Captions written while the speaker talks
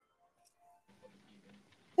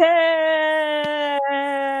Pam.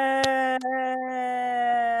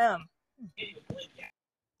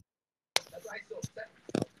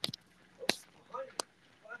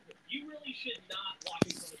 You really should not walk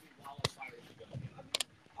in front of me while I'm firing the gun.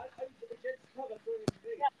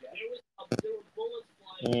 There were bullets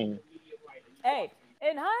flying in the medium right. Hey,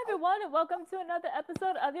 and hi everyone, and welcome to another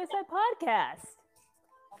episode of Your Side Podcast.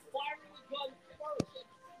 I'm firing the gun first.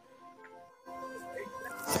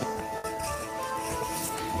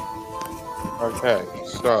 Okay,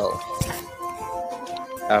 so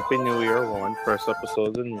Happy New Year, everyone. First episode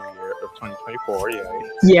of the New Year of 2024,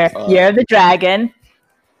 yay. Year of the Dragon.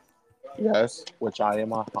 Yes, which I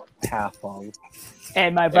am a half of.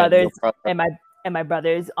 And my brother's and my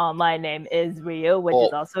brother's online name is Ryu, which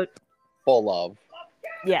is also full of.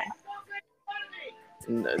 Yeah.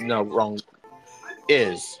 No, wrong.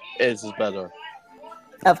 Is better.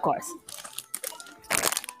 Of course.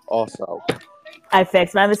 Also, I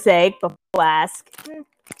fixed my mistake before you ask.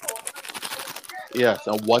 Yes,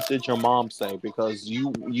 and what did your mom say? Because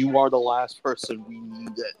you are the last person we need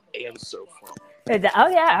an answer from. Oh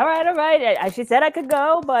yeah, all right. She said I could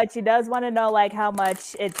go, but she does want to know like how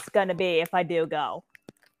much it's gonna be if I do go.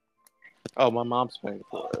 Oh, my mom's paying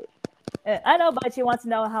for it. I know, but she wants to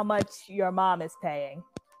know how much your mom is paying,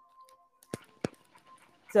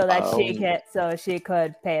 so that she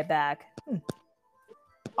could pay it back.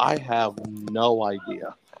 I have no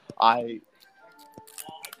idea. I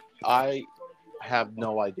have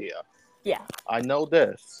no idea. Yeah. I know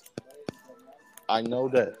this.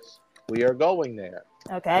 We are going there.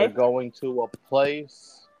 Okay. We're going to a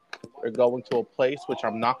place which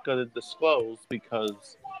I'm not going to disclose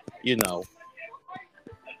because, you know.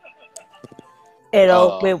 We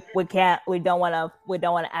don't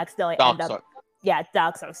want to accidentally end up.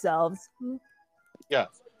 Dox ourselves. Yes.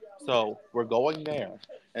 So we're going there,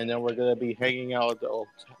 and then we're going to be hanging out at the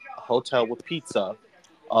hotel with pizza.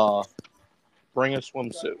 Bring a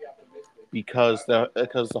swimsuit because the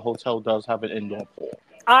hotel does have an indoor pool.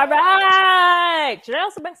 All right. Should I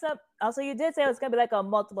also bring some? Also, you did say it was gonna be like a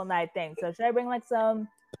multiple night thing. So should I bring like some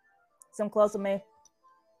clothes with me,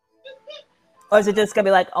 or is it just gonna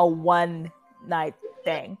be like a one night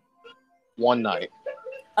thing? One night.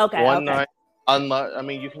 Okay. One night.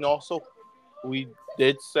 You can also. We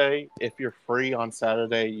did say if you're free on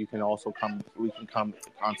Saturday, you can also come. We can come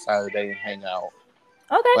on Saturday and hang out.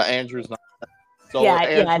 Okay. But Andrew's not. So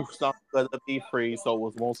Andrew's not going to be free, so it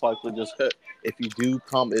was most likely just if you do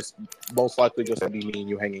come, it's most likely just going to be me and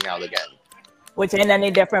you hanging out again. Which ain't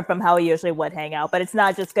any different from how we usually would hang out, but it's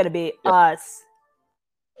not just going to be us.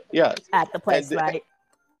 Yes. At the place, right?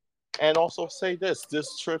 And also say this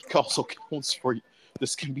trip also counts for you.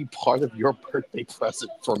 This can be part of your birthday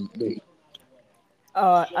present from me.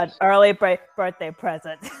 An early birthday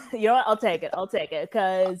present. You know what? I'll take it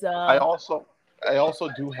because I also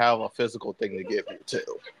do have a physical thing to give you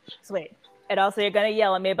too. Sweet. And also, you're gonna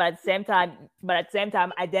yell at me, but at the same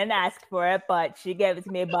time, I didn't ask for it, but she gave it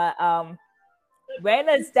to me. But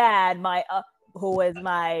Raina's dad, who is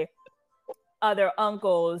my other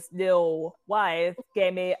uncle's new wife,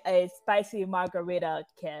 gave me a spicy margarita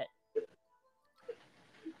kit.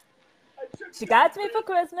 She got it to me for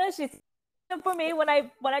Christmas. She's it for me when I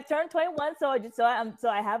turned 21. So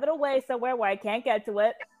I have it away somewhere where I can't get to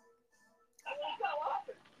it.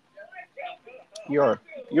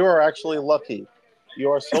 You're actually lucky. You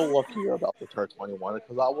are so lucky you're about to turn 21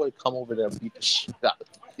 because I would come over there and beat the shit out of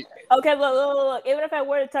you. Okay, look. Even if I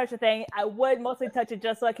were to touch the thing, I would mostly touch it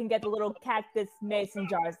just so I can get the little cactus mason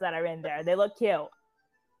jars that are in there. They look cute.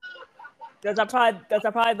 Those are probably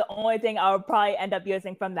the only thing I would probably end up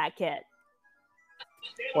using from that kit.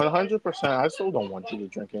 100%. I still don't want you to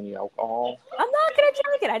drink any alcohol. I'm not gonna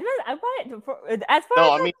drink it. I buy it as far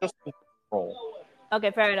no, as I mean just in general. Okay,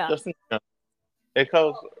 fair enough. Just in general.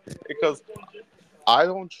 Because I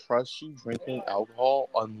don't trust you drinking alcohol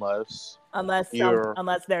unless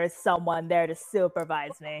there is someone there to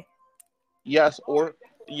supervise me. Yes, or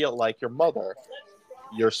like your mother,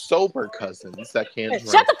 your sober cousins that can't drink.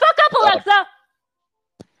 Shut the fuck up, Alexa!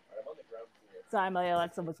 Sorry, my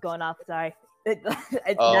Alexa was going off. Sorry. It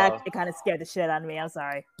kind of scared the shit out of me. I'm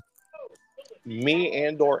sorry. Me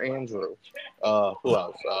and/or Andrew. Who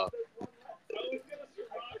else?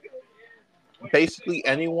 Basically,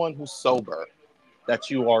 anyone who's sober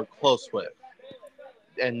that you are close with,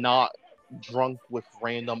 and not drunk with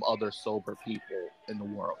random other sober people in the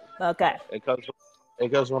world. Okay.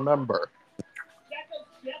 Because remember,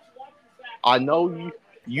 I know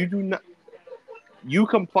you do not. You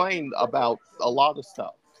complained about a lot of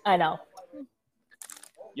stuff. I know.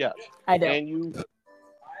 Yes. I do. And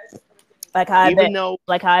Like how Even though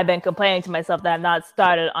I've been complaining to myself that I've not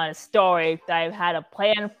started on a story that I've had a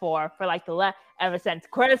plan for like ever since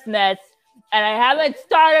Christmas, and I haven't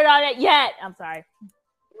started on it yet. I'm sorry,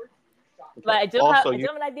 but I do have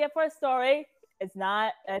an idea for a story. It's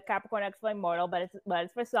not a Capricorn X-Flame Mortal, but it's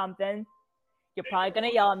for something. You're probably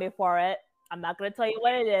gonna yell at me for it. I'm not gonna tell you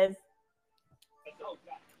what it is.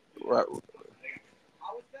 Right.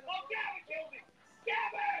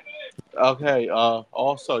 Okay.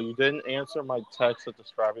 Also, you didn't answer my text of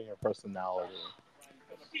describing your personality.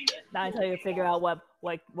 Not until you figure out what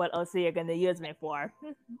OC you're gonna use me for.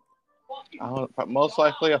 Most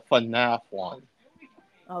likely a FNAF one.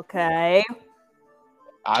 Okay.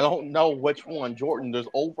 I don't know which one, Jordan. There's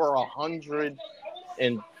over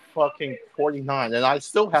 149, and I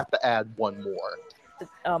still have to add one more.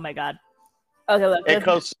 Oh my god. Okay, look.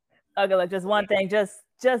 Just one thing. Just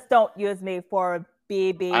don't use me for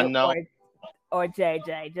BB or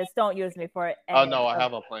JJ. Just don't use me for it. Oh no, I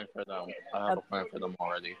have a plan for them. I have a plan for them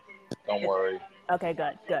already. Don't worry. Okay,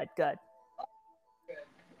 good.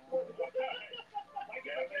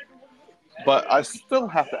 But I still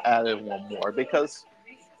have to add in one more because,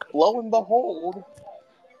 lo and behold,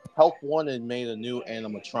 Help Wanted made a new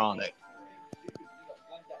animatronic.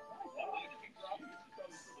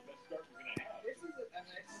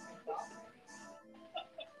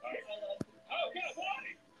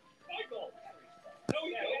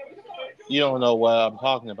 You don't know what I'm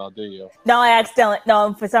talking about, do you?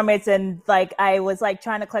 No, for some reason, like I was like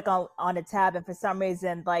trying to click on a tab, and for some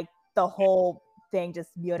reason, like the whole thing just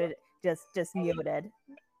muted. Just muted.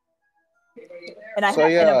 And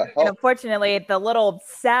and unfortunately, the little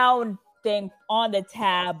sound thing on the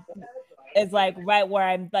tab is like right where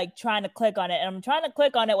I'm like trying to click on it, and I'm trying to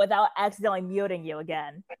click on it without accidentally muting you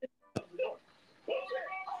again.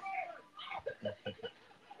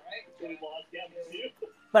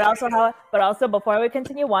 But also before we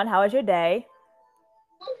continue on, how was your day?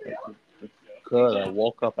 Good. I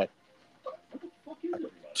woke up at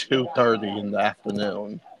 2:30 in the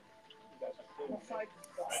afternoon.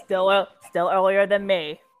 Still earlier than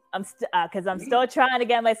me. I'm still trying to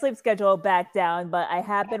get my sleep schedule back down, but I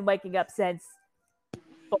have been waking up since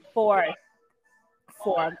before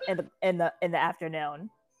 4 in the afternoon.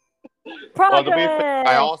 Progress. Well,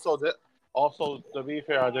 I also did. Also, to be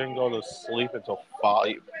fair, I didn't go to sleep until 5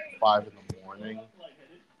 in the morning.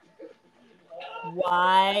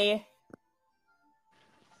 Why?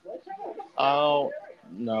 Oh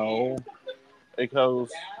no,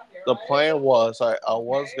 because the plan was I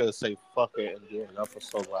was gonna say fuck it and do an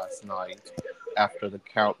episode last night after the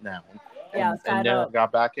countdown. Yeah, and then I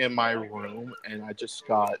got back in my room and I just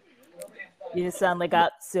got. You just suddenly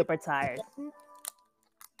got super tired.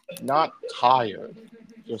 Not tired,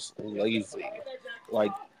 just lazy.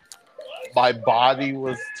 Like my body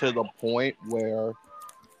was to the point where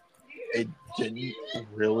it didn't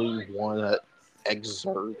really want to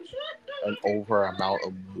exert an over amount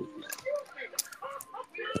of movement.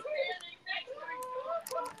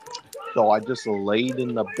 So I just laid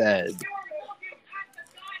in the bed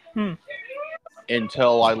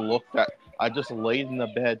until I just laid in the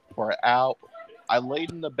bed for an hour. I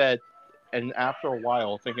laid in the bed, and after a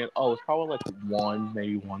while, thinking, oh, it's probably like 1,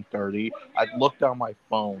 maybe 1:30. I looked down my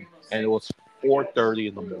phone, and it was 4:30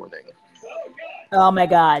 in the morning. Oh my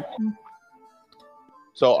god.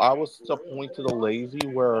 So I was to the point to the lazy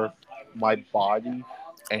where my body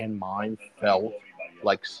and mind felt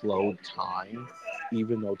like slowed time,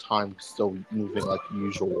 even though time was still moving like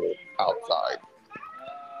usual outside.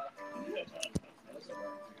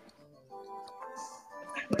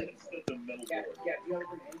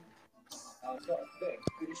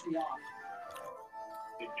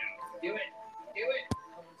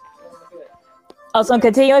 Also,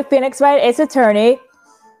 continuing Phoenix Wright Ace Attorney.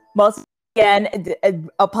 Most again, the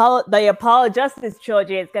Apollo Justice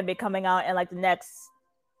trilogy is going to be coming out in like the next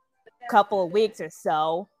couple of weeks or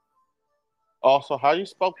so. Also, how do you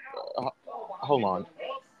spell? Hold on.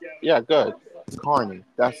 Yeah, good. Carney,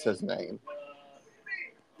 that's his name.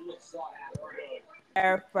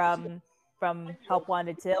 From Help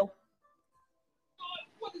Wanted 2.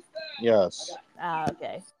 Yes.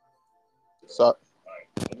 Okay. So,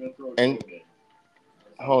 and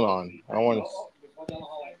hold on, I want to.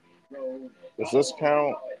 Does this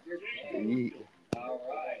count? Do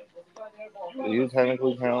you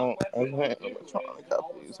technically count?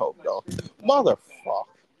 Please hold on. Motherfucker.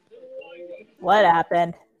 What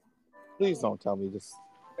happened? Please don't tell me this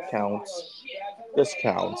counts. This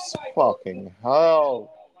counts. Fucking hell.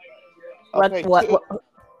 Okay,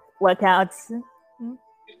 what counts?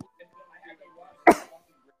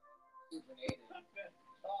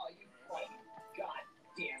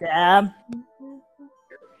 Damn.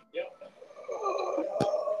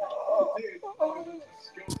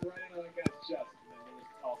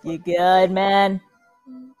 You good, man?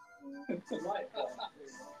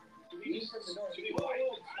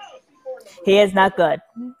 He is not good.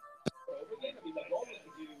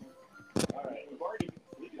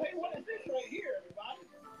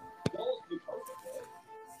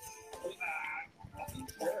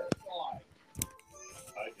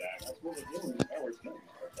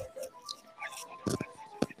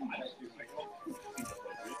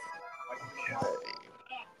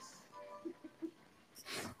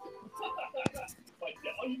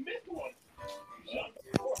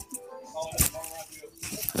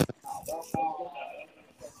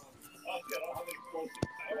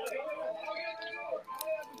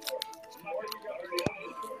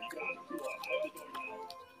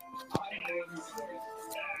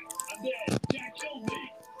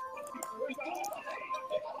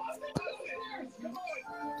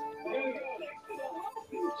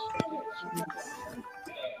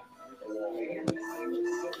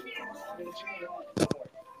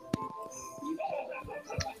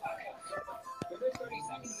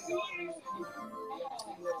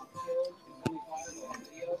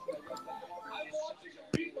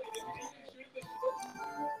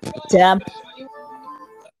 Damn.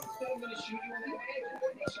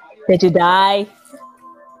 Did you die?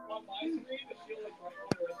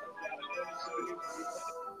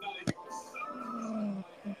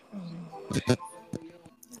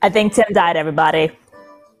 I think Tim died, everybody.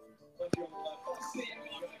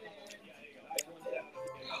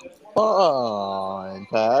 In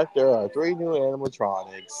fact, there are 3 new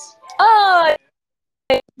animatronics. Oh!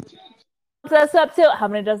 That's up to. How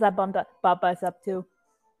many does that bump us up to?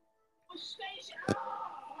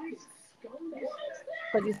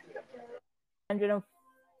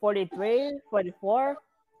 143, 44?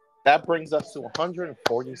 That brings us to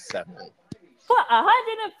 147.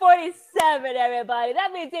 147, everybody.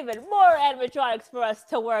 That means even more animatronics for us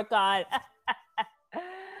to work on.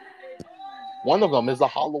 One of them is a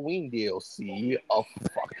Halloween DLC, a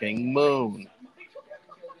fucking moon.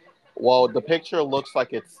 Well, the picture looks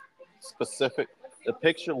like it's specific. The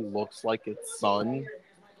picture looks like it's sun,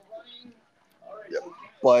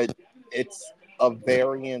 but it's a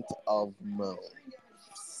variant of moon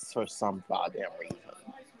for some goddamn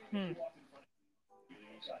reason.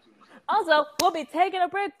 Also, we'll be taking a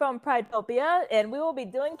break from Pridetopia, and we will be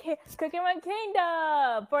doing Cookie Run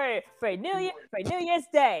Kingdom for New Year's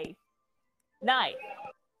Day night.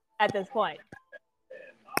 At this point,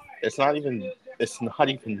 It's not even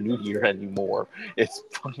New Year anymore. It's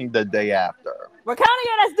fucking the day after. We're counting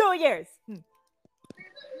it as New Year's.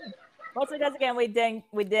 Mostly because again we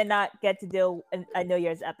did not get to do a New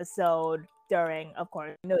Year's episode during, of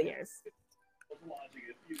course, New Year's.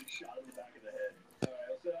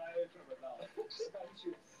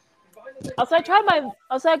 Also,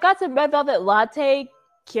 I got some Red Velvet Latte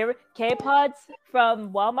K-Pods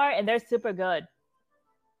from Walmart, and they're super good.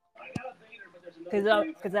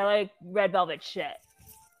 Because I like Red Velvet shit.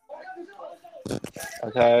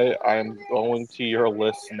 Okay, I am going to your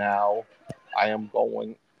list now. I am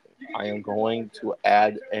going to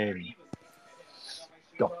add in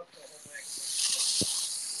the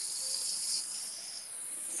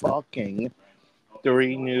fucking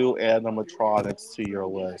 3 new animatronics to your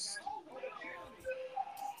list.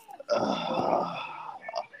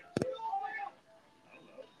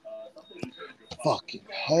 Fucking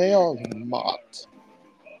hell, Mott.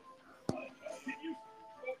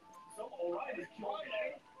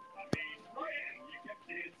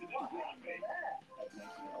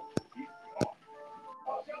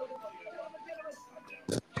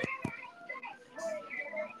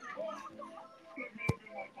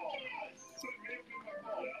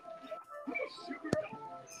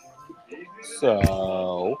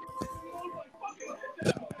 So,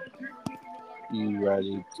 you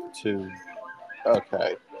ready to...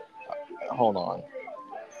 Okay, hold on.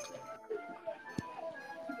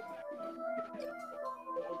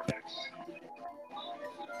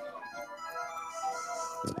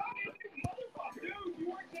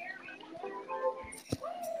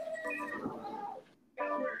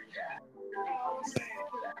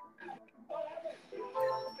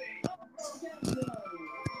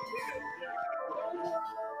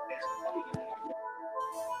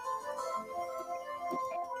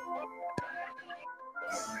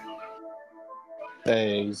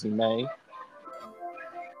 Daisy May.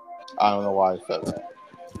 I don't know why I said that.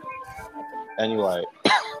 Anyway,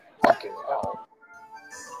 fucking hell.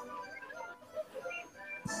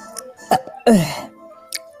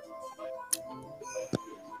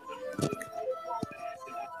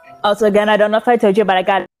 Also, again, I don't know if I told you, but I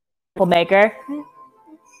got a waffle maker.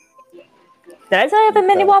 Did I say I have a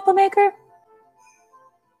mini waffle maker?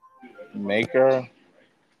 Maker.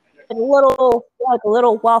 A little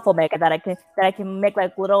waffle maker that I can make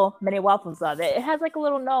like little mini waffles of. It has like a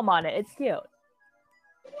little gnome on it. It's cute.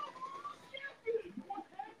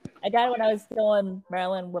 I got it when I was still in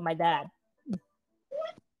Maryland with my dad.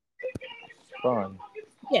 Fun.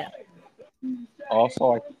 Yeah.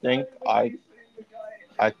 Also, I think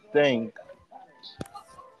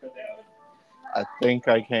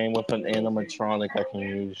I came with an animatronic I can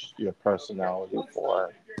use your personality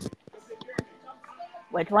for.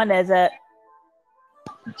 Which one is it?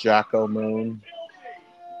 Jacko Moon.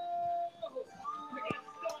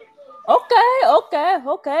 Okay.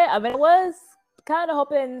 I mean, I was kind of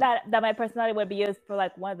hoping that my personality would be used for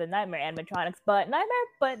like one of the Nightmare animatronics, but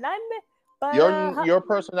Your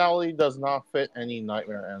personality does not fit any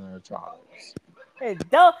Nightmare animatronics.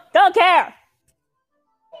 Don't care.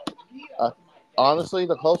 Honestly,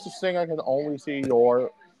 the closest thing I can only see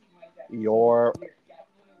your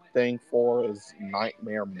thing for is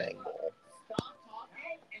Nightmare Mangle.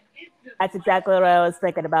 That's exactly what I was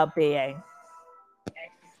thinking about being.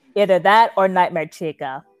 Either that or Nightmare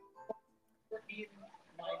Chica.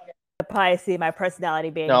 I'll probably see my personality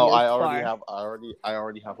being used I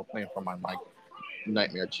already have a plan for my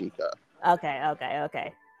Nightmare Chica.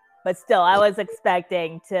 Okay. But still, I was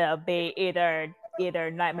expecting to be either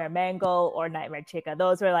Nightmare Mangle or Nightmare Chica.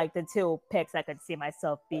 Those were like the two picks I could see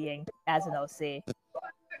myself being as an OC.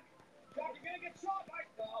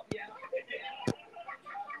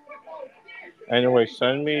 Anyway,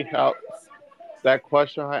 send me out that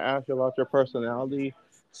question I asked you about your personality.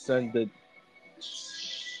 Send it.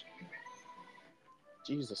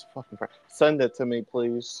 Jesus fucking Christ. Send it to me,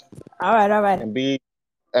 please. All right. And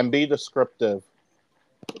be descriptive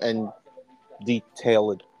and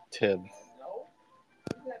detailed.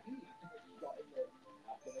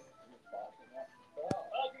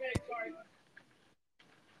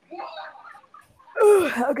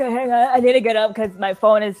 Okay, hang on. I need to get up because my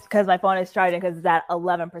phone is charging because it's at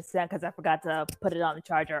 11% because I forgot to put it on the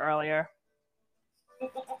charger earlier.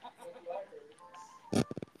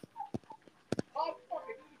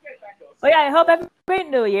 Oh yeah, I hope you have a great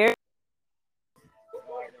New Year.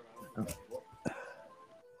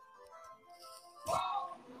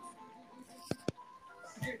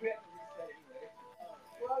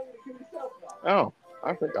 Oh,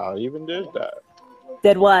 I forgot I even did that.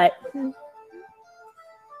 Did what?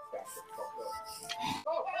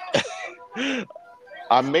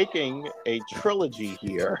 I'm making a trilogy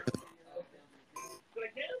here.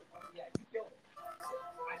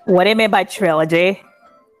 What do you mean by trilogy?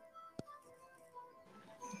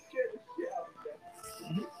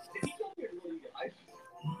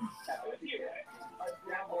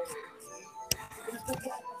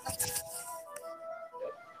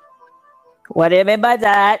 What do you mean by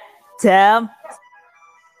that, Tim?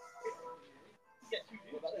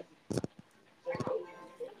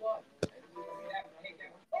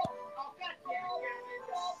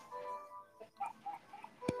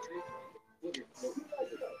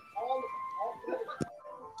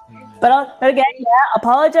 But again, the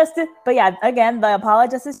apologist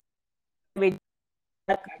is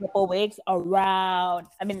a couple weeks around.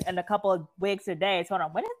 I mean, in a couple of weeks or days. Hold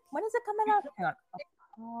on, when is it coming out? Hang on.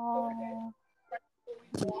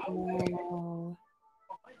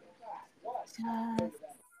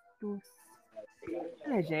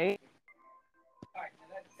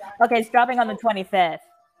 Okay, it's dropping on the 25th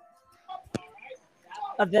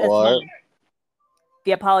of this month.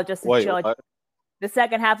 The Apologist trilogy. What? The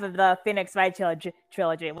second half of the Phoenix Wright trilogy.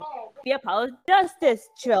 The Apologist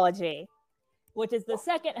trilogy, which is the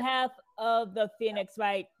second half of the Phoenix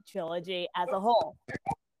Wright trilogy as a whole.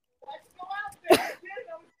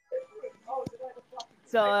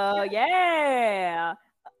 So yeah.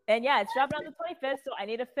 And yeah, it's dropping on the 25th, so I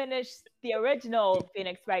need to finish the original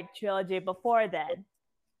Phoenix Wright trilogy before then.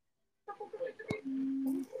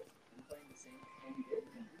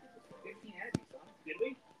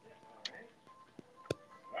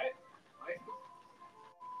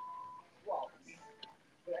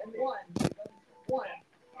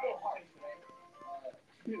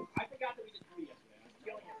 I forgot that we did 3 yesterday.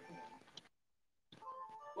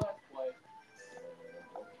 Let's play.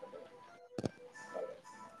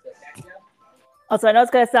 Also, I know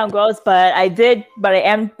it's gonna sound gross, but I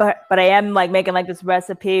am like making like this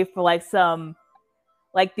recipe for like some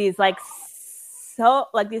these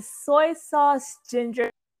soy sauce ginger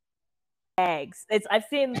eggs. I've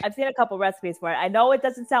seen a couple recipes for it. I know it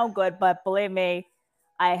doesn't sound good, but believe me,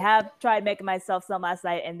 I have tried making myself some last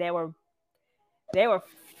night, and they were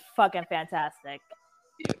fucking fantastic.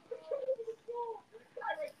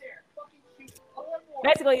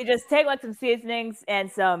 Basically, you just take like some seasonings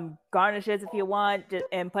and some garnishes if you want,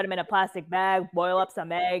 and put them in a plastic bag. Boil up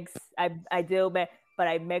some eggs. I do, but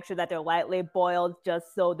I make sure that they're lightly boiled,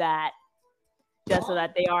 just so that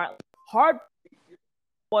they aren't hard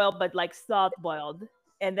boiled, but like soft boiled.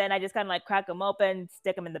 And then I just kind of like crack them open,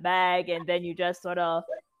 stick them in the bag, and then you just sort of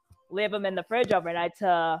leave them in the fridge overnight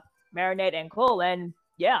to marinate and cool. And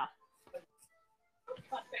yeah.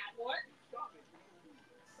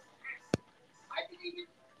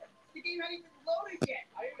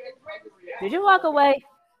 Did you walk away?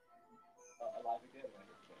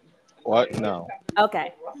 What? No.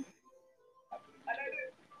 Okay.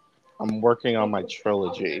 I'm working on my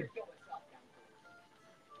trilogy.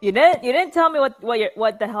 You didn't tell me what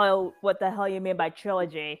the hell you mean by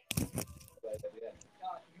trilogy.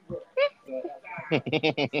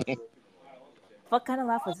 What kind of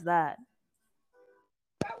laugh was that?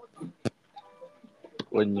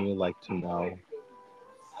 Wouldn't you like to know?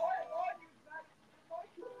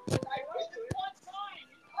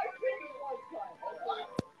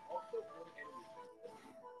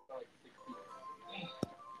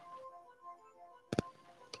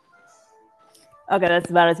 Okay, that's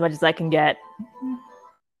about as much as I can get.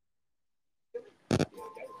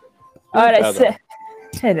 All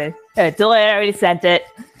right, Delay already sent it.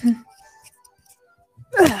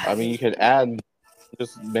 I mean, you could add,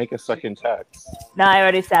 just make a second text. No, I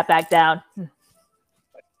already sat back down.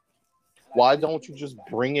 Why don't you just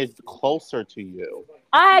bring it closer to you?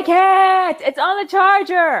 I can't. It's on the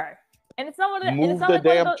charger, and it's not one of the. Move the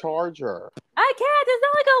damn charger. I can't. There's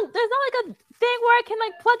not like a thing where I can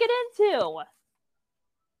like plug it into.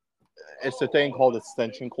 It's a thing called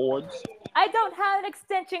extension cords. I don't have an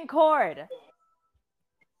extension cord.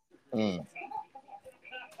 Mm.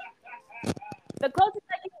 The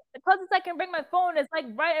closest I can bring my phone is like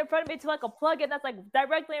right in front of me to like a plug-in that's like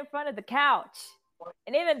directly in front of the couch.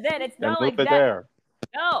 And even then, it's not like that. There.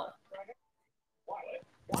 No.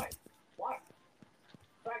 Why?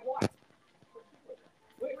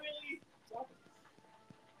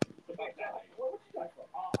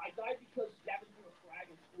 I died because Gavin threw a flag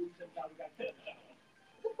in school. He said we got killed.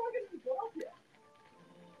 What the fuck is he going up yet?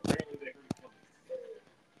 Apparently they heard him coming.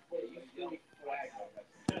 Wait, you still flag out.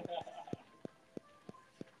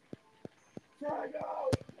 Flag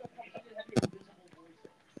out! You should have your invisible voice.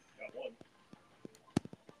 Got one.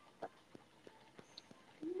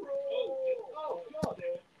 Oh, God,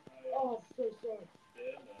 dude. Oh, I'm so sorry.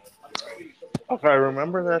 Okay,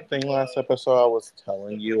 remember that thing last episode I was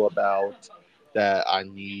telling you about that I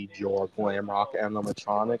need your glam rock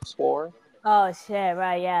animatronics for? Oh shit!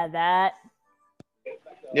 Right? Yeah, that.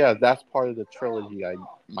 Yeah, that's part of the trilogy.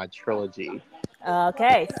 My trilogy.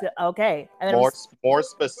 Okay. So okay. And more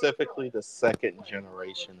specifically, the second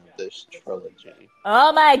generation of this trilogy.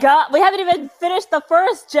 Oh my god, we haven't even finished the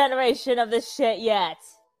first generation of this shit yet.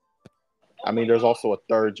 I mean, there's also a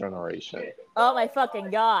third generation. Oh my fucking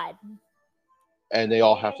god. And they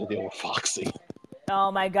all have to deal with Foxy.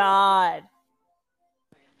 Oh my god.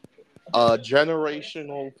 A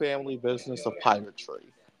generational family business of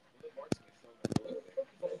piratery.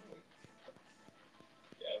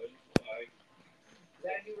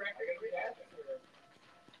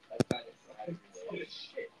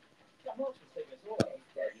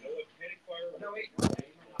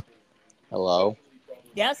 Hello?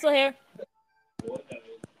 Yeah, still here.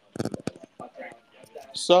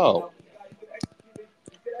 So,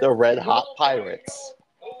 the Red Hot Pirates.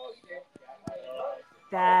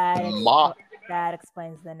 That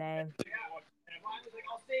explains the name.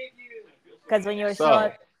 Because when you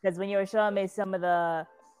were showing me some of the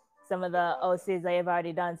OCs they've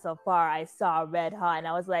already done so far, I saw Red Hot and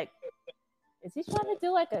I was like, is he trying to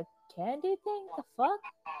do like a candy thing? The fuck?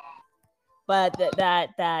 But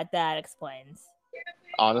that explains.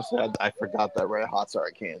 Honestly, I forgot that Red Hots are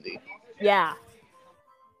a candy. Yeah.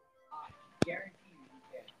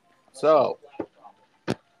 So,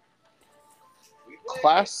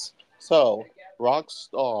 Rockstar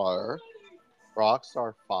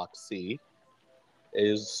Foxy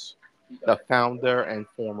is the founder and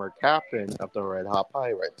former captain of the Red Hot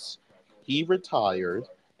Pirates. He retired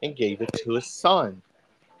and gave it to his son,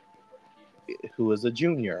 who is a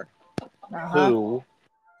junior, who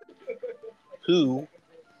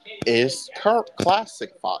is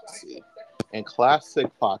Classic Foxy. And Classic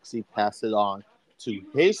Foxy passed it on to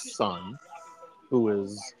his son, who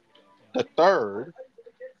is the third,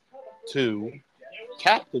 to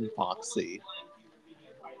Captain Foxy.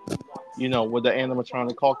 You know, with the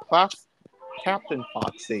animatronic called Captain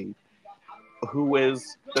Foxy, who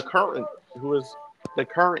is the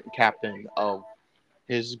current captain of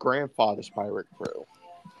his grandfather's pirate crew.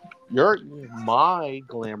 My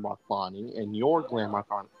Glamrock Bonnie and your Glamrock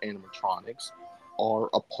animatronics are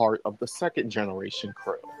a part of the second generation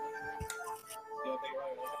crew.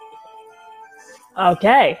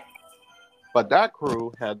 Okay. But that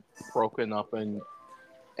crew had broken up, and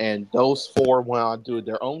those four went on to do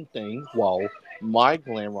their own thing, while my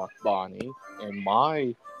Glamrock Bonnie and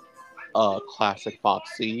my classic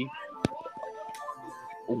Foxy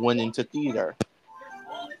went into theater.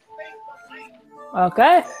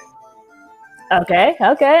 Okay. I'm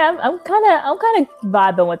kind of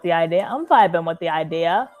vibing with the idea. I'm vibing with the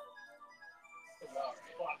idea.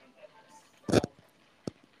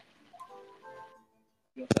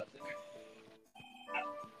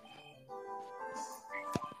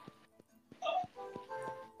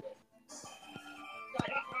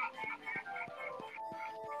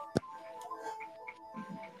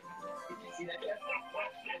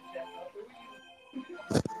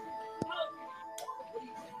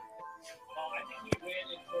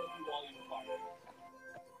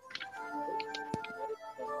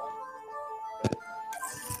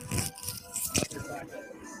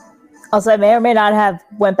 Also, I may or may not have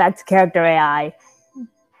went back to character AI,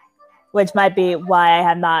 which might be why I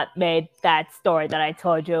have not made that story that I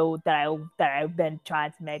told you that I've been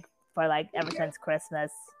trying to make for like ever since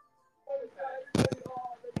Christmas.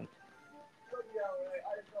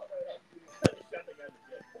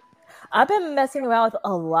 I've been messing around with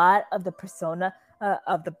a lot of the persona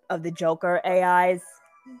of the Joker AIs.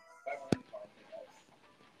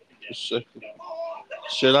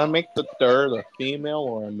 Should I make the third a female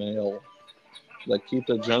or a male? Like keep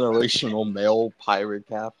the generational male pirate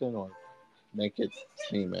captain, or make it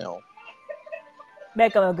female?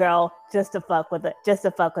 Make him a girl just to fuck with it, just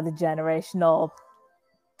to fuck with the generational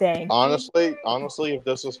thing. Honestly, if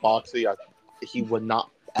this was Foxy, he would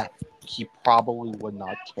not. He probably would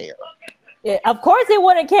not care. Yeah, of course he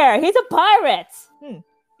wouldn't care. He's a pirate.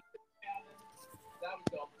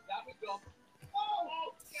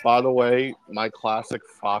 By the way, my classic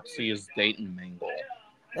Foxy is dating Mangle.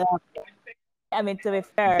 I mean, to be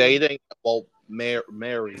fair, dating, well,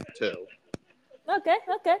 married too. Okay.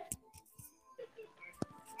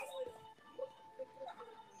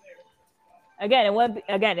 Again,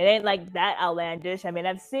 it ain't like that outlandish. I mean,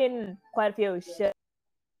 I've seen quite a few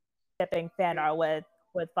shipping fan art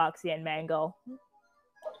with Foxy and Mango.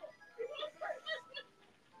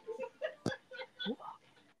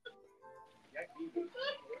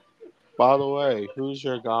 By the way, who's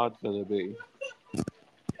your god gonna be?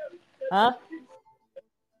 Huh?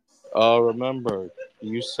 Remember,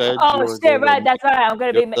 you said you Oh were shit! Right, that's right. I'm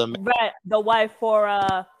gonna be the wife for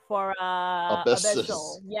Abyssus.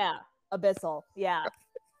 Abyssal. Yeah, Abyssal. Yeah.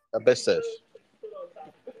 Abyssus.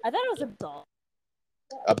 I thought it was Abyssal.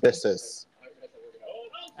 Abyssus.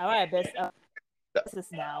 All right,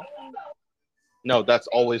 Abyssus now. No, that's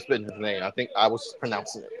always been his name. I think I was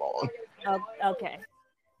pronouncing it wrong. Oh, okay.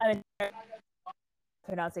 I mean,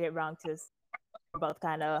 pronouncing it wrong too. We're both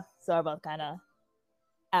kind of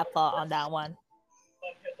at fault on that one.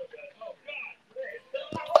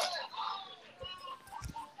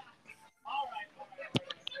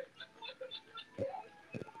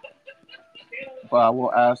 But I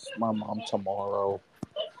will ask my mom tomorrow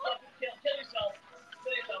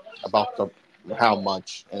about how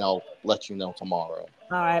much, and I'll let you know tomorrow.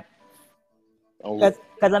 All right.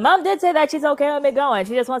 Because my mom did say that she's okay with me going.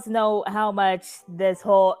 She just wants to know how much this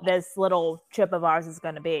little trip of ours is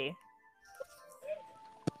going to be.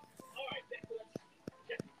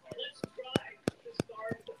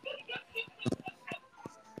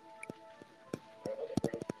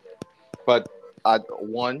 But I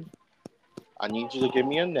need you to give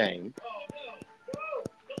me a name,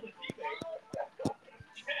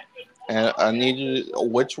 and I need you to,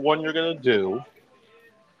 which one you're gonna do.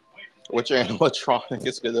 Which animatronic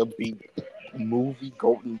is gonna be movie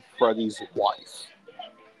Golden Freddy's wife?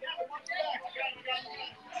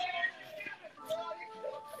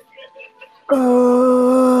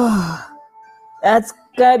 That's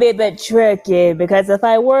gonna be a bit tricky because if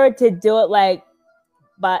I were to do it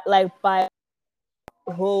by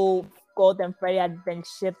who Golden Freddy had been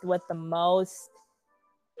shipped with the most,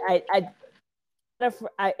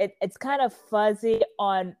 it's kind of fuzzy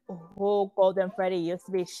on who Golden Freddy used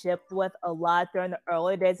to be shipped with a lot during the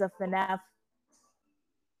early days of FNAF.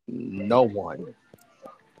 No one.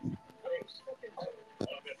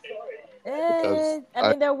 I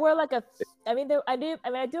mean, there were like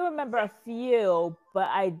I do remember a few, but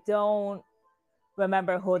I don't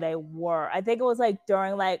remember who they were. I think it was like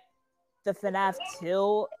during like the FNAF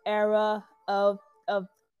 2 era of it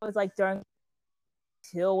was like during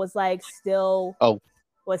 2 was like still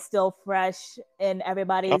fresh in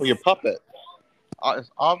everybody's. Oh, your puppet.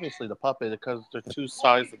 It's obviously the puppet because they're two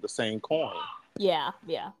sides of the same coin. Yeah.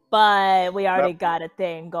 But we already got a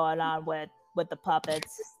thing going on with the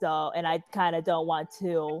puppets, so, and I kind of don't want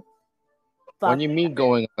to. What do you mean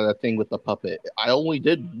going on a thing with the puppet? I only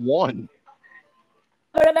did one.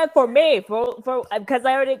 But I meant for me, because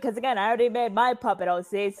I already made my puppet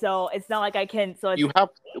OC, so it's not like I can. So You have.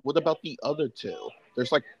 What about the other two?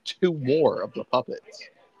 There's like 2 more of the puppets.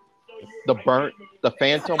 The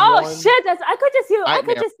Phantom one. Oh shit! I could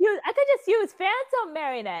just use Phantom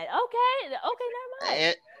Marionette. Okay, never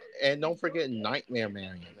mind. And don't forget Nightmare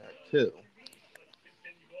Marionette too.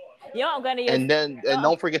 You know I'm gonna use. And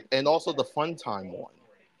don't forget, and also the Fun Time one.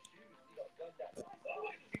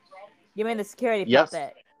 You mean the security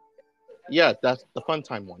puppet? Yeah, that's the Fun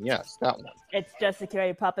Time one. Yes, that one. It's just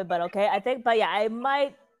security puppet, but okay. I think, but yeah, I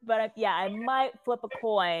might flip a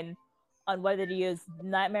coin on whether to use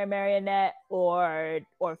Nightmare Marionette or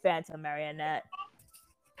Phantom Marionette.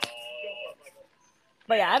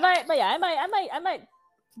 I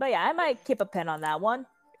might keep a pin on that one.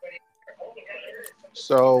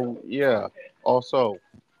 So yeah. Also,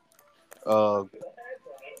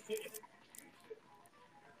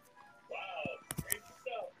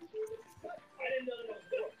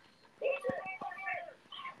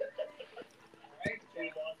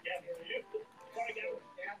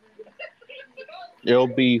 it'll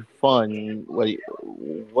be fun. Wait,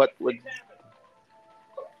 what would?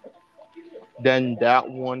 Then that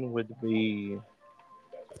one would be.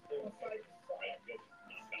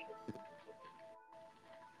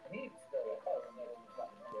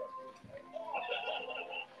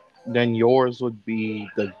 Then yours would be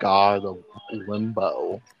the god of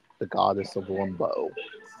Limbo, the goddess of Limbo.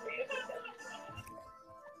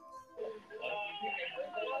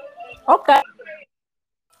 Okay.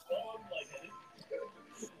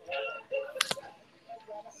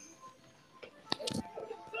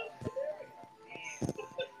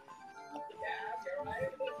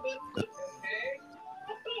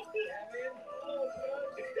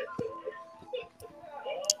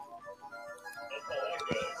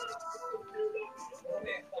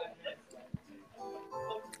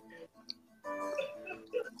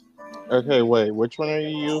 Okay, wait. Which one are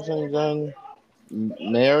you using then?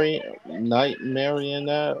 Night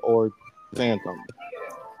Marionette or Phantom?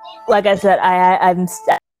 Like I said, I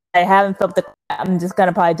haven't flipped the. I'm just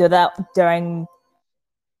gonna probably do that during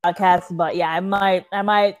podcast. But yeah, I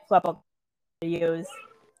might flip a to use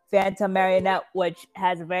Phantom Marionette, which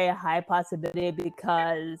has a very high possibility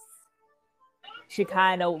because she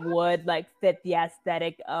kind of would like fit the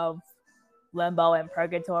aesthetic of Limbo and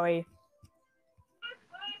Purgatory.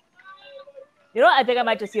 You know what? I think I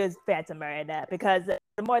might just use Phantom Marionette because the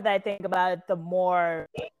more that I think about it, the more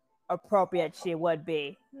appropriate she would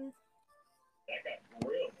be. That got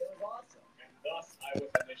real. It was awesome. And thus, I was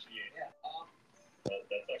initiated. Yeah. But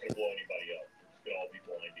that's not going to blow anybody up. We're just going to all be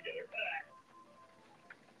blowing together.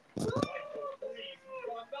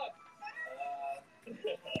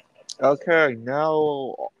 Okay,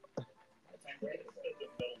 now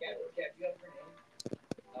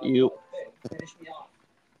you. Finish me off.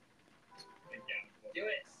 Do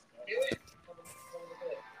it. Do it.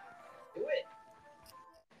 Do it.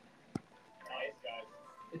 Nice, guys.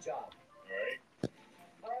 Good job. All right.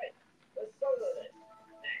 All right. Let's solo this.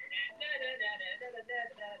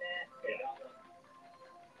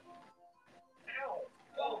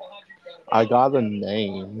 I got a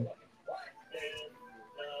name.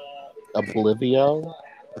 Oblivio.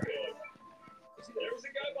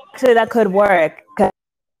 Actually, that could work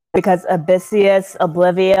because Abyssius,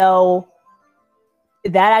 Oblivio,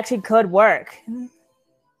 that actually could work.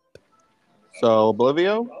 So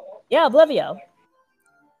Oblivio? Yeah, Oblivio.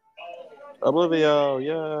 Oblivio,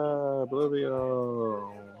 yeah,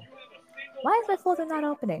 Oblivio. Why is my folder not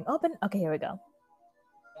opening? Open. Okay, here we go.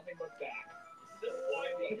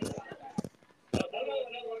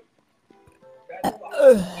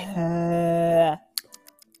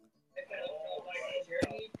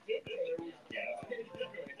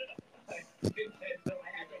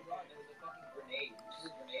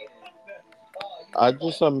 I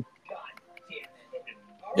just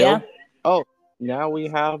Yeah. Oh, now we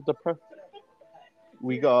have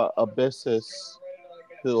we got Abyssus,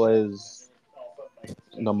 who is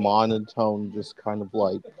the monotone, just kind of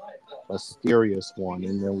like mysterious one,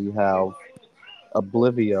 and then we have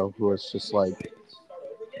Oblivio, who is just like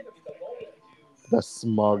the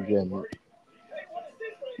smug and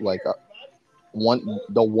like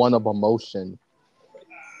the one of emotion.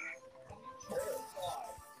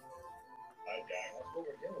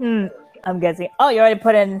 I'm guessing. Oh, you already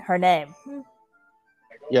put in her name.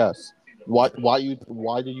 Yes. Why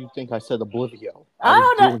did you think I said Oblivio? I I was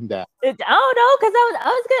don't know. doing that. I don't know, because I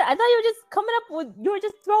was good. I thought you were just coming up with, you were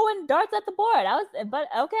just throwing darts at the board. But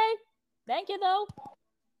okay. Thank you though.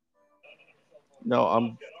 No,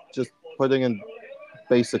 I'm just putting in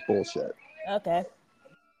basic bullshit. Okay.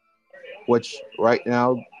 Which right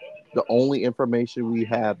now, the only information we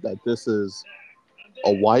have that this is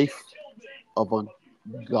a wife of a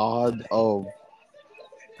god of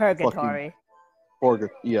Purgatory.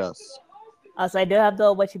 Yes. Also, I do have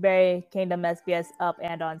the Witchyberry Kingdom SBS up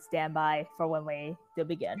and on standby for when we do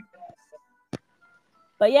begin.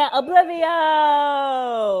 But yeah,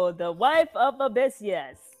 Oblivio, the wife of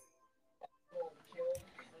Abyssus.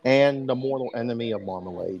 And the mortal enemy of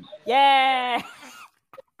Marmalade. Yeah.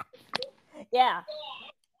 Yeah.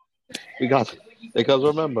 Because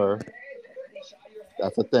remember,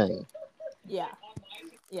 that's a thing. Yeah.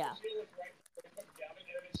 Yeah.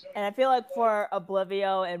 And I feel like for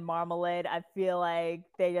Oblivio and Marmalade, I feel like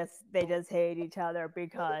they just hate each other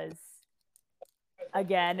because,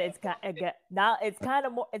 again, it's kind of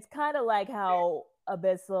like how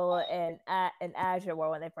Abyssal and Azure were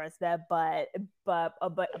when they first met, but I feel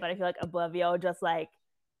like Oblivio just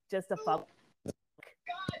a fuck,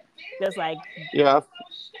 just like Yeah.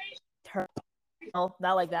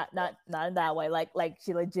 not like that, not in that way, like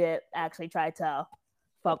she legit actually tried to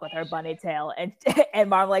fuck with her bunny tail, and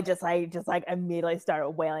Marmalade just immediately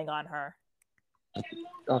started wailing on her.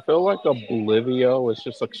 I feel like Oblivio is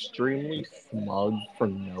just extremely smug for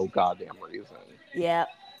no goddamn reason. Yeah.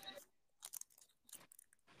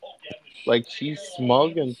 Like, she's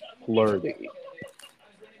smug and flirty.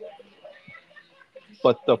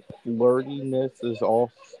 But the flirtiness is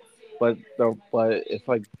all. But it's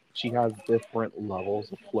like she has different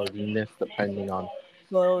levels of flirtiness depending on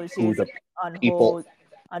So who she's the on people.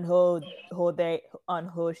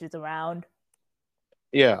 who she's around.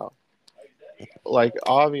 Yeah. Like,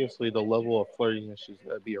 obviously, the level of flirtiness she's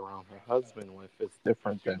going to be around her husband with is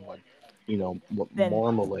different than what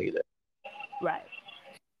Marmalade is. Right.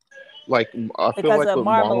 Like, I feel like with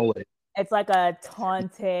Marmalade, it's like a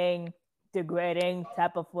taunting, degrading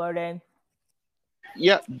type of flirting.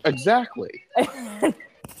 yeah, exactly.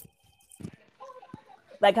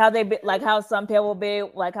 Like how some people be,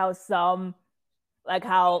 like how some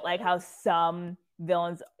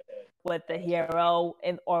villains with the hero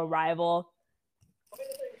or rival,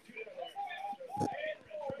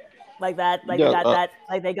 like that, like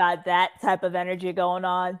they got that type of energy going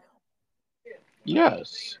on.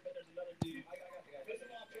 Yes.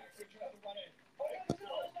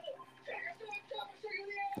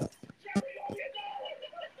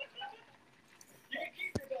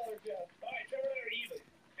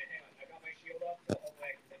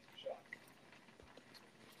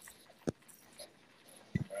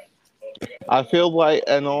 I feel like,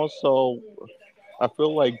 and also, I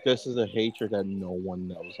feel like this is a hatred that no one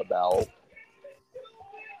knows about.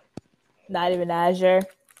 Not even Azure.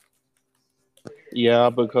 Yeah,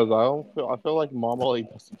 because I feel like Marmalade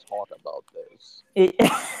doesn't talk about this.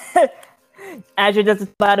 Azure doesn't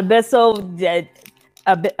talk about Abyssal,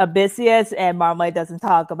 Abyssus, and Marmalade doesn't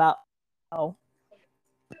talk about. Oh.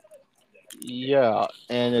 Yeah,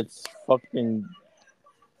 and it's fucking.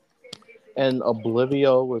 And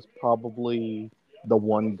Oblivio is probably the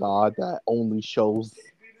one god that only shows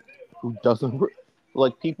who doesn't.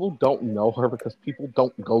 Like, people don't know her because people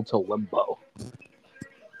don't go to Limbo.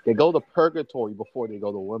 They go to Purgatory before they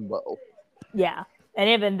go to Limbo. Yeah. And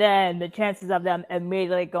even then, the chances of them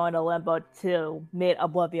immediately going to Limbo to meet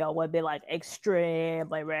Oblivio would be like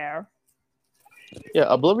extremely rare. Yeah,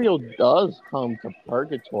 Oblivio does come to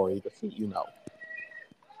Purgatory to see,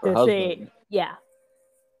 her husband. Yeah.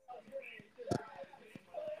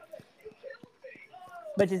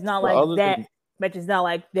 But it's not like that. But it's not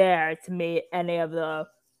like there to meet any of the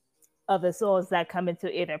souls that come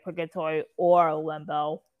into either Purgatory or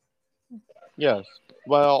Limbo. Yes,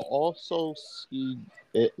 but I'll also see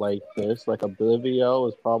it like this: like, Oblivio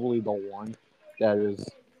is probably the one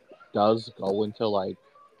that does go into, like,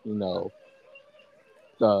 the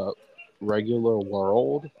regular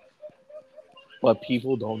world, but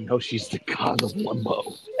people don't know she's the god of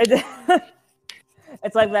Limbo.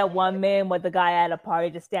 It's like that one meme with the guy at a party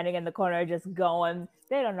just standing in the corner, just going,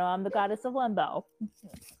 "They don't know I'm the goddess of Limbo."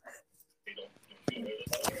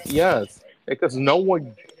 Yes, because no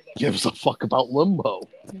one gives a fuck about Limbo.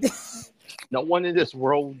 No one in this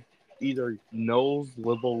world either knows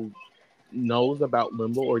about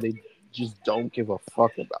Limbo, or they just don't give a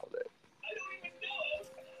fuck about it.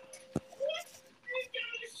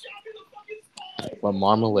 But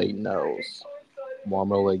Marmalade knows.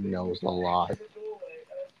 Marmalade knows a lot.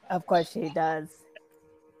 Of course she does.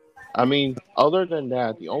 I mean, other than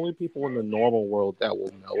that, the only people in the normal world that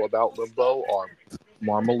will know about Limbo are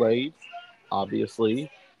Marmalade, obviously,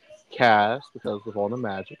 Cass because of all the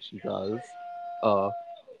magic she does, uh,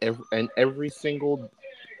 and every single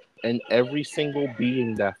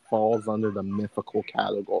being that falls under the mythical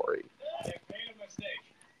category.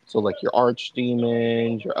 So like your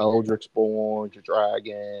archdemons, your eldritch borns, your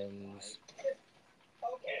dragons,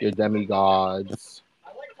 your demigods,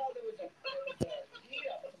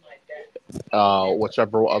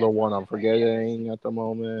 whichever other one I'm forgetting at the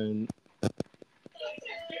moment.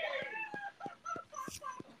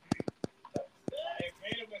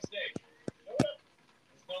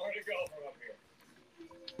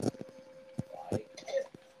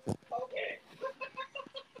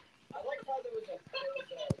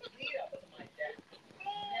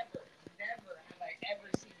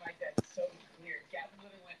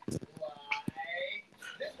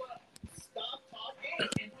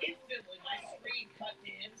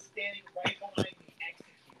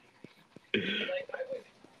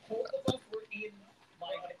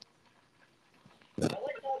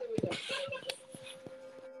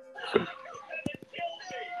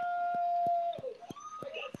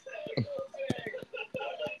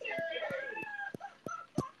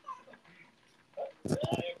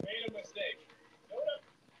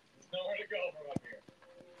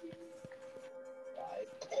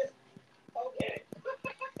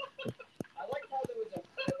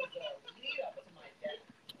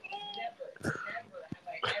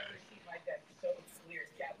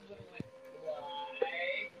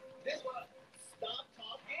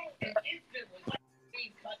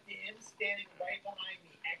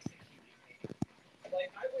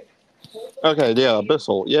 Okay, yeah,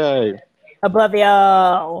 Abyssal, yay.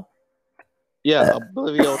 Oblivio. Yeah,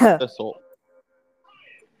 Oblivio Abyssal.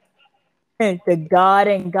 The god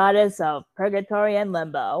and goddess of purgatory and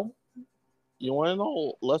limbo. You want to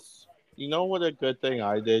know? You know what a good thing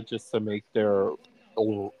I did just to make their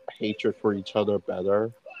hatred for each other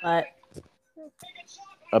better? But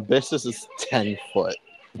Abyssus is 10 foot,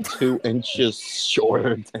 2 inches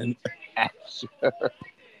shorter than Asher.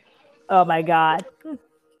 oh my god.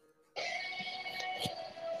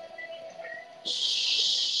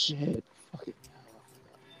 Shit.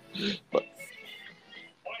 But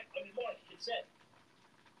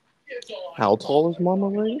how tall is Mama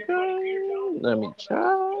Lincoln? Let me check.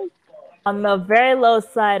 On the very low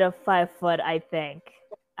side of 5 foot, I think.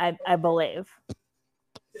 I believe.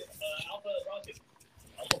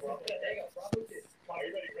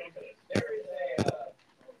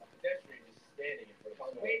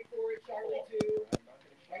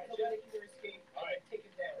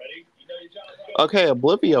 Okay,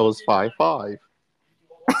 Oblivio is 5'5".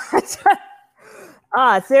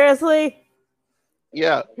 Seriously?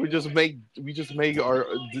 Yeah, we just made our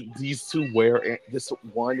these two this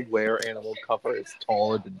one were animal cover is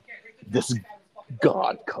taller than this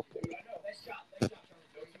god couple.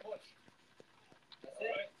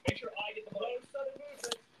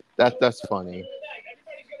 That's funny.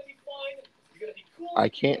 I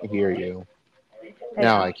can't hear you.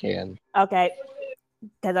 Now I can. Okay.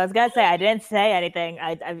 Because I was gonna say I didn't say anything.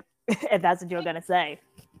 I if that's what you were gonna say.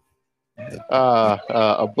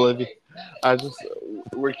 Oblivion.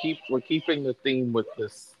 We're keeping the theme with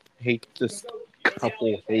this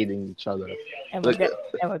couple hating each other. And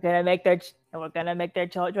we're gonna make their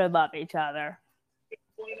children love each other.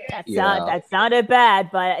 That sounded bad,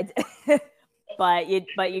 but you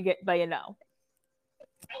know.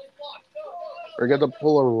 We're gonna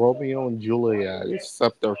pull a Romeo and Juliet,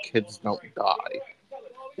 except their kids don't die.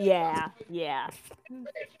 Yeah.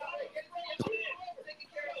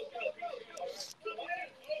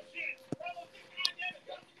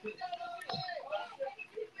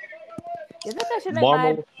 You think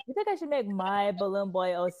I should make my Balloon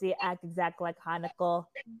Boy OC act exactly like Hanako?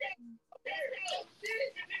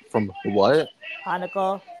 From what?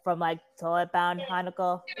 Hanako from like Toilet Bound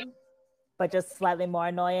Hanako, but just slightly more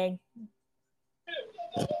annoying.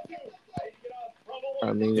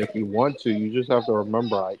 I mean, if you want to, you just have to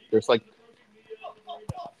remember, there's like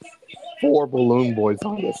 4 Balloon Boys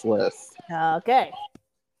on this list. Okay.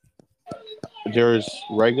 There's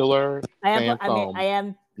regular. I Phantom,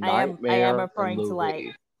 am referring to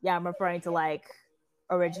Louis. I'm referring to like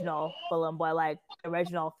original Balloon Boy, like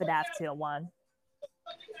original FNAF 2 one.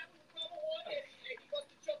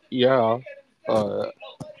 Yeah.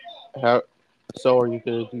 So are you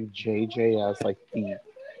gonna do JJ as like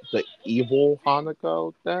the evil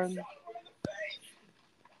Hanako then?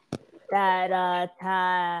 That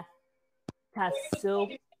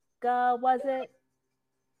Tasuka was it?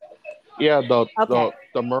 Yeah, Okay.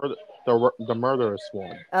 the murderous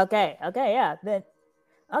one. Okay. Yeah. Then.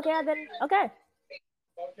 Okay. Then. Okay.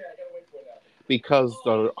 Because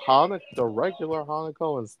the regular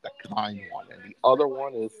Hanako is the kind one, and the other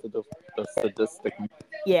one is the sadistic.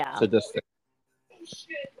 Yeah. Sadistic.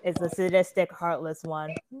 It's the sadistic, heartless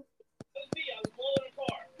one.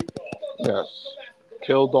 Yes.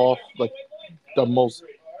 Killed off like the most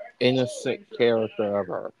innocent character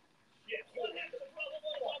ever.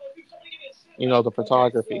 You know, the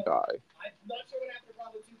photography guy.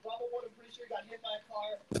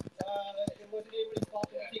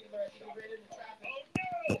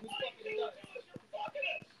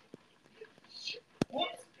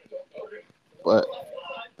 But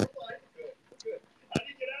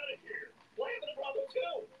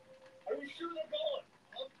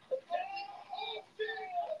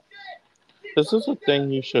this is a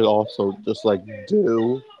thing you should also just like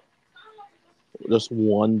do just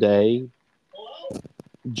one day.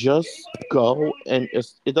 Just go and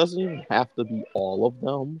it doesn't even have to be all of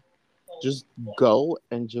them. Just go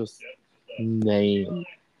and just name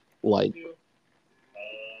like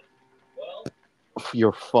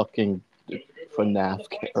your fucking FNAF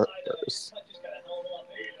characters.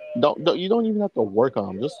 Don't you don't even have to work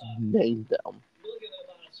on them. Just name them.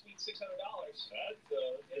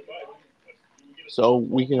 So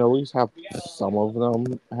we can at least have some of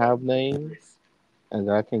them have names, and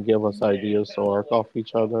that can give us ideas to work off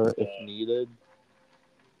each other if needed,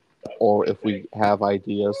 or if we have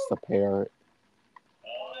ideas to pair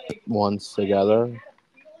ones together.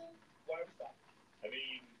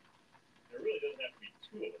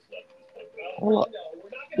 Hold up.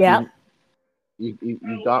 Yep. You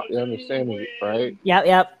understand me, right?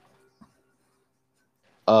 Yep.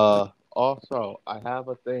 Also, I have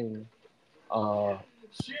a thing. Uh,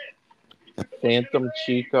 Phantom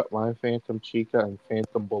Chica, my Phantom Chica and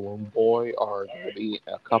Phantom Balloon Boy are going to be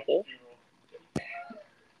a couple.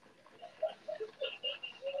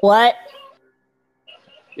 What?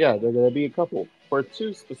 Yeah, they're going to be a couple for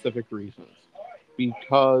two specific reasons.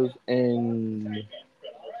 Because in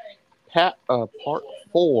part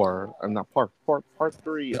four, or not part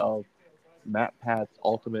three of Matt Pat's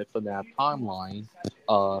Ultimate FNAF timeline,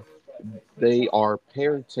 they are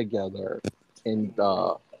paired together in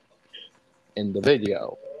the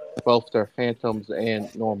video, both their phantoms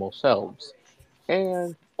and normal selves,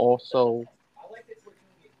 and also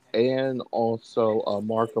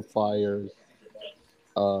Markiplier's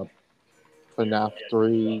uh, FNAF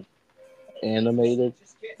 3 animated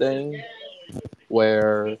thing,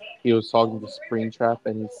 where he was talking to Springtrap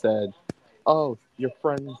and he said, "Oh, your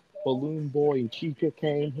friend Balloon Boy and Chica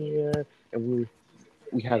came here, and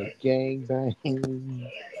we had a gang bang, and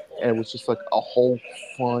it was just like a whole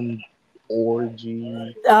fun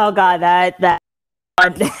orgy." Oh god, that.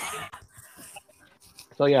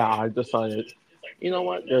 So yeah, I decided, you know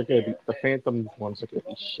what? They're gonna be the Phantom ones are gonna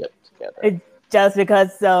be shit together. just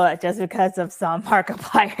because of some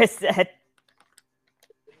Markiplier said.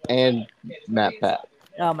 And Matt Pat.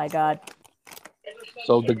 Oh my god.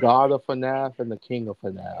 So the god of FNAF and the king of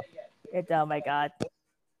FNAF. Oh my god.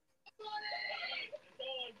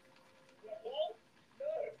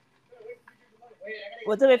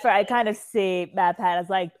 Well, to be fair, I kind of see Matt Pat as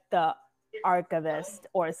like the archivist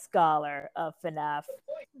or scholar of FNAF.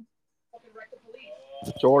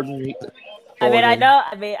 Jordan. I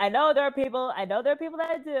know there are people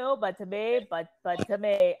that do, but to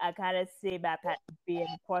me, I kind of see Matt Pat being,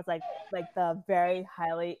 of course, like the very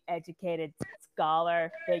highly educated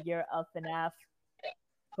scholar figure of FNAF,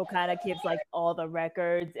 who kind of keeps like all the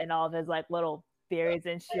records and all of his like little theories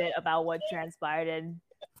and shit about what transpired in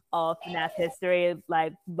all of FNAF history,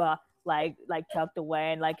 like tucked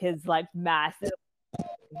away in like his like massive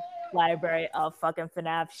library of fucking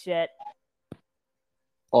FNAF shit.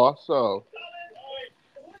 Also,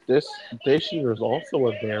 this year is also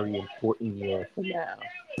a very important year for FNAF.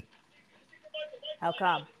 How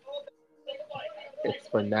come? It's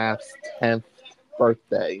FNAF's 10th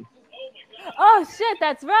birthday. Oh shit,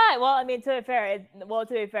 that's right. Well, I mean, to be fair,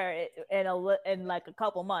 in like a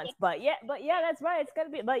couple months, but yeah, that's right. It's gonna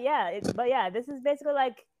be, but yeah, this is basically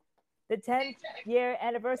like the 10th year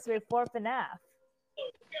anniversary for FNAF.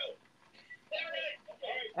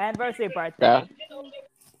 Anniversary birthday.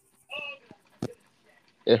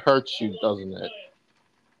 It hurts you, doesn't it?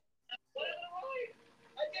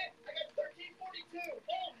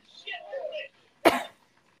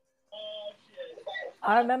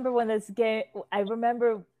 I remember when this game. I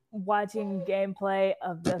remember watching gameplay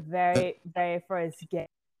of the very, very first game.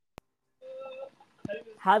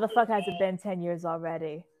 How the fuck has it been 10 years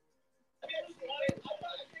already?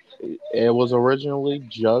 It was originally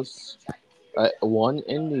just one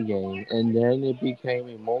indie game, and then it became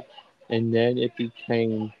and then it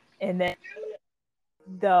became And then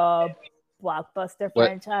the blockbuster what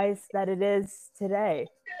franchise that it is today.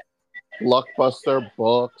 Blockbuster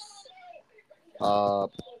Books. A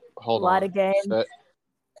Hold lot on. of games.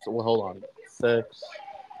 Hold on. Six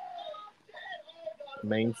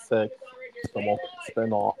main six. The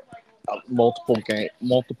spin off. Multiple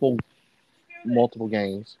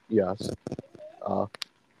games. Yes. Uh,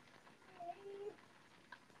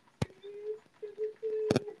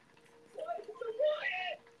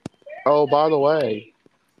 oh, by the way,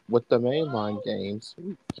 with the mainline games,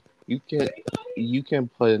 you can you can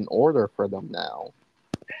put an order for them now.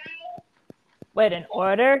 Wait, an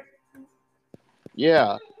order?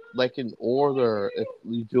 Yeah, like an order. If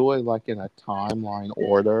you do it like in a timeline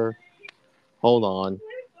order. Hold on.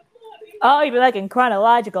 Oh, you'd be like in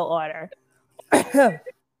chronological order.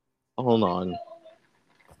 Hold on.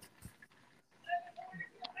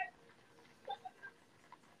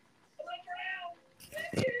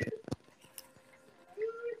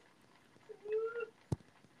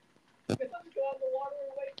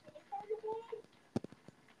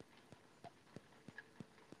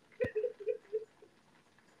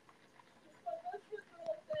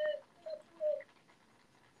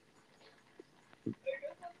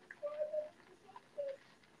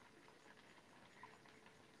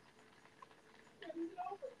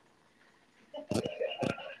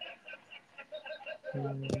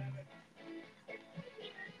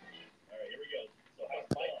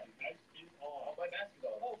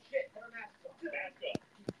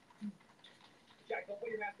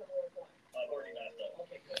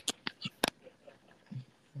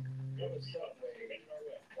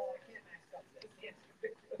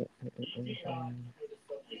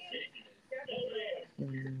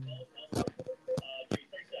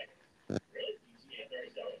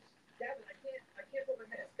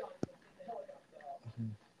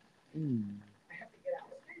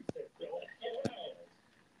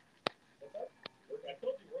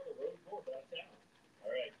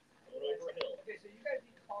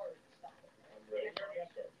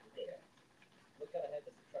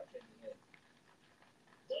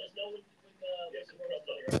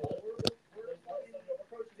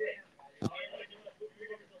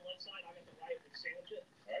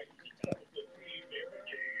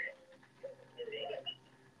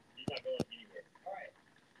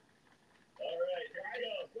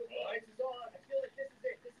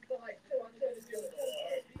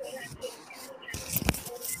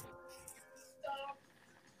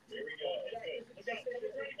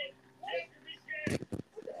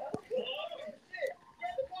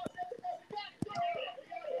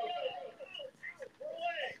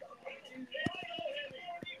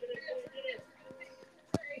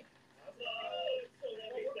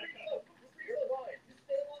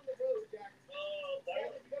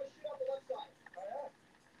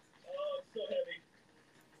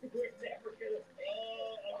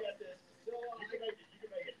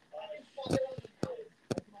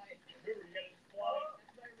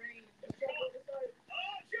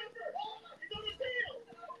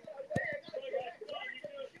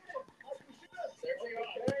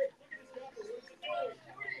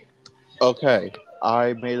 Okay,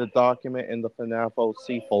 I made a document in the FNAF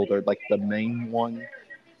OC folder, like the main one,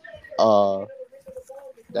 uh,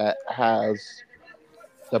 that has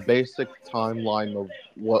the basic timeline of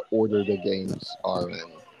what order the games are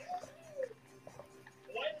in.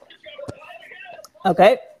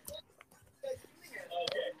 Okay.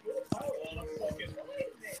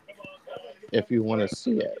 If you want to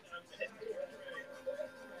see it.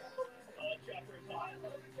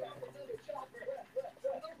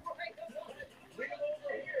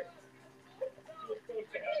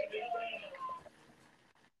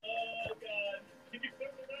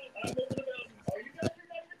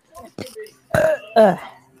 Ugh.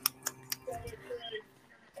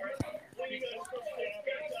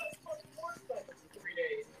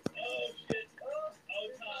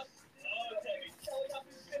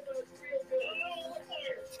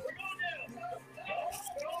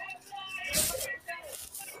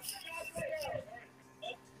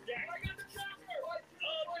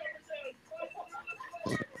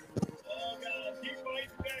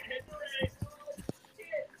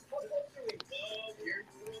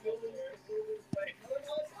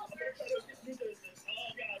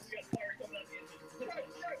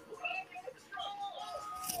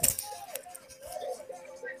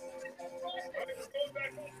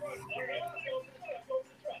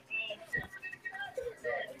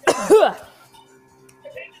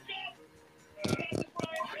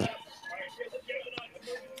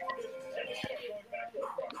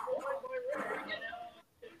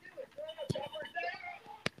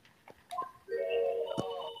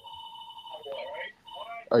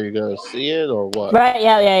 Are you gonna see it or what? Right,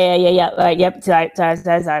 yeah. Right, yep. Sorry.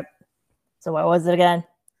 So what was it again?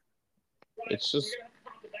 It's just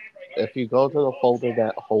if you go to the folder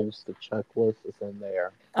that holds the checklist, it's in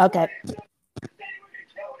there. Okay.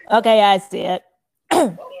 Okay, yeah, I see it.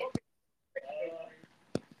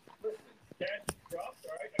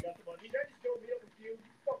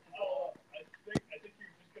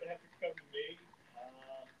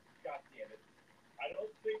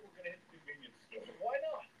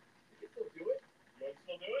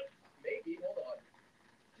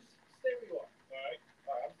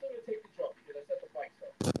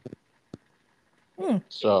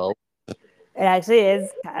 So It actually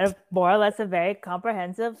is kind of more or less a very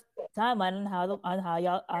comprehensive timeline on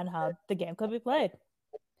how the game could be played.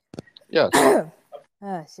 yes,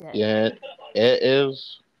 Oh shit. yeah, it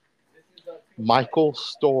is Michael's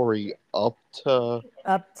story up to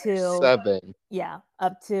Up to 7. yeah,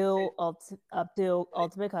 up to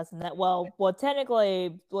Ultimate Custom. That well,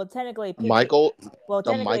 technically, Michael, the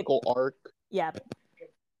technically, Michael arc. yeah,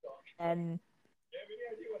 and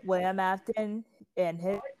William Afton and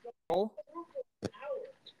his role,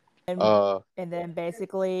 and then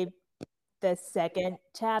basically the second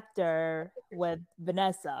chapter with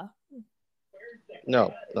Vanessa.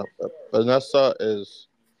 No. Vanessa is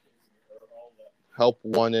help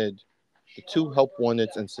wanted. The 2 help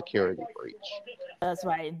wanteds and security breach. That's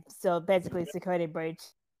right. So basically, security breach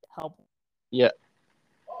help. Yeah.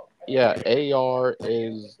 AR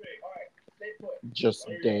is just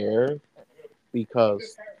there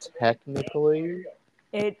because technically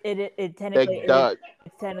It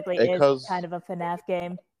technically is kind of a FNAF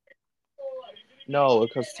game. No,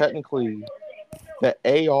 because technically the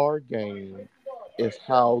AR game is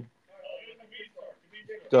how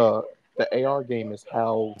the AR game is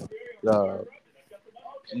how the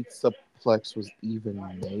Pizzaplex was even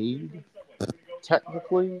made.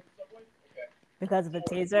 Technically, Because of the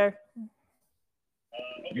teaser.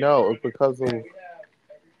 no, because of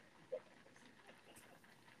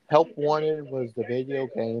Help Wanted was the video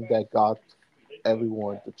game that got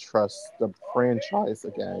everyone to trust the franchise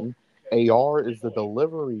again. AR is the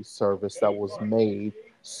delivery service that was made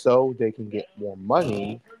so they can get more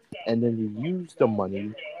money, and then you use the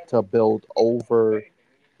money to build over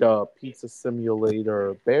the Pizza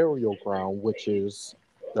Simulator burial ground, which is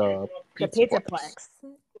the Pizzaplex.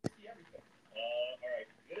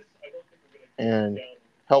 And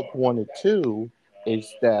Help Wanted 2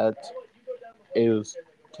 is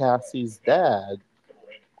Cassie's dad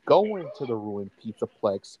going to the ruined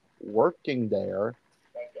Pizzaplex, working there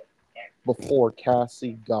before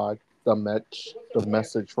Cassie got the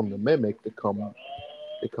message from the Mimic to come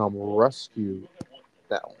rescue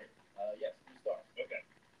them.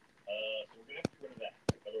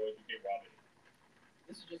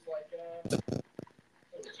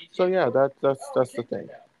 So yeah, that's the thing.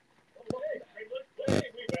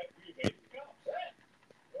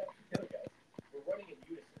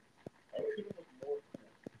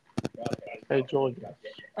 Hey Jordan.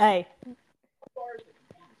 Hey.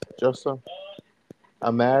 Joseph,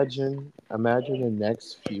 imagine the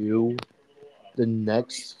next few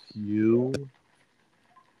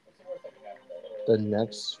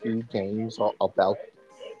games are about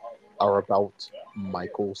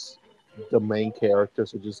Michael's. The main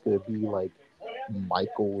characters are just gonna be like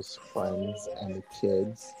Michael's friends and the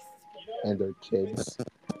kids and their kids.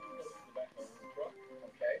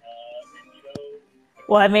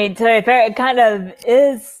 Well, I mean, to be fair, it kind of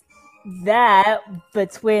is that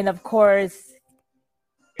between, of course,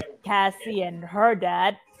 Cassie and her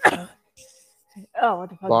dad. Oh, what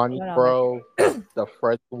the fuck Bonnie is going on? Bro, the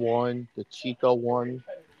Fred one, the Chico one.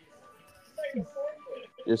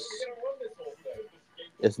 Is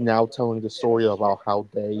now telling the story about how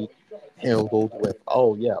they handled with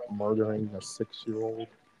murdering a 6-year-old.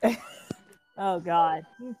 Oh god.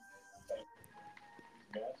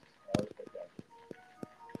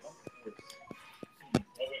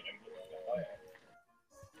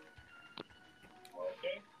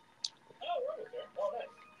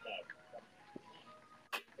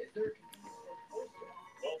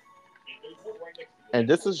 And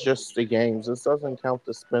this is just the games. This doesn't count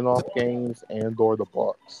the spin-off games and or the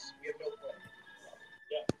books.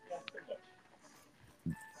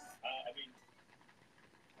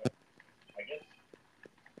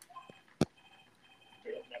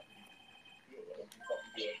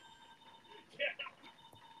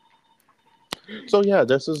 So yeah,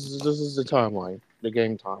 this is the timeline, the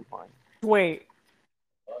game timeline. Wait.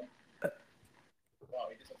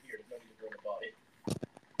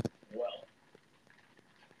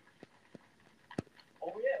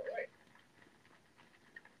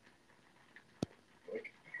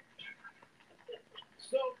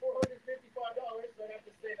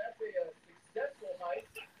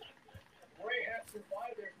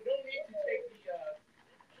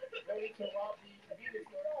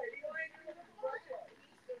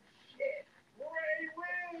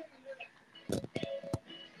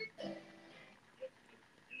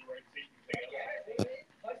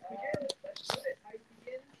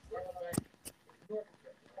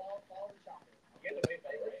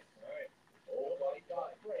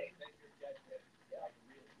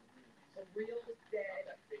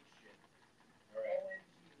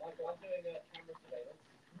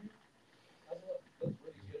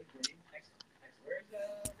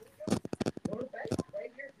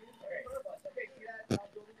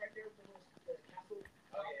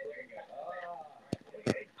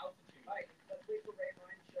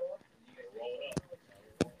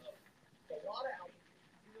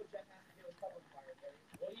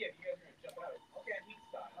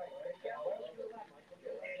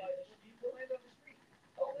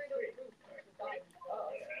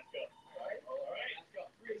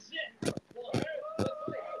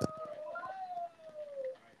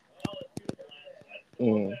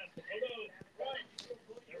 Mm.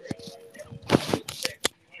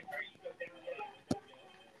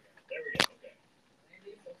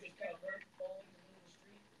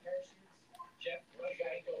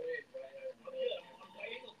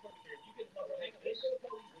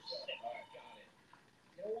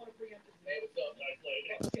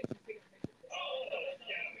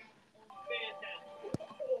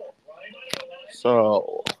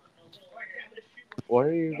 So, what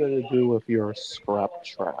are you gonna do with your scrap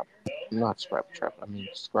trap? Not scrap trap. I mean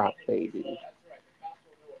scrap baby.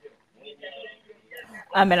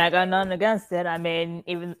 I mean, I got nothing against it.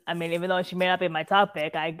 Even though she may not be my top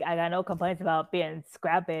pick, I got no complaints about being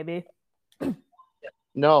scrap baby.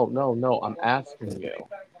 No, no, no. I'm asking you.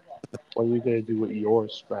 What are you gonna do with your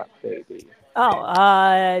scrap baby?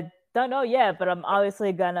 Oh, don't know yet, but I'm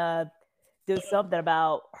obviously gonna do something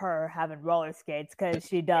about her having roller skates because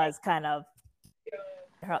she does kind of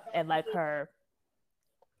and like her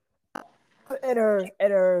in her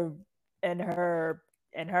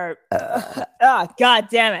god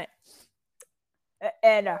damn it,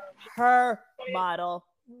 and her model.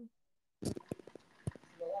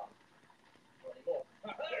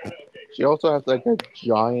 She also has like a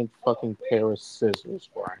giant fucking pair of scissors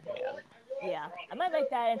for her hand. Yeah, I might make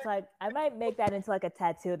that into like a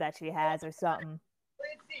tattoo that she has or something.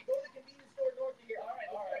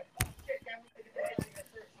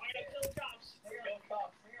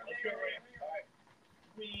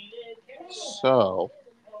 So,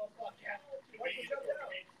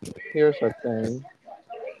 here's the thing.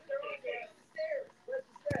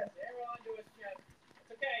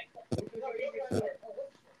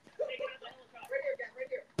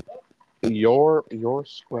 Your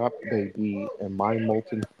scrap baby and my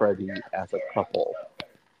molten Freddy as a couple.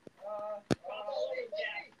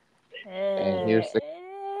 And here's the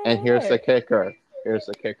kicker. Here's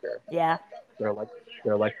the kicker. Yeah. They're like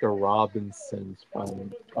the Robinsons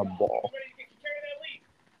from Gumball.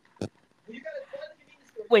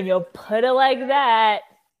 When you put it like that,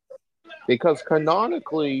 Because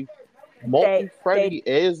canonically, Molten Freddy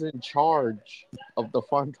is in charge of the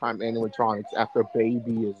Funtime animatronics after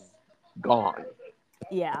Baby is gone.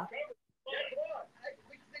 Yeah.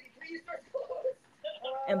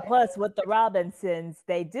 And plus, with the Robinsons,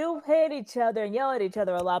 they do hate each other and yell at each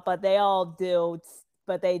other a lot, but they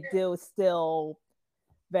do still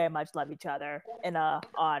very much love each other in a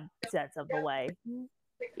odd sense of the way.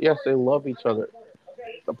 Yes, they love each other.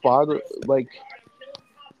 The bother, like,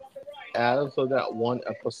 as of that one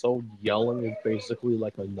episode, yelling is basically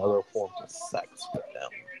like another form of sex with them.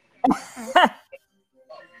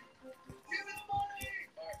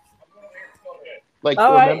 Like,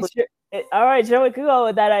 all remember? Right, sure, we could go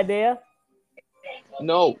with that idea.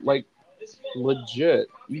 No, like, legit.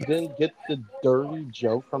 You didn't get the dirty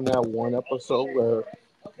joke from that one episode where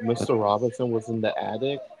Mr. Robinson was in the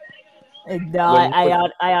attic? No,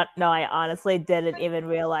 I honestly didn't even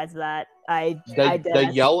realize that. The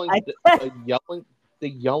yelling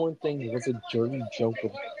thing was a dirty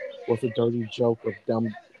joke of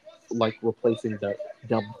them like replacing them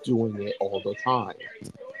doing it all the time.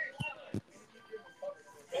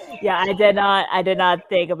 Yeah, I did not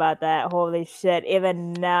think about that. Holy shit.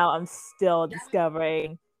 Even now I'm still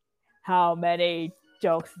discovering how many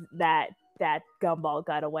jokes that Gumball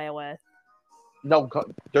got away with. No,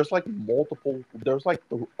 there's like multiple. There's like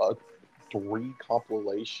 3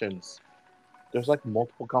 compilations. There's like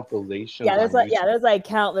multiple compilations. Yeah, there's like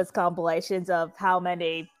countless compilations of how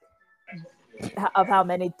many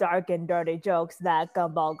dark and dirty jokes that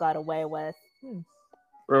Gumball got away with.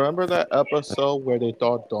 Remember that episode where they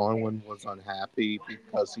thought Darwin was unhappy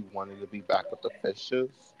because he wanted to be back with the fishes?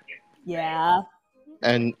 Yeah.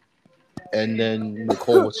 And And then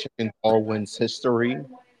Nicole was checking Darwin's history.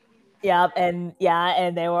 Yeah, and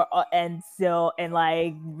they were, and so, and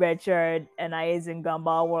like Richard and Ice and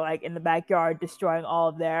Gumball were like in the backyard destroying all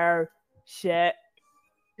of their shit.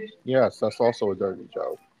 Yes, that's also a dirty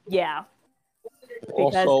joke. Yeah,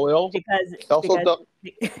 because Also, because also because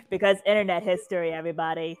the, because internet history,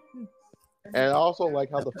 everybody. and I also like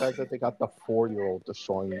how the fact that they got the 4-year-old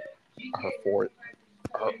destroying her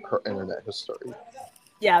internet history.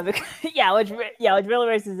 Yeah, because, which really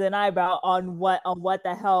raises an eyebrow on what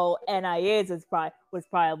the hell NIAs was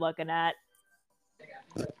probably looking at.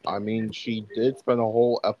 I mean, she did spend a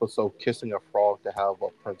whole episode kissing a frog to have a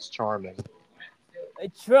Prince Charming.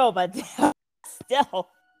 True, but still.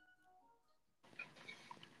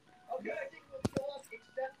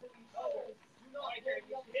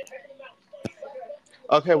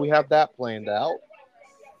 Okay, we have that planned out.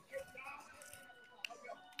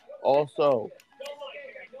 Also,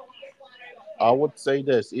 I would say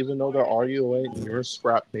this: even though they're arguing, your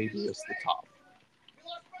scrap baby is the top.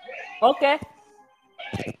 Okay.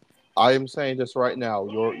 I am saying this right now.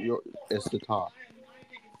 Your is the top.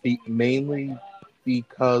 Mainly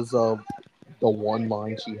because of the one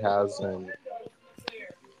line she has in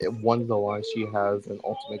one of the lines she has in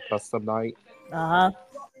Ultimate Custom Night.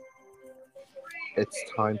 It's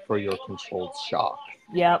time for your controlled shock.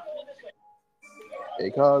 Yep.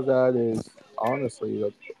 Because that is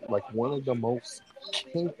honestly like one of the most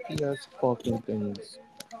kinkiest fucking things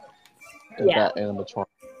that animatronic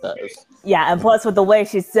says. Yeah, and plus with the way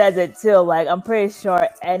she says it too, like I'm pretty sure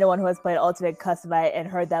anyone who has played Ultimate Custom Night and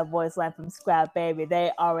heard that voice line from Scrap Baby,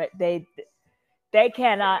 they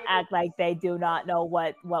cannot act like they do not know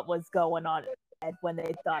what was going on when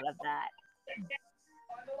they thought of that.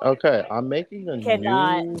 Okay, I'm making a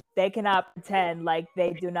new. They cannot pretend like they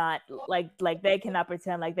do not like they cannot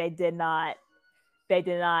pretend like they did not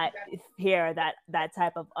hear that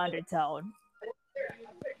type of undertone.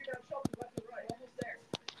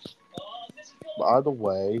 By the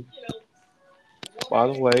way, I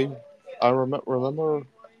remember.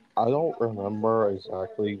 I don't remember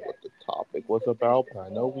exactly what the topic was about, but I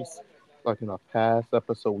know like in a past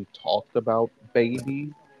episode, we talked about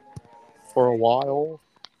Baby for a while,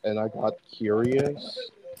 and I got curious.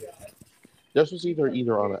 This was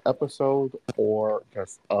either on an episode or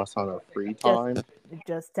just us on our free time.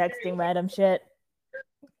 Just texting random shit.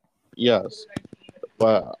 Yes,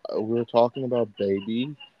 but we were talking about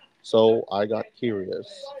Baby, so I got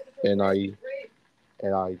curious, and I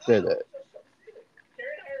did it.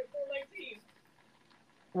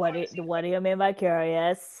 What do you mean by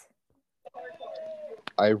curious?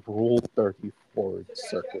 I ruled 34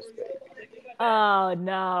 Circus Baby. Oh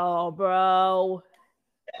no, bro.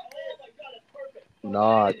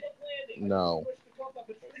 No. No.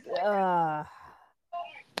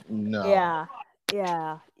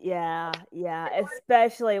 Yeah.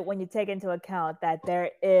 Especially when you take into account that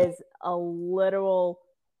there is a literal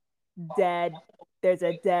there's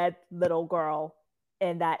a dead little girl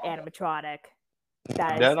in that animatronic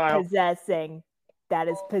that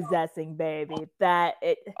is possessing Baby. I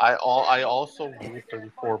also ruled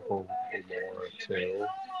 34 Ballora too.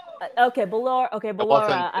 Okay, Ballora.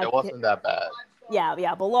 It wasn't that bad. Yeah,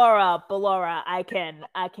 Ballora, I can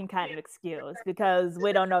kind of excuse because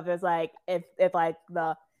we don't know if there's like if like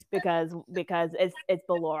the because it's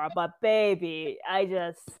Ballora, but Baby,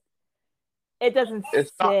 it doesn't.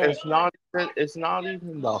 It's not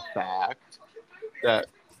even the fact that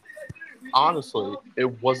honestly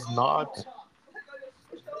it was not.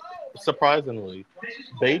 Surprisingly,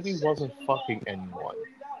 Baby wasn't fucking anyone.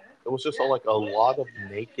 It was just like a lot of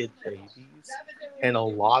naked babies and a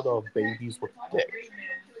lot of babies with a dick.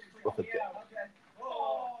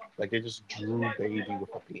 Like they just drew Baby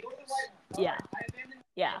with a penis. Yeah.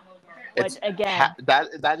 Which again,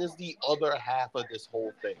 that is the other half of this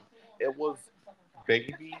whole thing. It was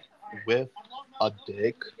Baby with a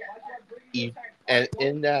dick, and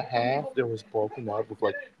in that half there was broken up with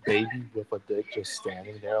like Baby with a dick just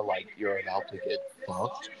standing there like you're about to get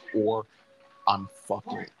fucked, or I'm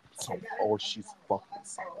fucking someone, or she's fucking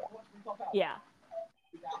someone. Yeah.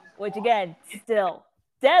 Which again, still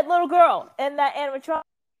dead little girl in that animatronic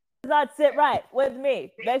does not sit right with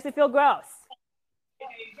me. Makes me feel gross.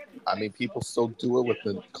 I mean, people still do it with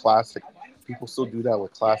the classic. People still do that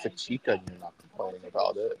with classic Chica, and you're not complaining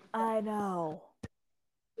about it. I know.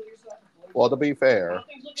 Well, to be fair,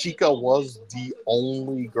 Chica was the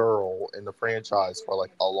only girl in the franchise for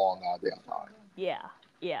like a long goddamn time. Yeah.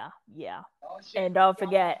 And don't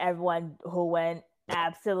forget everyone who went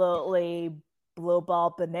absolutely blue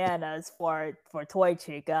ball bananas for Toy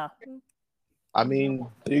Chica. I mean,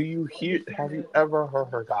 have you ever heard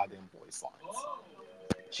her goddamn voice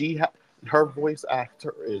Her voice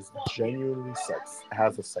actor is genuinely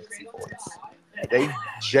has a sexy voice. They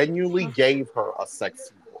genuinely gave her a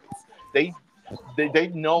sexy voice. They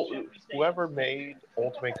know whoever made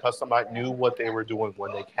Ultimate Custom Night knew what they were doing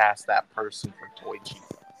when they cast that person for Toy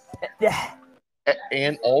Chica.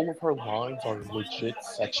 And all of her lines are legit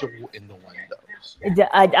sexual innuendos.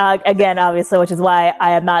 Again, obviously, which is why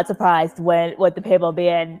I am not surprised with the people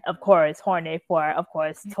being, of course, horny for, of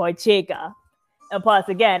course, Toy Chica. And plus,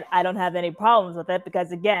 again, I don't have any problems with it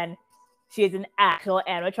because, again, she's an actual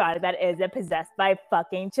animatronic that isn't possessed by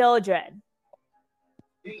fucking children.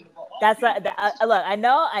 That's look. I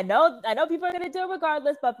know people are gonna do it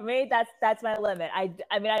regardless, but for me, that's my limit. I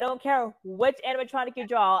mean, I don't care which animatronic you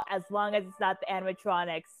draw, as long as it's not the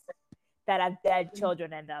animatronics that have dead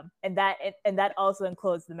children in them, and that also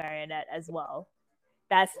includes the marionette as well.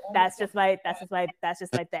 That's just my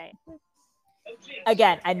thing.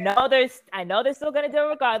 Again, I know they're still gonna do it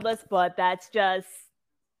regardless, but that's just.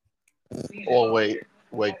 Oh wait.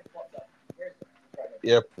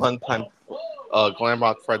 Yeah, one time,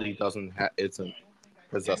 Glamrock Freddy isn't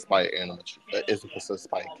possessed by an animatronic. Isn't possessed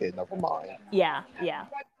by a kid. Never mind. Yeah.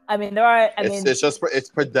 I mean, there are. It's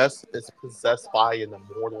possessed by an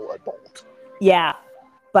immortal adult. Yeah,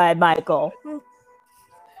 by Michael,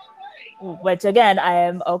 which again I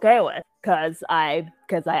am okay with because I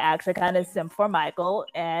actually kind of simp for Michael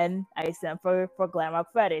and I simp for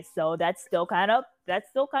Glamrock Freddy, so that still kind of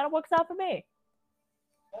works out for me.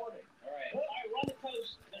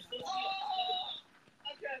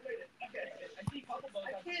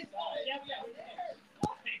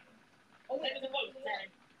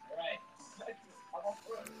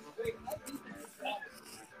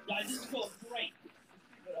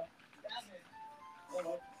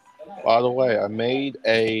 By the way, I made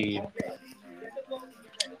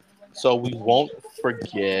so we won't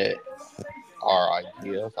forget our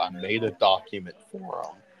ideas. I made a document for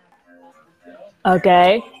them.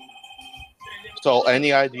 Okay. So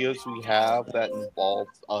any ideas we have that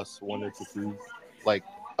involves us wanting to do like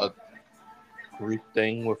a group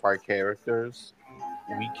thing with our characters,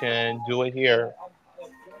 we can do it here.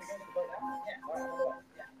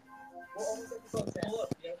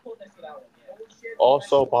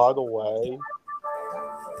 Also, by the way,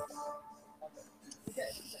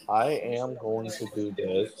 I am going to do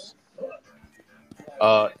this.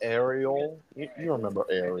 Ariel, you remember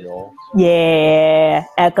Ariel? Yeah,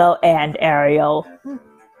 Echo and Ariel.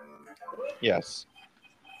 Yes.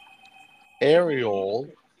 Ariel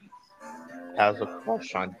has a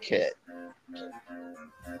crush on Kit.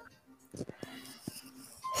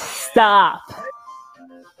 Stop.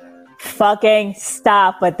 Fucking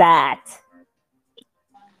stop with that.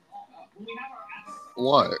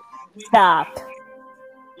 What? Stop.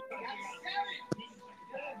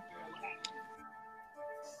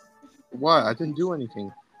 What? I didn't do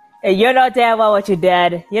anything. You know damn well what you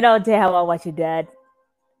did. You know damn well what you did.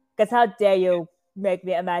 Because how dare you make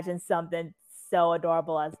me imagine something so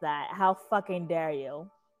adorable as that? How fucking dare you?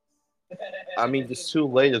 I mean, it's too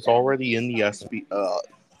late. It's already in the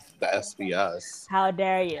SBS. How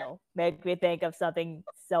dare you make me think of something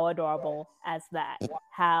so adorable as that?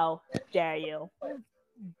 How dare you?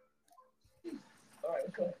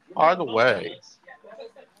 By the way,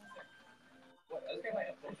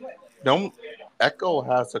 Echo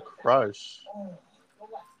has a crush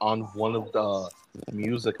on one of the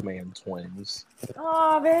Music Man twins.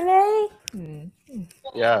 Oh, really?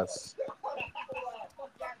 Yes.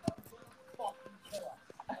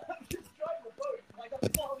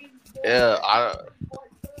 Yeah,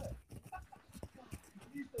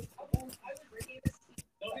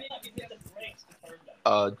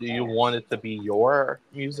 do you want it to be your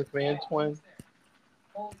Music Man twin?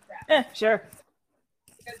 Sure.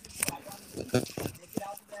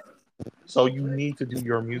 So you need to do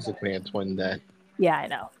your Music Man twin then. Yeah, I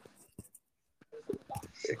know.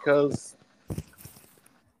 Because,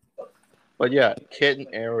 but yeah, Kit and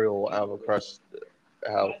Ariel have a crush.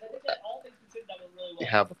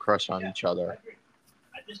 Have a crush on each other.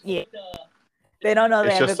 Yeah. They don't know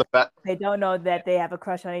they don't know that they have a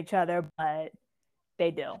crush on each other, but they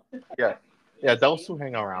do. Yeah, those two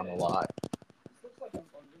hang around a lot.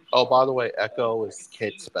 Oh, by the way, Echo is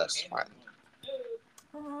Kit's best friend.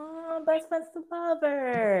 Oh, best friends to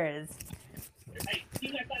lovers.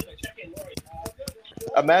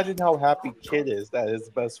 Imagine how happy Kit is that his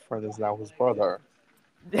best friend is now his brother.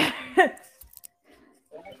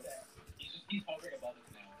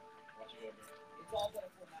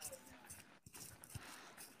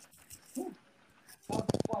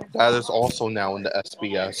 That is also now in the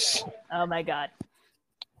SBS. Oh my god.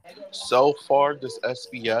 So far, this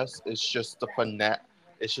SBS is just the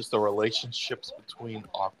It's just the relationships between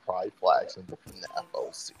our pride flags and different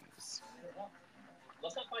FOCs.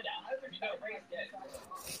 Let's not find out.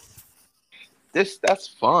 That's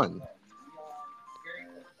fun.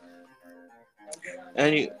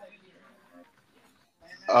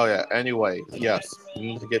 Oh yeah. Anyway, yes, we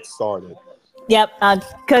need to get started. Yep,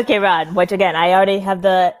 Cookie Run, which again, I already have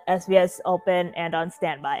the SBS open and on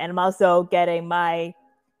standby, and I'm also getting my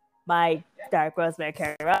Dark Rosemary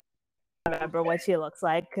character. I don't remember what she looks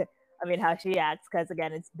like. I mean, how she acts, because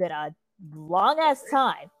again, it's been a long ass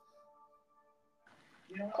time.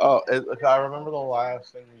 Oh, I remember the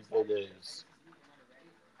last thing we did is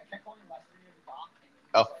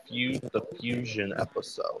the fusion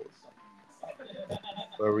episode.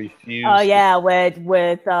 Where we fused. Oh yeah, with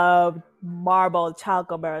Marble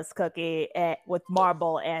Chocober's cookie with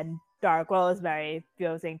Marble and Dark Rosemary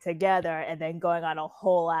fusing together, and then going on a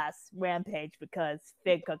whole ass rampage because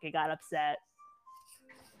Fig Cookie got upset.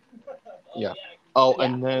 Yeah. Oh, yeah.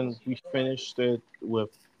 And then we finished it with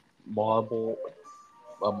Marble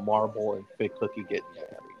and Fig Cookie getting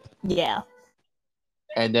married. Yeah.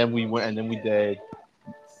 And then we did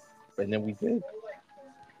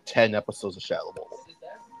 10 episodes of Shadow Ball.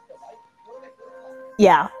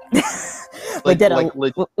 Yeah. we did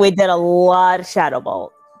a lot of Shadow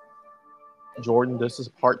Bolt. Jordan, this is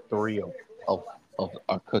part 3 of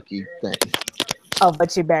our cookie thing. Of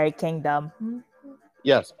Witchyberry Kingdom.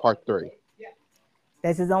 Yes, part 3.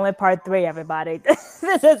 This is only part 3, everybody. This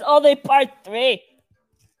is only part 3.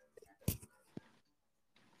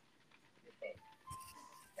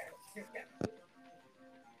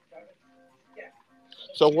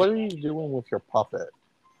 So what are you doing with your puppet?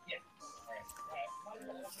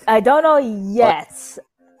 I don't know yet.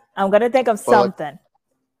 I'm gonna think of something.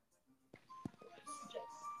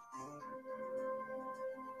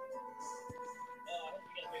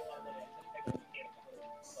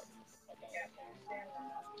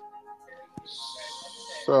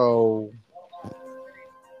 So,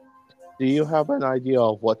 do you have an idea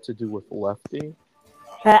of what to do with Lefty?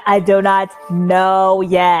 I do not know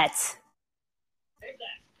yet.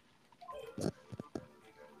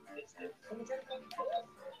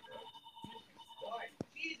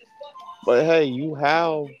 But hey, you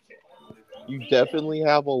definitely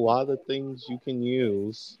have a lot of things you can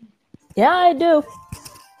use. Yeah, I do.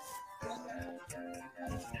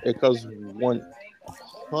 Because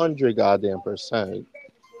 100 goddamn %.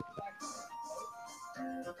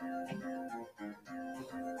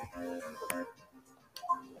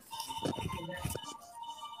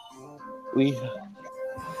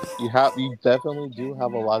 You definitely do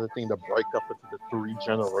have a lot of things to break up into the 3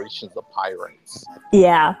 generations of pirates.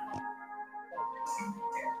 Yeah.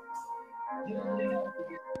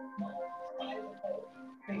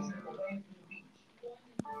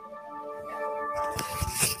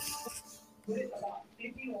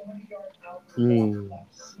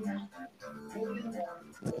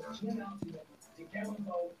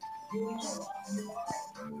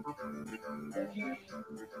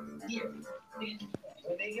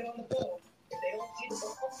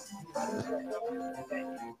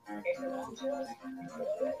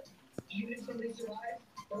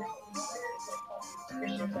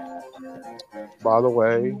 By the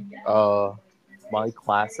way, my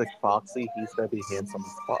classic Foxy, he's gonna be handsome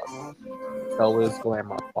as fuck. So is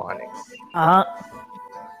Glamour Bonnie.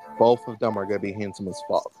 Both of them are gonna be handsome as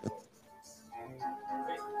fuck.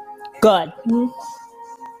 Good.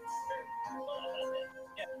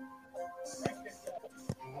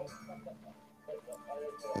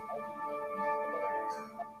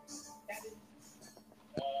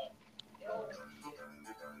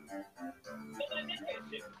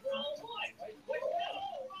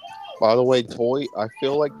 By the way, I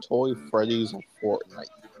feel like Toy Freddy's a Fortnite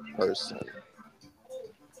person.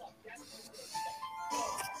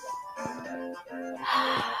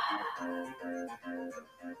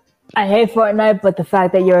 I hate Fortnite, but the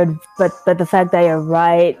fact that you're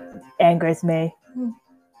right angers me.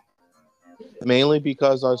 Mainly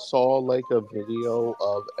because I saw like a video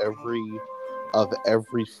of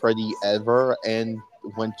every Freddy ever, and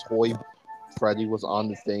when Toy Freddy was on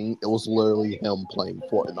the thing, it was literally him playing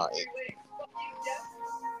Fortnite.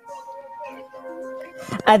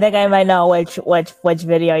 I think I might know which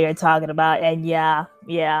video you're talking about, and yeah.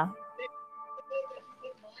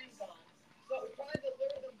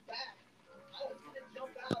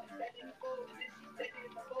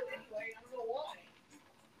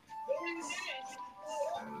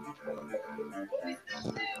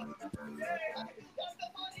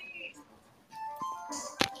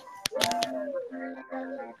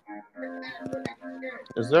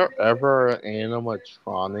 Is there ever an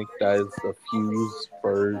animatronic that is a fused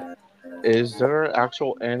bird? Is there an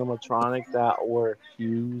actual animatronic that were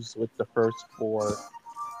fused with the first four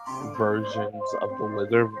versions of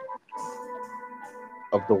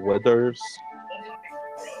the Withers?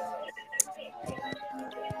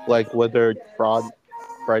 Like Withered,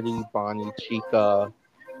 Freddy, Bonnie, Chica,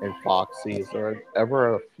 and Foxy. Is there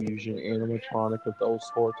ever a fusion animatronic of those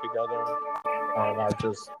four together? Or am I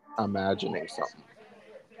just imagining something?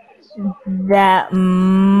 That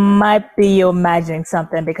might be you imagining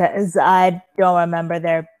something because I don't remember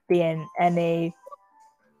there being any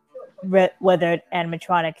withered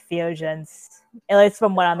animatronic fusions, at least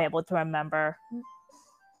from what I'm able to remember.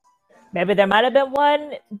 Maybe there might have been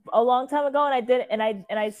one a long time ago, and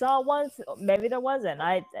I saw it once. Maybe there wasn't.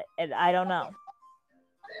 I don't know.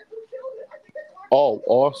 Oh,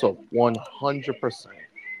 also 100%,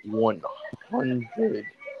 100,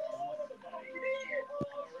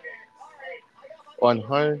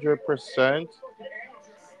 100%.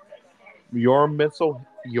 Your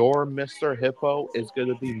Mr. Hippo is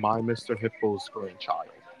gonna be my Mr. Hippo's grandchild.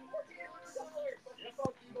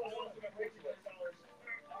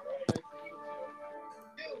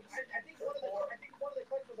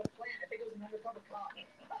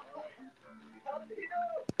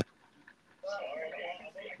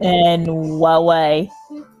 In what way?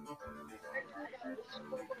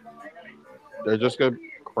 They're just gonna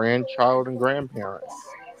grandchild and grandparent.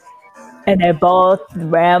 And they both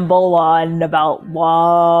ramble on about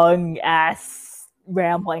long ass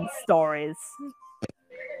rambling stories.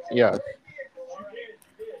 Yeah.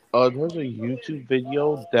 There's a YouTube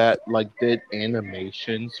video that like did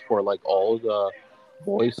animations for like all the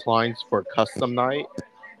voice lines for Custom Night.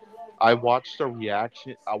 I watched the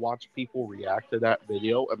reaction. I watched people react to that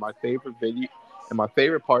video, and my favorite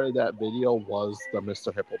part of that video was the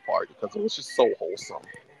Mr. Hippo part because it was just so wholesome.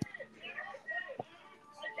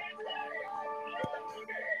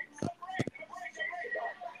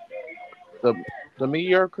 The the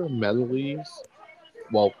mediocre medleys,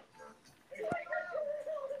 well,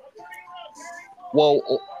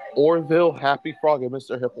 Orville, Happy Frog, and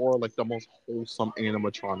Mr. Hippo are like the most wholesome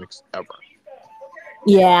animatronics ever.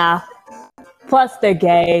 Yeah. Plus, they're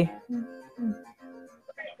gay.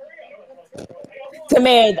 To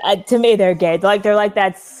me, they're gay. Like they're like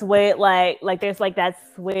that sweet, like there's like that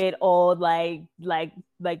sweet old like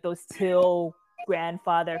those two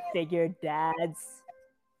grandfather figure dads.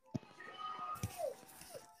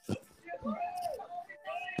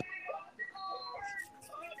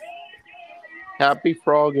 Happy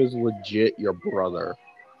Frog is legit your brother.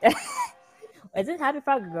 Isn't Happy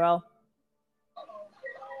Frog a girl?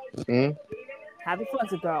 Hmm? Happy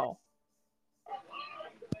Frog's a girl.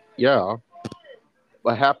 Yeah.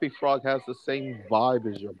 But Happy Frog has the same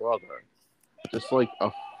vibe as your brother. Just like a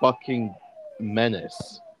fucking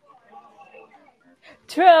menace.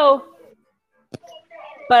 True.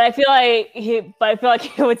 But I feel like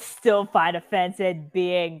he would still find offense in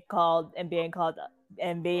being called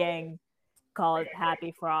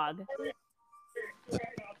Happy Frog.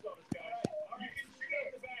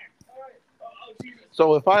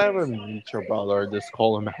 So if I ever meet your brother, just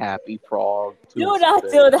call him Happy Frog. Do not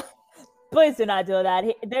do that. Please do not do that.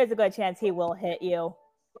 There's a good chance he will hit you.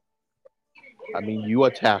 I mean, you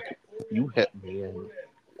hit me, and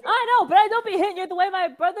I know, but I don't be hitting you the way my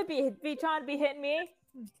brother be trying to be hitting me.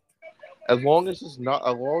 as long as he's not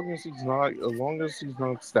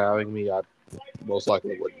stabbing me, I most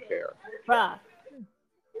likely wouldn't care. Bruh.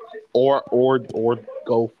 Or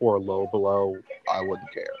go for a low blow, I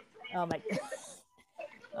wouldn't care. Oh my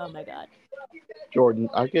oh my god. Jordan,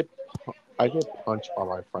 I get punched by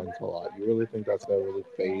my friends a lot. You really think that's gonna really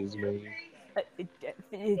faze me?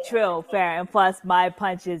 True, fair, and plus my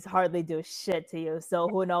punches hardly do shit to you. So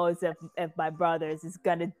who knows if my brother's is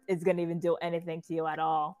gonna even do anything to you at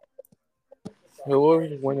all. Who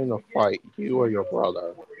will win in a fight, you or your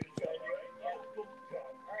brother?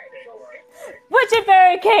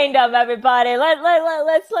 Witchyberry Kingdom, everybody.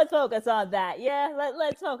 Let's focus on that. Yeah,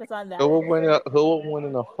 let's focus on that. Who will win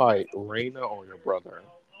in a fight, Reina or your brother?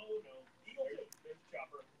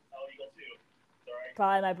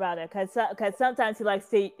 Probably my brother, because sometimes he likes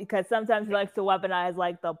to weaponize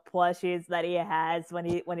like the plushies that he has when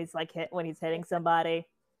he's hitting somebody.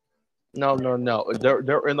 No.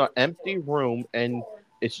 They're in an empty room and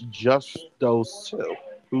it's just those two.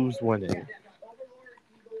 Who's winning?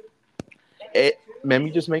 Let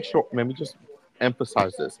me just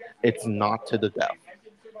emphasize this. It's not to the death.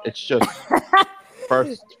 It's just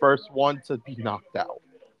first one to be knocked out.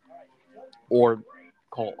 Or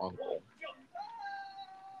call uncle.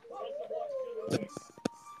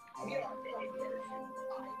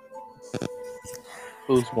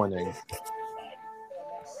 Who's winning?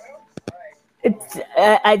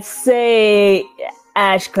 I'd say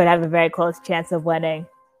Ash could have a very close chance of winning.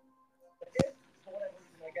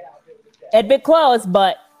 It'd be close,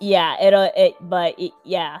 but yeah,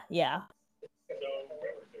 yeah.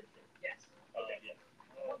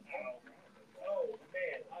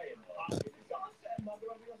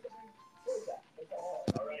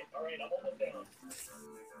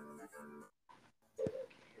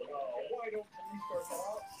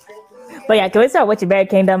 But yeah, can we start Witchyberry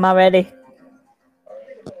Kingdom already?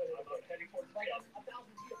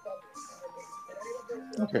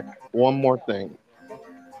 Okay, one more thing.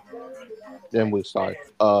 Then we start.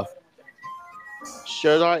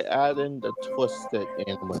 Should I add in the twisted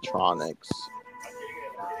animatronics?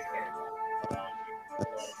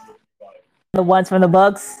 The ones from the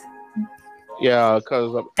books? Yeah,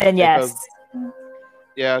 because And yes.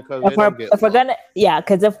 because they don't get If we're love. gonna, yeah,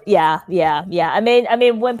 because if yeah. I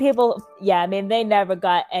mean, when people, yeah, I mean, they never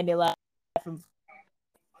got any love from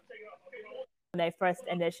when they first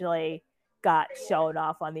initially got shown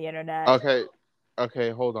off on the internet. Okay,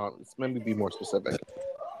 hold on. Let me be more specific.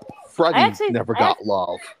 Freddy never got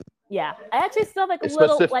love. Yeah, I actually still have like a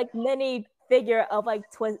little like mini figure of like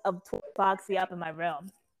Foxy up in my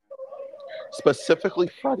room. Specifically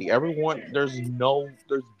Freddy. Everyone, there's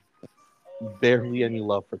barely any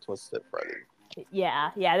love for Twisted Freddy.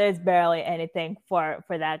 Yeah, there's barely anything for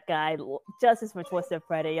that guy. Justice for Twisted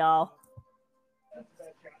Freddy, y'all.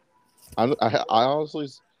 I honestly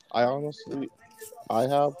I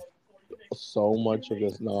have so much of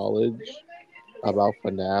this knowledge about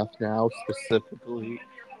FNAF now, specifically,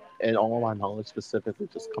 and all my knowledge specifically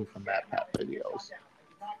just come from MatPat videos.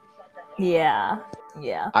 Yeah.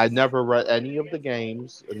 I never read any of the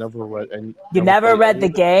games. I never read any. You never read the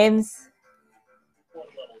games?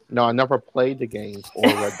 No, I never played the games or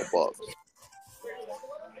read the books.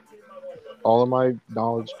 All of my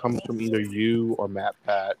knowledge comes from either you or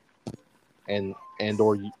MatPat, and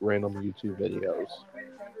or random YouTube videos.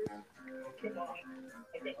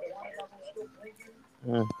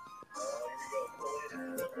 Yeah.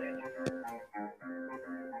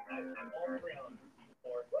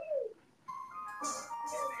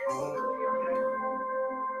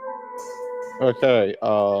 Okay,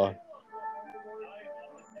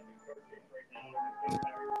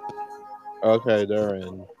 okay, they're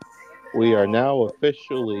in. We are now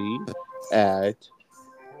officially at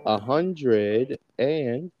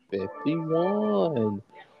 151.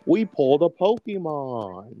 We pulled a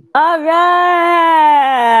Pokemon. All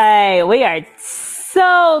right. We are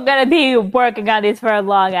so gonna be working on these for a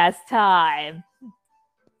long ass time.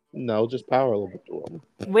 No, just power level through them.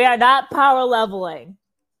 We are not power leveling.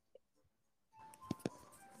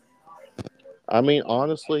 I mean,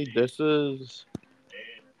 honestly, this is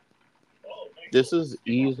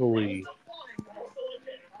easily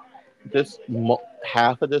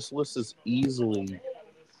half of this list is easily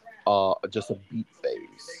just a beat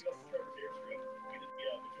phase.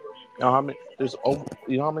 You know how many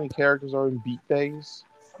how many characters are in beat phase?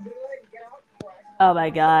 Oh my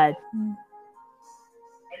god.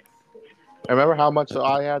 Remember how much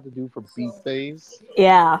I had to do for beat phase?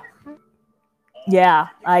 Yeah.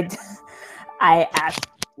 I asked.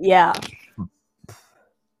 Yeah.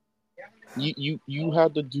 You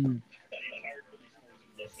had to do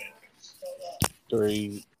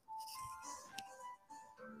 3.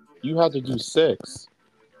 You had to do 6.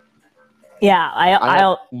 Yeah,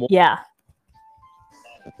 I'll yeah.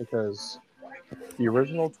 Because the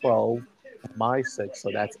original 12, my 6,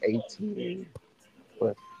 so that's 18.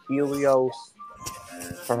 With Helios,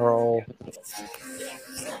 Pearl,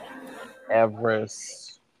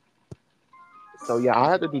 Everest. So yeah,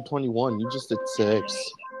 I had to do 21. You just did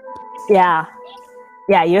 6. Yeah,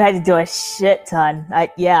 you had to do a shit ton.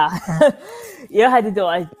 You had to do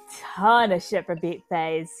a ton of shit for beat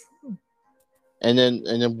phase. And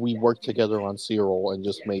then we worked together on Cyril and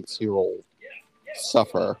just made Cyril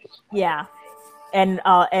suffer. Yeah, and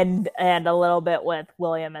a little bit with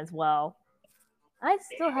William as well. I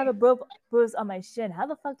still have a bruise on my shin. How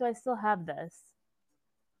the fuck do I still have this?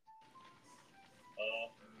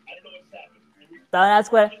 Don't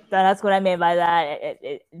ask what I mean by that.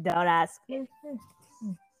 Don't ask. This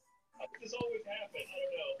always happened. I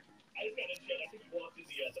don't know. I just got a shit. I think you walked in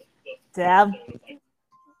the Damn.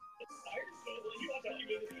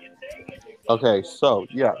 Okay, so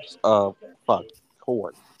yes, fuck,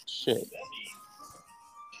 cord, shit.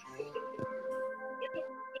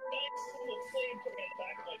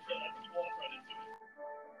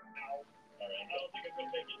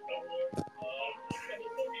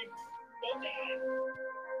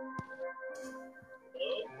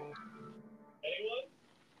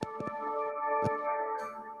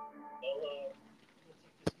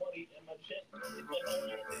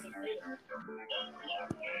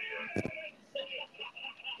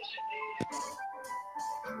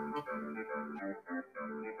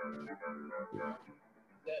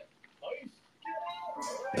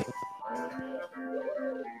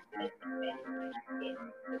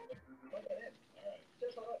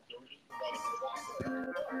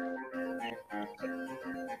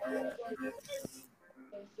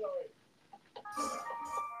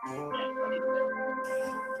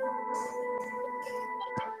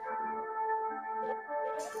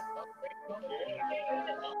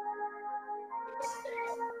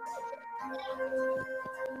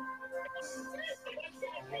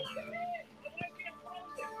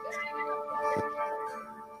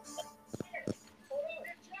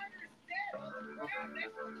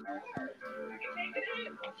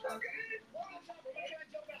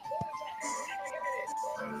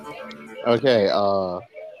 Okay,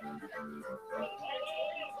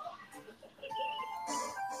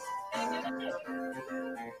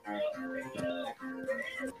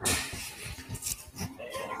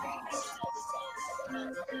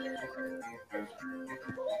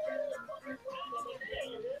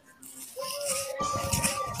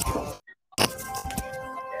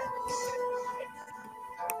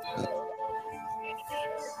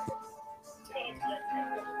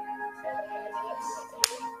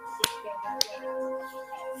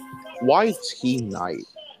 why tea night?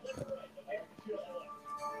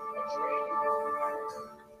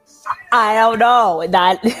 I don't know.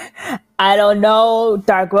 That I don't know.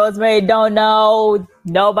 Dark Rosemary don't know.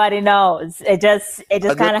 Nobody knows. It just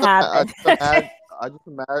kind of happened. I just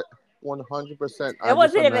imagine 100%. I It just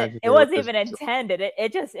wasn't even imagine it they were wasn't just even intended.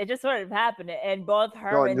 It just sort of happened, and both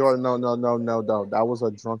her and Jordan, no. That was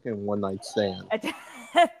a drunken one night stand.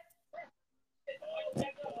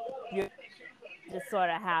 just sort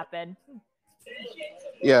of happened.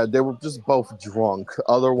 Yeah, they were just both drunk.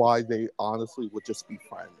 Otherwise, they honestly would just be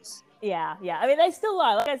friends. Yeah. I mean, they still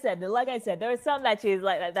are. Like I said, there are some that she's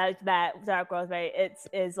like that Dark Rosemary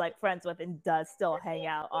is like friends with and does still hang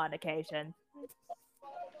out on occasion.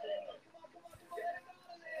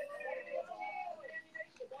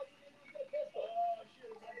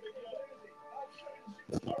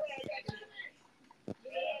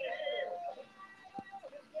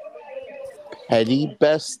 Petty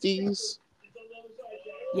besties?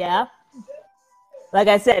 Yeah. Like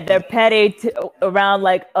I said, they're petty around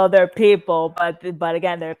like other people, but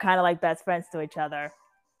again, they're kind of like best friends to each other.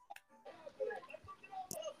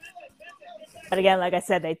 But again, like I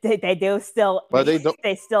said, they do still, But they don't.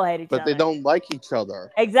 they still hate each other. But they don't like each other.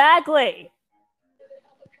 Exactly.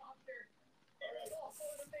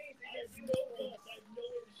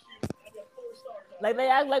 Like they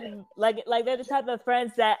act like they're the type of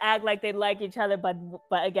friends that act like they like each other, but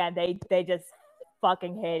again, they just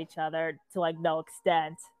fucking hate each other to like no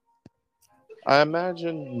extent. I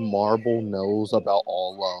imagine Marble knows about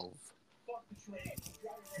all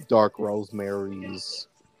of Dark Rosemary's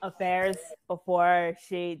affairs before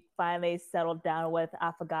she finally settled down with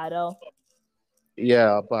Affogato.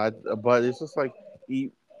 Yeah, but it's just like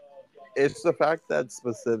it's the fact that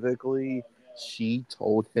specifically she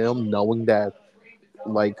told him, knowing that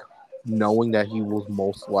he was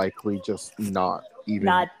most likely just not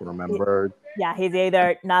even remembered. Yeah, he's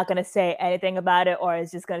either not gonna say anything about it or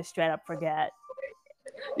is just gonna straight up forget.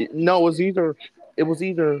 No, it was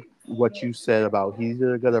either what you said about he's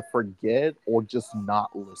either gonna forget or just not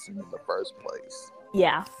listen in the first place.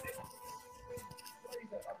 Yeah.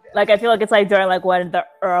 Like I feel like it's like during like one of the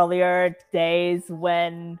earlier days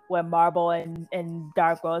when Marble and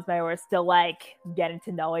Dark Rosemary were still like getting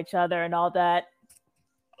to know each other and all that.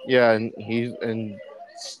 Yeah, and he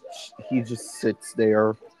just sits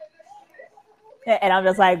there. And I'm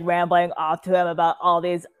just like rambling off to him about all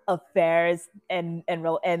these affairs and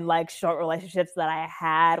like short relationships that I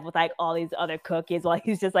had with like all these other cookies while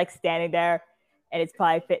he's just like standing there and it's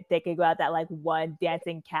probably thinking about that like one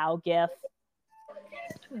dancing cow gif.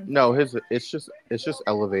 No, it's just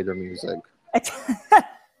elevator music.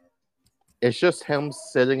 It's just him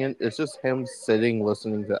sitting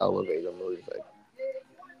listening to elevator music.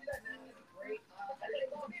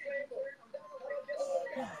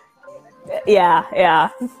 Yeah.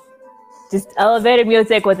 Just elevator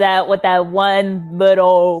music with that one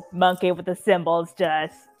little monkey with the cymbals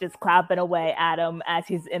just clapping away at him as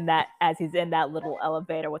he's in that little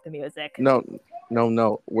elevator with the music. No.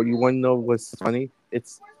 What you want to know what's funny?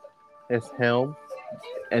 It's him,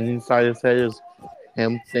 and inside his head is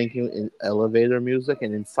him thinking in elevator music,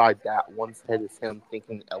 and inside that one's head is him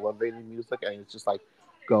thinking elevator music, and it's just like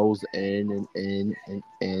goes in and in and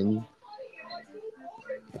in.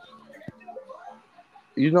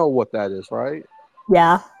 You know what that is, right?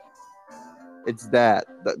 Yeah. It's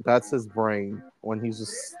that's his brain when he's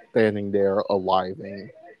just standing there aliving.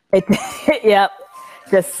 Yep.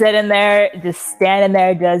 Just sitting there, just standing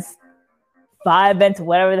there, just vibing to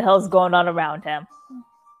whatever the hell's going on around him.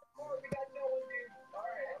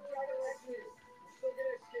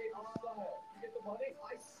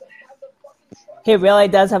 He really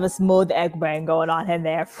does have a smooth egg brain going on in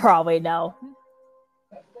there, probably no.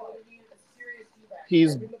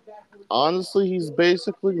 He's honestly, he's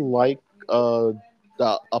basically like the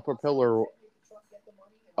upper pillar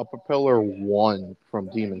one from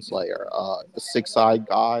Demon Slayer, the six-eyed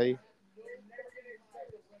guy.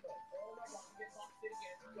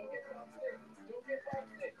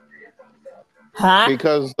 Huh?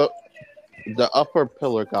 Because the upper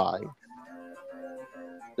pillar guy,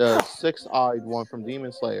 the six-eyed one from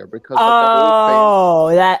Demon Slayer, because like the whole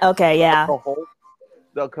Oh, that okay, yeah.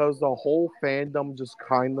 Because the whole fandom just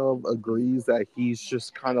kind of agrees that he's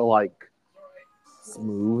just kind of like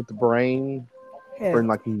smooth brain for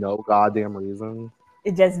like no goddamn reason.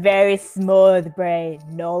 It's just very smooth brain,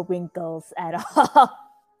 no wrinkles at all.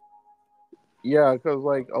 Yeah, because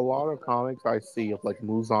like a lot of comics I see of like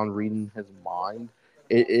Muzan reading his mind,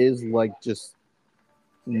 it is like just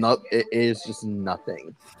it is just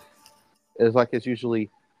nothing. It's like it's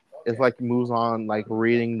like Muzan like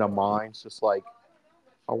reading the minds, just like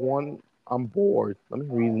I'm bored. Let me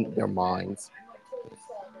read their minds.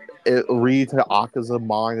 It reads to Akaza's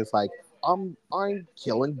mind. It's like I'm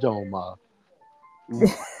killing Doma.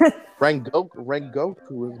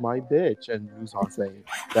 Rengoku is my bitch, and Muzan saying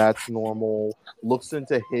that's normal. Looks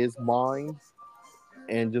into his mind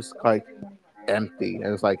and just like empty,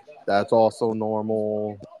 and it's like that's also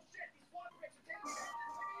normal.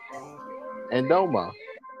 And Doma,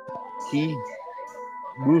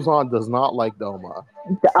 Muzan does not like Doma.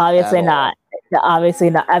 Obviously not. Obviously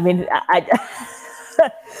not. I mean,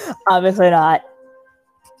 obviously not.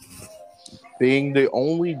 Being the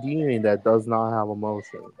only demon that does not have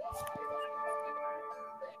emotion.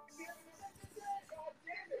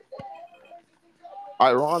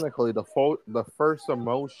 Ironically, the first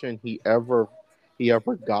emotion he ever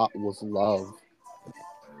got was love.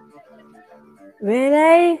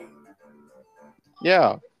 Really?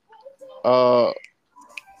 Yeah.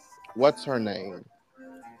 What's her name?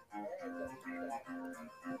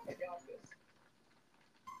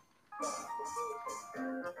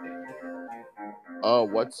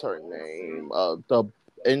 What's her name? The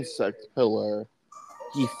insect pillar.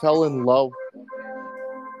 He fell in love.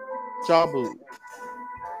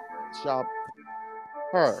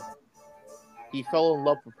 Her. He fell in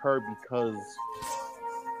love with her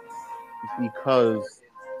because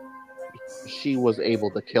she was able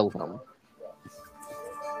to kill him.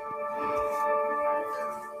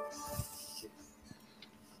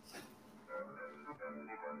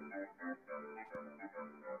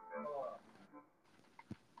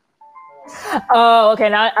 Oh, okay.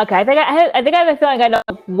 Now, okay. I think I have a feeling I know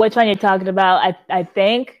which one you're talking about. I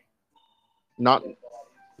think Not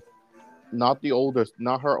the older,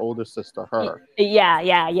 not her older sister. Her. Yeah.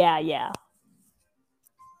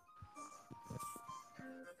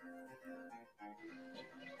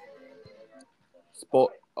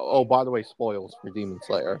 Oh, by the way, spoils for Demon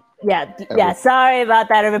Slayer. Yeah. Sorry about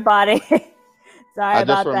that, everybody. Sorry I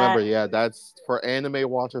about just remember, that. yeah, that's for anime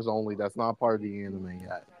watchers only. That's not part of the anime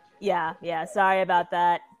yet. Yeah. Sorry about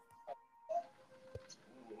that.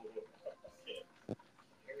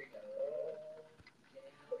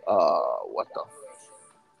 What the?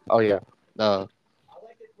 Oh yeah.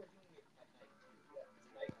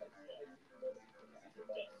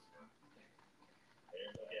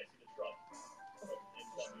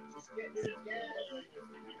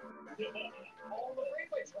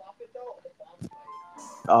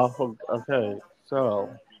 Oh, okay. So,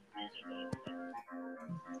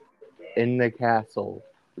 in the castle,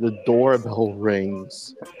 the doorbell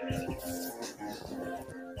rings.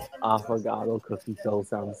 Affogato Cookie goes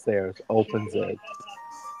downstairs, opens it,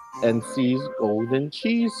 and sees golden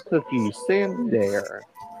cheese cookies standing there.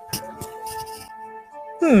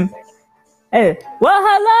 Hey, well,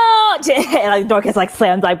 hello! And like Dorcas like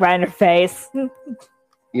slams like right in her face.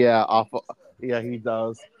 Yeah, he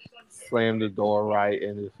does slam the door right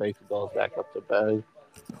in his face and goes back up to bed.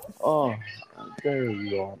 Oh, there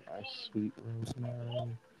you are, my sweet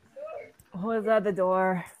Rosemary. Who's at the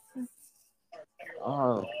door?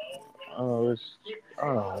 I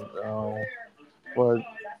don't know. But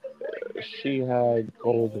she had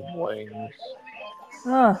golden wings.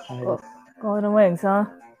 Golden wings, huh?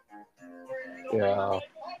 Yeah.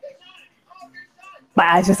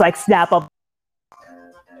 My eyes just like snap up.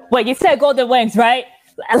 Wait, you said golden wings, right?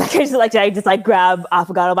 I just like grab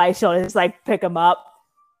Affogato by his shoulder and just like pick him up.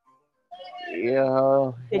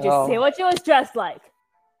 Yeah. Did you see what she was dressed like?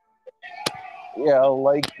 Yeah,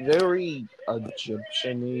 like very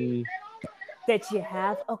Egyptian-y. Did she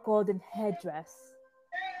have a golden headdress?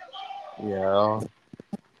 Yeah.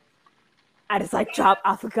 I just like chop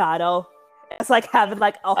Affogato. It's like having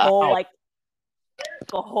like a whole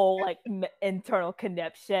internal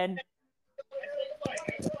connection.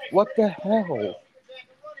 What the hell?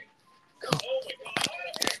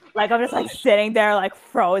 Like I'm just like sitting there like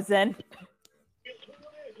frozen.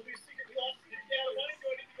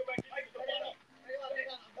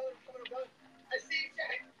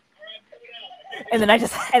 And then I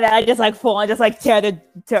just like full on just like tear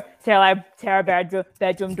a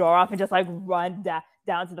bedroom door off and just like run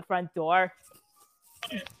down to the front door.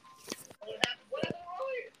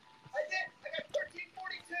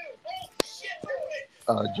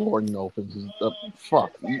 Jordan opens his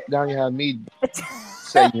fuck. Now you have me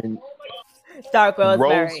saying Dark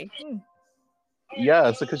Rosemary.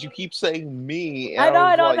 Yes, because you keep saying me. I know.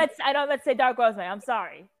 Like, I don't let's say Dark Rosemary. I'm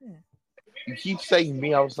sorry. You keep saying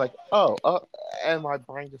me. I was like, oh, and my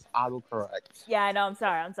brain just autocorrects. Yeah, I know. I'm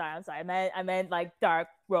sorry. I meant like Dark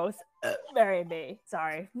Rosemary. Me.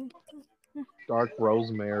 Sorry. Dark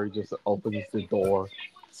Rosemary just opens the door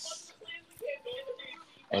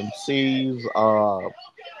and sees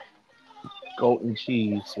goat and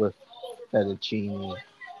cheese with fettuccine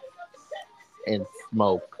and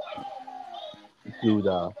smoke,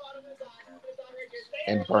 Gouda,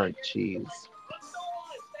 and burnt cheese.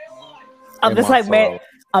 I'm just like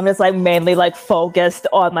mainly like focused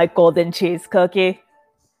on my golden cheese cookie.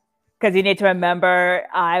 Because you need to remember,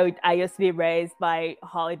 I used to be raised by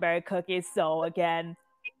Holly Berry cookies, so again,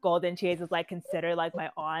 golden cheese is like considered like my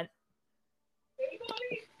aunt.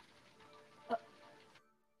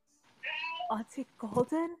 Auntie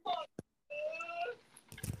Golden?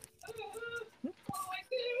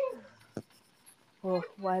 Oh,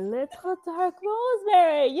 my little Dark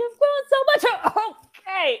Rosemary, you've grown so much.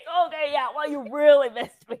 Okay, yeah. Well, you really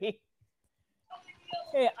missed me.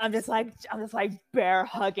 Yeah, I'm just like bear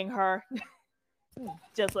hugging her.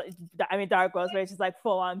 Just like Dark Rosemary, just like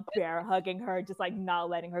full on bear hugging her, just like not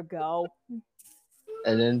letting her go.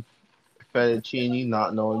 And then Fettuccine,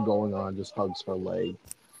 not knowing going on, just hugs her leg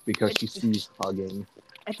because she sees hugging.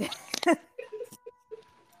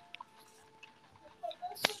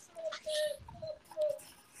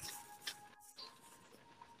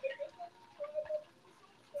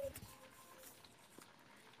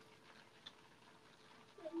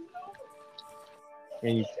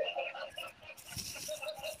 And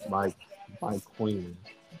my queen,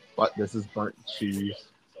 but this is burnt cheese.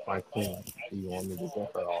 My queen, do you want me to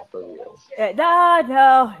get her off of you?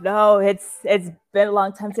 No. It's been a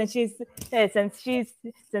long time since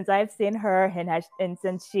I've seen her and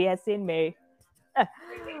since she has seen me.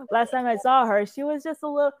 Last time I saw her, she was just a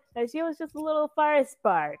little fire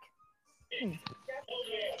spark.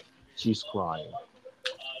 She's crying.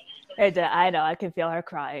 I know. I can feel her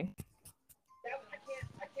crying.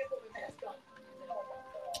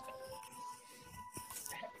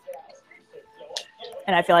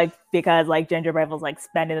 And I feel like because like Gingerbread was like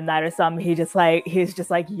spending the night or something, he's just like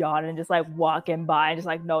yawning, just like walking by and just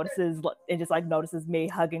like notices me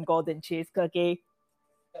hugging golden cheese cookie.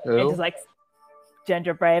 Who? And just like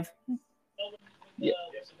Gingerbread. Yeah.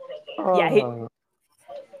 Yeah,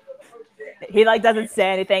 he like doesn't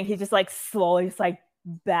say anything. He just like slowly just like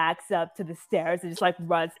backs up to the stairs and just like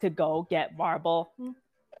runs to go get Marble.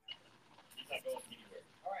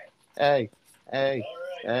 Hey,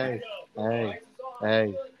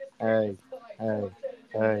 Marble.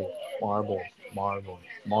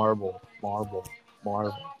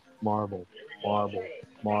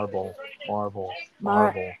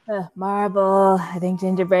 Marble. I think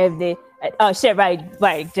Gingerbread. Oh shit! Right.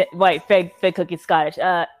 Fig Cookie's Scottish.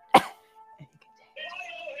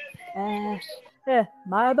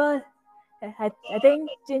 Marble. I think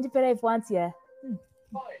Gingerbread wants you.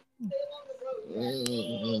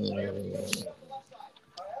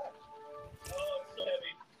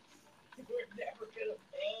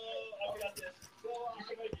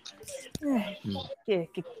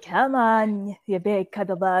 Come on, you big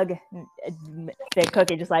cuddle bug. Big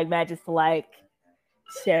Cookie just like manages to like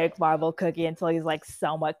shake Marble Cookie until he's like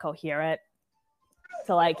somewhat coherent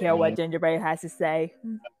to like hear what Gingerbread has to say.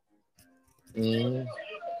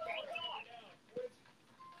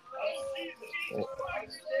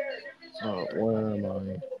 Oh, where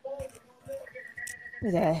am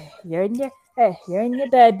I? You're in your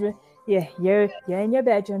bedroom. Yeah, you're in your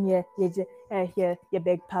bedroom. You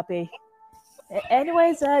big puppy.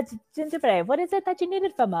 Anyways, Gingerbread, what is it that you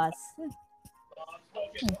needed from us?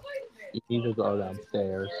 You need to go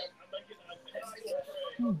downstairs.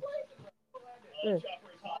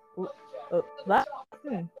 What?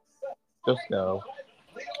 Just go.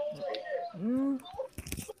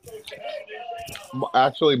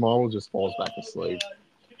 Actually, Marvel just falls back asleep.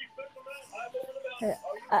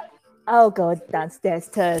 I'll go downstairs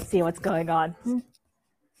to see what's going on.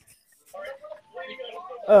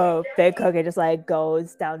 Oh, Big Cookie just like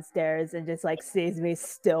goes downstairs and just like sees me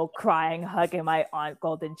still crying, hugging my Aunt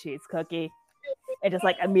Golden Cheese Cookie. And just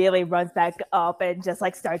like immediately runs back up and just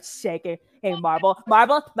like starts shaking. Hey, Marble,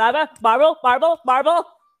 Marble, Marble, Marble, Marble, Marble.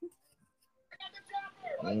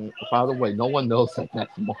 By the way, no one knows that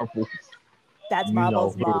that's Marvel's. That's You know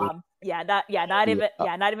Marble's who. mom.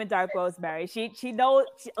 Not even Dark Rosemary. She knows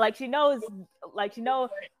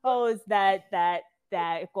that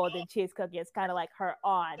Golden Cheese Cookie is kind of like her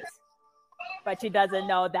aunt, but she doesn't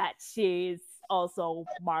know that she's also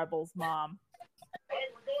Marble's mom.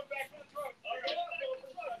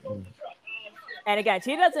 And again,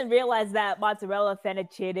 she doesn't realize that mozzarella,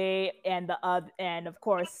 fettuccine, and of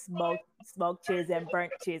course smoked cheese and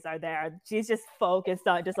burnt cheese are there. She's just focused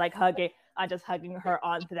on just hugging her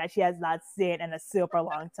aunt that she has not seen in a super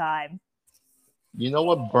long time. You know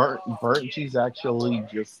what? Burnt cheese actually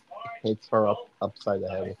just hits her upside the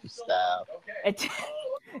head with a staff.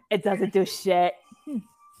 It doesn't do shit.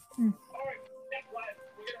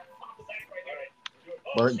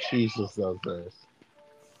 Burnt cheese just does this.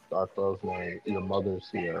 Dark Rosemary, your mother's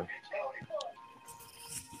here.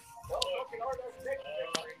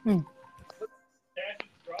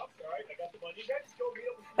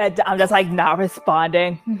 I'm just like not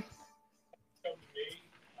responding.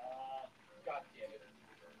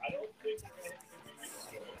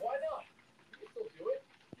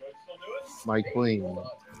 My queen,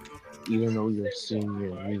 even though you're seeing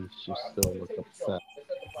your niece, you still look upset.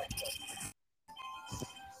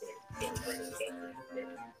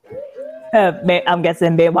 I'm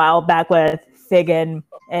guessing meanwhile back with Fig and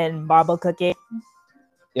Marble Cookie.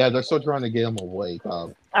 Yeah, they're still trying to get him awake.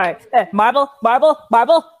 All right, Marble,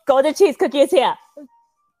 Golden Cheese Cookie is here.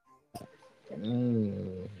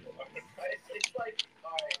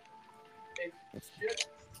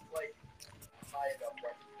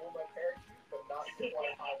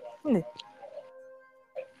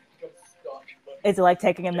 Is it like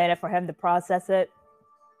taking a minute for him to process it?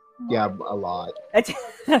 Yeah, a lot.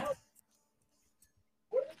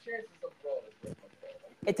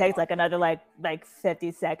 It takes like another like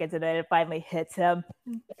 50 seconds and then it finally hits him.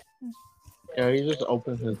 Yeah, he just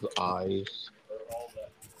opens his eyes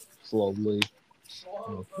slowly.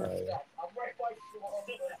 Okay.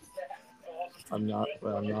 I'm not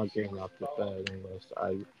getting off the bed unless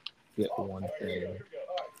I get one thing.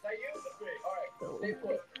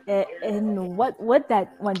 And what would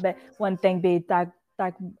that one thing be, Dark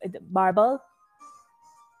Marble?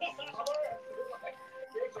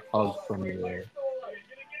 A hug from you.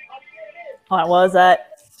 Hold on, what was that?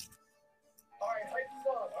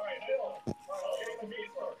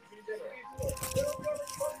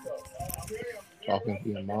 Talking to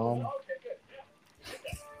your mom.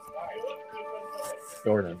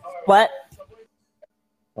 Jordan. What?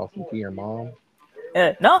 Talking to your mom.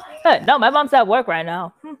 No, my mom's at work right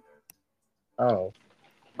now. Oh.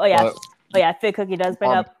 Oh yeah, Fig Cookie does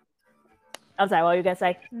bring up. I'm sorry, what were you gonna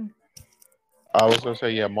say? I was gonna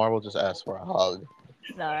say, yeah, Marvel just asked for a hug.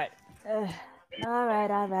 All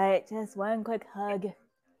right. Just one quick hug.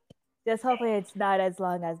 Just hopefully it's not as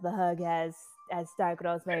long as the hug as Dark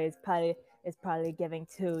Rosemary is probably giving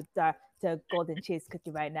to Golden Cheese Cookie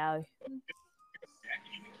right now.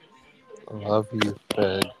 I love you,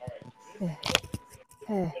 Fig.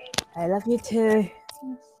 I love you too.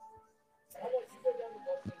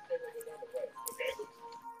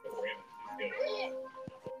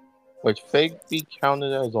 Would Fig be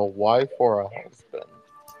counted as a wife or a husband?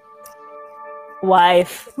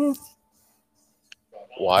 Wife.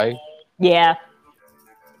 Wife? Yeah.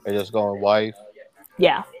 I just going wife?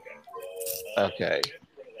 Yeah. Okay.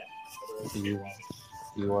 You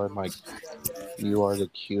are the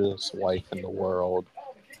cutest wife in the world.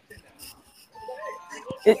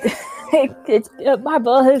 It's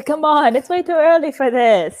Marble, come on, it's way too early for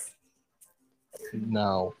this.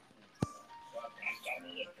 No.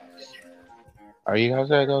 Are you guys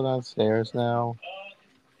gonna go downstairs now?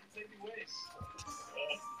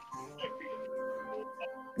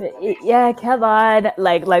 Yeah, come on.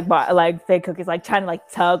 Like Fig Cookie's like trying to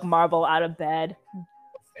like tug Marble out of bed.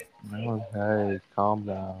 Okay, calm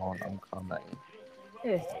down. I'm coming.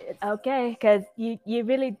 Okay, because you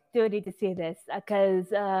really do need to see this.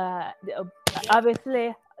 Because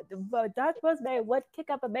obviously, Dark Rosemary would kick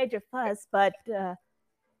up a major fuss, but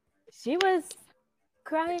she was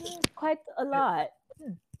crying quite a lot.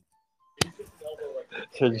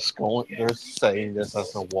 They're saying this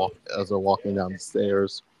as they're walking down the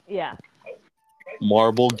stairs. Yeah.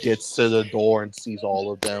 Marble gets to the door and sees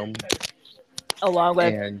all of them. Along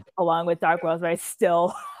with Dark Rosemary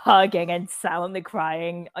still hugging and silently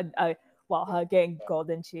crying while hugging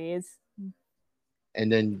Golden Cheese.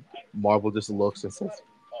 And then Marble just looks and says,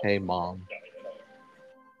 "Hey, Mom."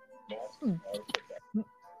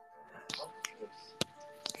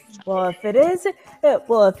 Well, if it is,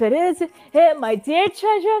 my dear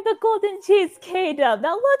treasure of the Golden Cheese Kingdom.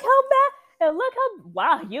 Now look how bad, and look how,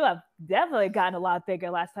 wow, you have definitely gotten a lot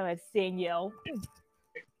bigger last time I've seen you.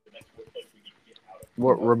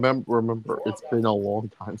 Well, remember, it's been a long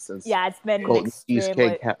time since. Yeah, it's been Golden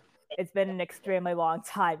Cheesecake. It's been an extremely long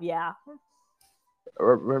time. Yeah.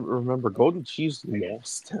 Remember, Golden Cheese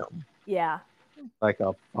lost him. Yeah. Like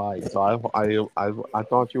a fight. So I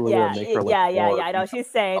thought you were gonna make her. Yeah. I know she's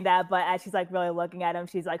saying that, but as she's like really looking at him,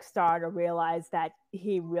 she's like starting to realize that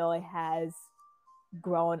he really has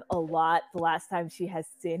grown a lot the last time she has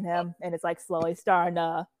seen him, and it's like slowly starting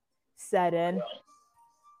to set in.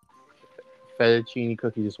 Fettuccine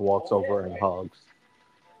Cookie just walks over and hugs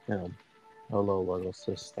him. Hello, little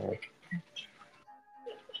sister.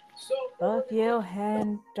 Both you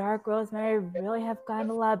and Dark Rosemary really have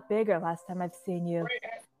gotten a lot bigger last time I've seen you.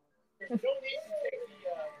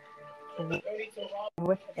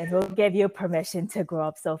 And who gave you permission to grow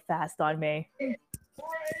up so fast on me?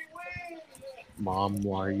 Mom,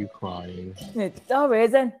 why are you crying? No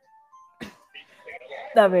reason.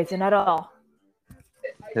 No reason at all.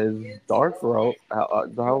 How's Dark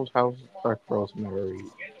Rosemary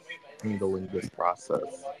handling this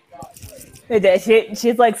process?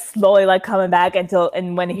 She's like slowly like coming back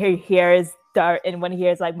and when he hears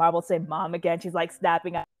like Marble say "Mom" again, she's like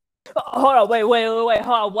snapping at. Hold on, wait,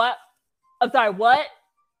 hold on, what? I'm sorry, what?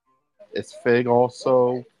 Is Fig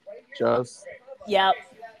also just? Yep.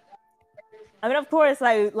 I mean, of course,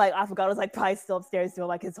 like Affogato was like probably still upstairs doing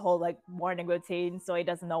like his whole like morning routine, so he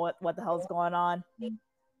doesn't know what the hell's going on.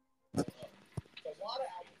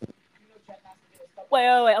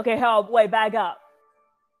 Wait, okay, hold on, wait, back up.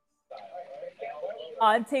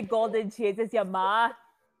 Auntie Golden Cheese is your ma?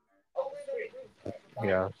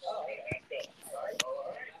 Yes.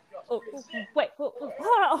 Oh, wait, hold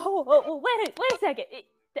on, wait a second.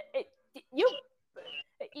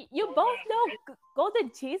 You both know Golden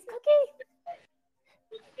Cheese Cookie?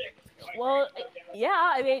 Well,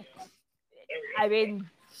 yeah, I mean, I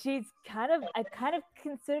kind of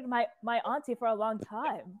considered my auntie for a long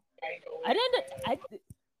time.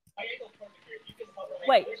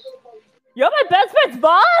 Wait, you're my best friend's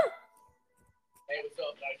mom?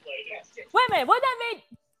 Wait a minute, what does that mean?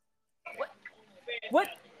 What?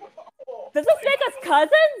 Does this make us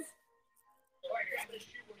cousins?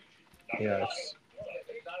 Yes.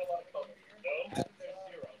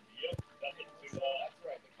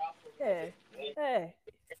 Hey,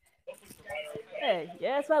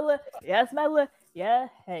 yes,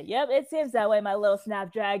 yep, it seems that way, my little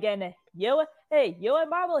snapdragon. You and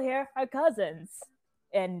Marble here are cousins.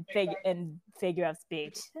 In figure of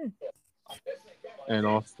speech. And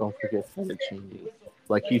also, don't forget Fettuccine.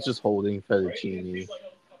 Like, he's just holding Fettuccine.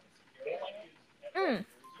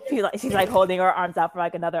 She's like holding her arms out for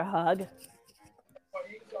like another hug.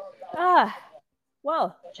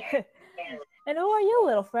 Well. And who are you,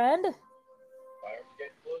 little friend?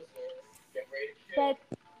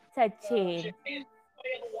 Fettuccine.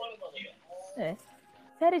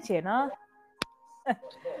 Fettuccine, huh?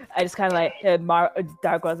 I just kind of like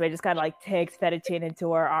Dark Rosemary just kind of like takes Fettuccine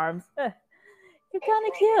into her arms. You're kind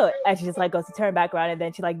of cute, and she just like goes to turn back around, and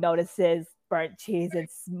then she like notices burnt cheese and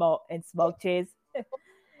smoked cheese.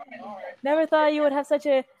 Never thought you would have such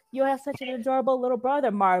an adorable little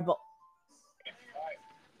brother, Marble.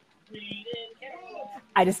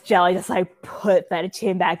 I just like put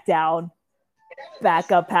Fettuccine back down,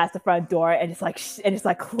 back up past the front door, and just like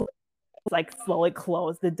slowly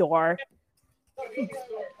close the door.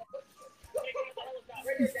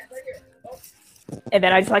 And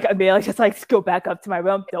then I just like immediately just like scoot back up to my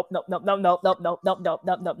room. Nope.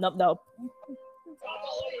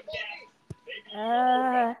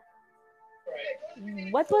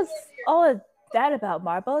 What was all of that about,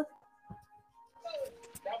 Marble?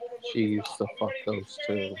 She used to fuck those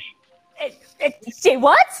two. She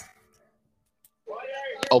what?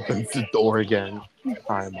 Opens the door again.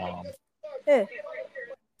 Hi, Mom.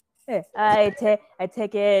 I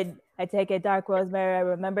take it Dark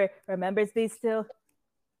Rosemary remembers these two.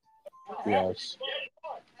 Yes.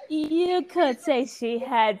 You could say she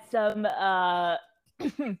had some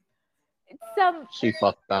She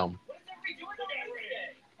fucked them.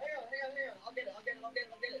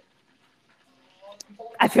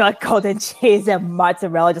 I feel like Golden Cheese and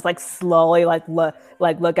Mozzarella just like slowly like look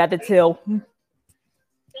at the two.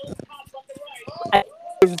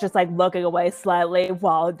 He's just like looking away slightly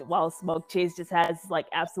while Smoked Cheese just has like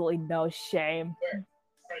absolutely no shame.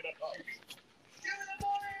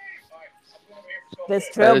 This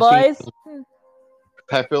true, boys.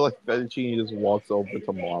 I feel like Fettuccine just walks over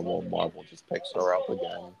to Marvel, and Marvel just picks her up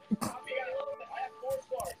again.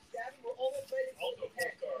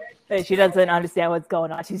 She doesn't understand what's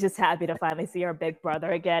going on. She's just happy to finally see her big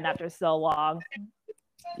brother again after so long.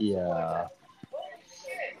 Yeah.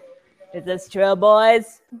 Is this true,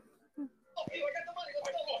 boys?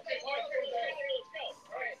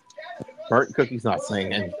 Burnt Cookie's not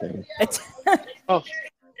saying anything.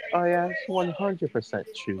 Oh yeah, it's 100%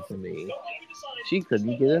 true to me. She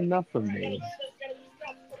couldn't get enough of me.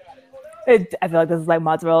 I feel like this is like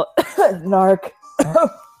mozzarella narc.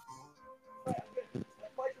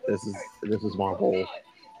 This is Marvel.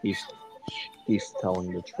 He's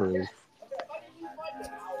telling the truth.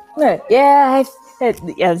 Yeah,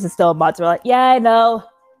 this is still mozzarella. Yeah, I know.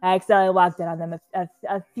 I accidentally walked in on them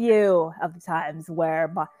a few of the times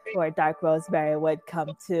where Dark Rosemary would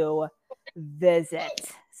come to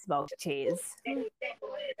visit Smoked Cheese.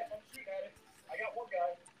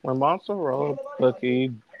 When Mozzarella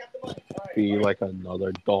Cookie be like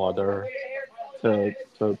another daughter to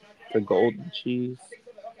Golden Cheese?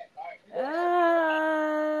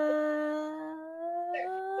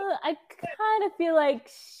 I kind of feel like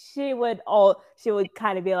she would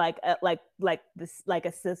kind of be like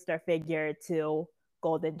a sister figure to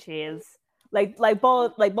Golden Cheese. Like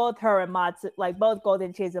both her and both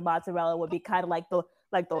Golden Cheese and Mozzarella would be kind of like the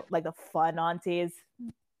fun aunties.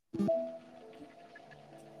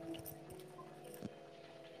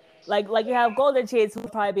 Like you have Golden Cheese who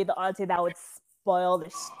would probably be the auntie that would have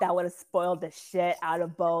spoiled the shit out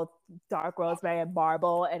of both Dark Rosemary and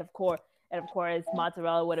Marble, and of course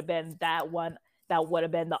Mozzarella would have been that one that would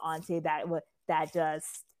have been the auntie that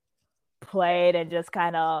just played and just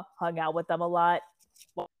kind of hung out with them a lot.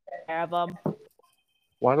 Care of them.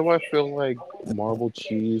 Why do I feel like Marble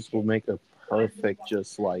Cheese will make a perfect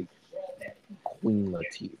just like Queen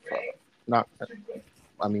Latifah?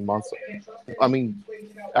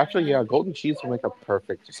 Actually, yeah, Golden Cheese will make a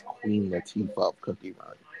perfect just Queen Latifah of Cookie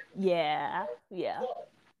Run. Yeah.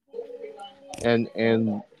 And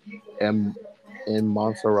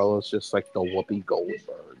Mozzarella's just like the Whoopi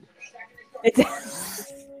Goldberg.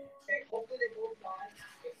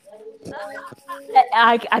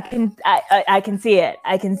 I can see it.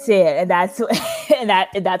 And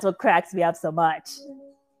that's what cracks me up so much.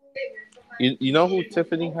 You know who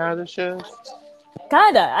Tiffany Haddish is?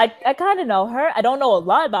 Kinda. I kind of know her. I don't know a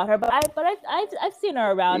lot about her, but I've seen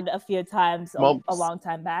her around a few times a long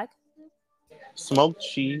time back. Smoked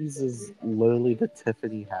Cheese is literally the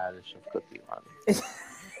Tiffany Haddish of Cookie Run.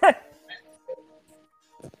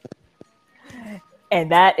 And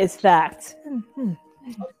that is fact.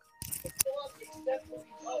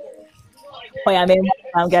 Oh yeah,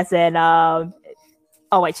 I'm guessing. Oh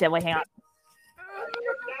wait, hang on.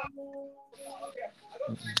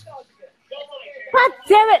 God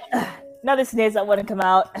damn it! Another sneeze that wouldn't come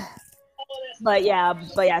out. But yeah,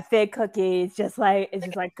 Fig Cookie is just like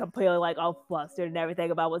completely like all flustered and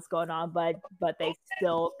everything about what's going on, but they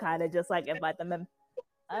still kind of just like invite them in.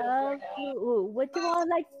 Would you all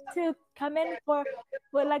like to come in for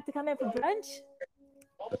brunch?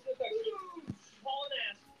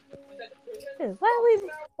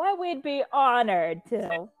 Why we'd be honored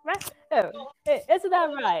to, right? Isn't that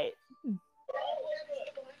right?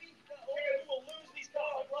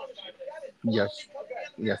 Yes,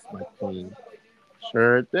 my queen.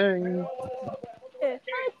 Sure thing.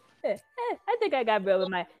 I think I got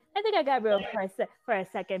room for a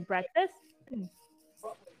second breakfast.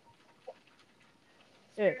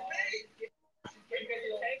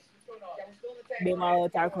 Meanwhile,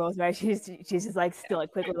 Dark Rosemary, she's just like still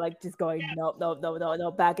like quickly like just going no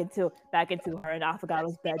back into her and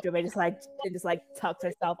Affogato's bedroom and just like tucks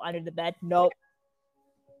herself under the bed. Nope.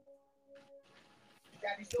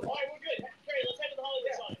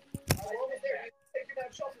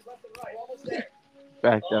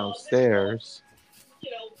 Back downstairs.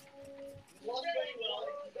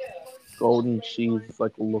 Golden Cheese is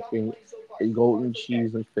like looking. Golden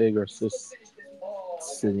Cheese and Fig are just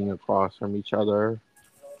sitting across from each other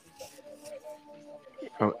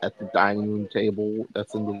at the dining room table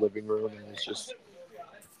that's in the living room, and it's just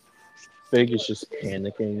Fig is just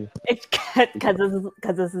panicking. It's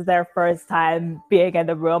because this is their first time being in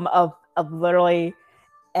the room of literally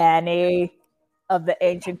any of the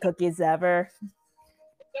ancient cookies ever.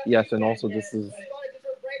 Yes, and also this is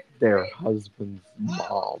their husband's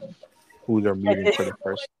mom, who they're meeting for the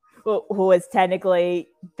first. Who is technically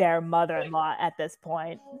their mother-in-law at this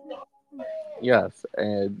point. Yes,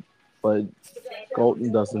 but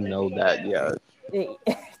Golden doesn't know that yet.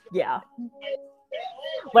 Yeah.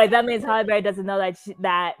 Wait, that means Halle Berry doesn't know that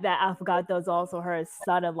that Affogato is also her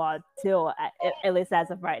son-in-law too. At least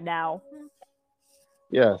as of right now.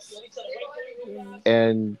 Yes.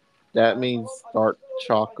 And that means Dark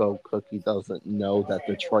Choco Cookie doesn't know that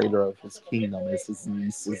the traitor of his kingdom is his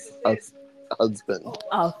niece's husband.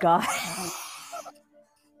 Oh god.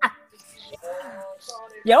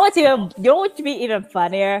 You know what would be even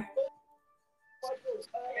funnier?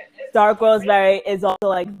 Dark Rosemary is also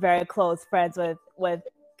like very close friends with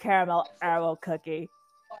Caramel Arrow Cookie,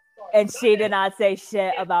 and she did not say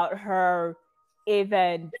shit about her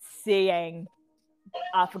even seeing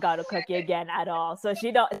Affogato Cookie again at all. So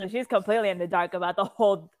she's completely in the dark about the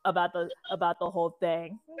whole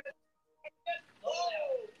thing.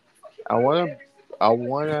 I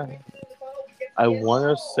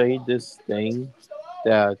wanna say this thing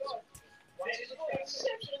that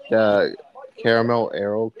the Caramel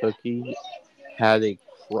Arrow Cookie had a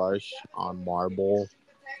crush on Marble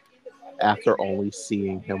after only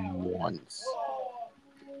seeing him once.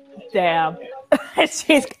 Damn.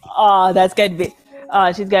 She's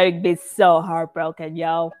she's gonna be so heartbroken,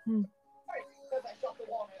 yo.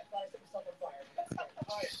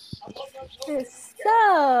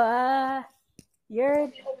 So,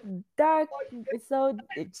 you're dark. So,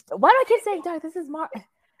 why do I keep saying dark? This is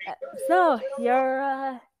so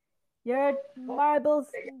you're Marble's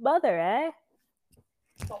mother, eh?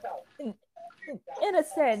 In a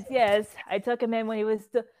sense, yes. I took him in when he was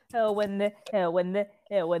when this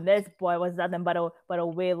boy was nothing but a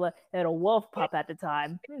wee little wolf pup at the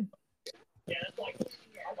time.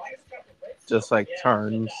 Just like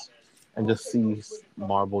turns and just sees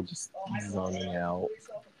Marble just zoning out.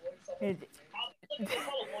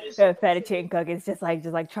 Fettuccine cookie is just like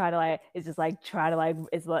trying to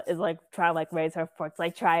raise her forks,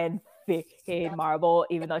 like try and feed Marble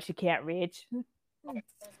even though she can't reach.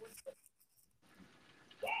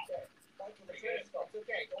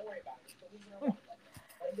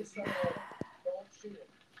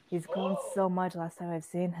 He's grown so much last time I've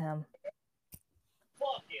seen him.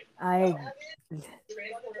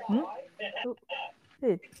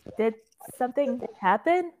 Did something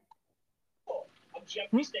happen?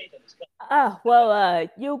 Well,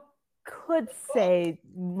 you could say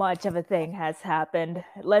much of a thing has happened.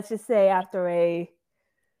 Let's just say after a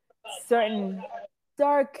certain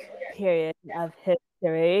dark period of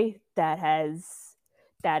history that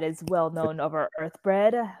is well known over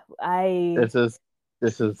Earthbred.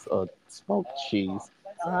 This is a smoked cheese.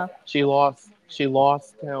 Uh-huh. She lost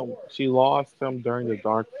him. She lost him during the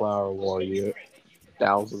Dark Flower War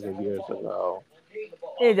thousands of years ago.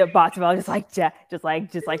 Bottomell just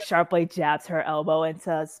like sharply jabs her elbow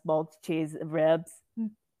into smoked cheese ribs.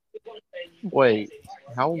 Wait,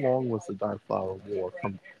 how long was the Dark Flower War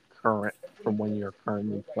from when you're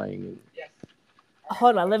currently playing?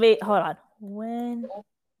 Hold on. When did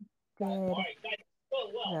the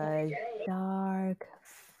Dark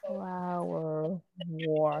Flower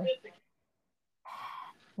War?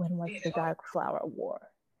 When was the Dark Flower War?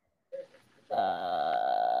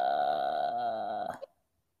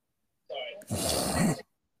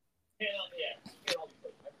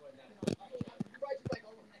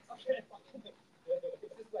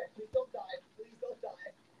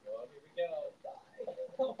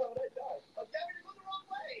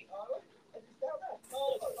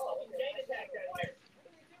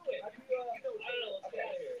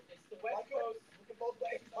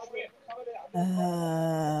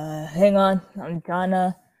 Hang on, I'm trying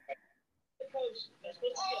to.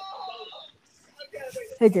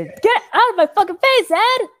 Hey, dude, get out of my fucking face,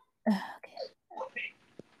 Ed!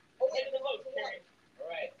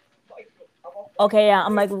 Okay, yeah,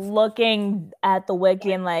 I'm like looking at the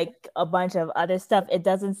wiki and like a bunch of other stuff. It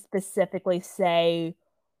doesn't specifically say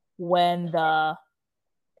when the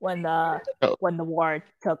war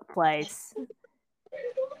took place.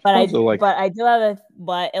 But at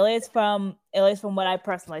least from what I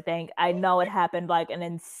personally think, I know it happened like an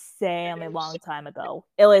insanely long time ago.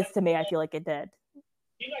 At least to me, I feel like it did.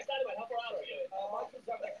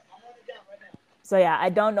 So yeah, I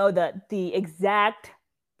don't know the exact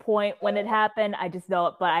point when it happened. I just know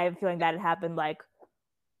it, but I have a feeling that it happened like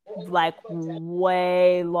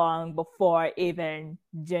way long before even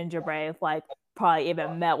Gingerbread like probably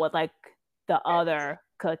even met with like the other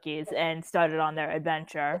cookies and started on their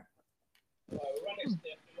adventure.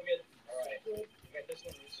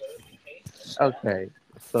 Okay,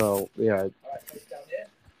 so yeah,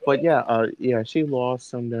 but yeah, she lost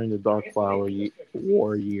some during the Dark Flower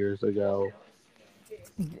War years ago.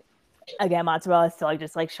 Again, Mozzarella still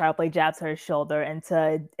just like sharply jabs her shoulder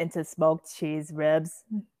into smoked cheese ribs.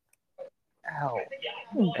 Ow!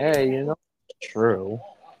 Hey, True.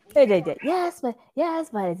 Yes, but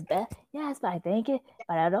it's yes, but I think it,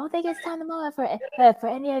 but I don't think it's time to move for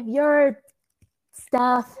any of your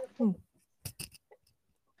stuff.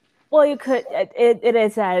 Well, you could. It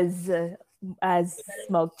is as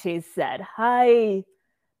Smoke Cheese said. I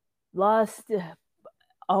lost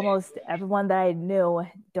almost everyone that I knew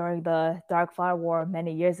during the Dark Fire War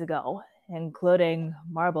many years ago, including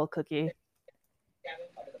Marble Cookie.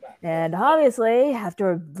 And obviously,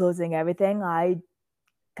 after losing everything, I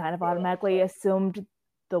kind of automatically assumed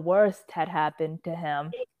the worst had happened to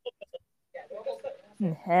him.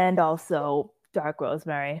 And also Dark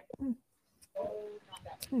Rosemary.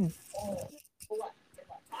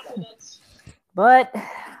 But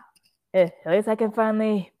at least I can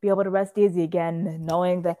finally be able to rest easy again,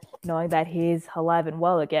 knowing that he's alive and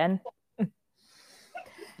well again.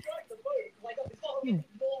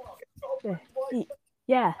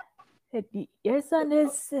 Yeah, your son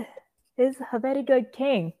is a very good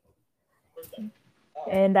king,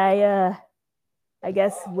 and I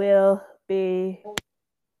guess we'll be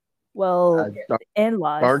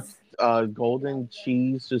in-laws. Golden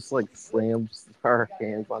Cheese just like slams her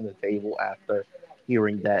hands on the table after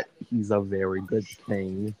hearing that he's a very good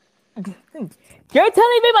king. You're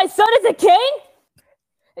telling me my son is a king?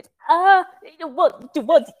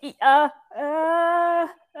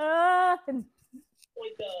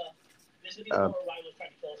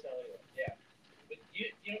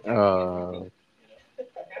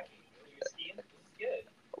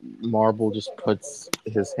 Marble just puts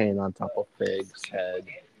his hand on top of Fig's head.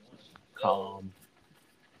 Calm.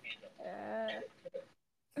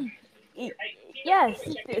 Yes,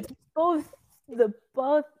 both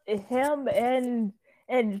him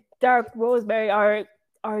and Dark Rosemary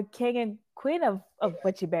are king and queen of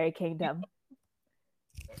Witchyberry Kingdom.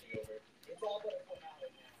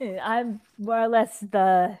 I'm more or less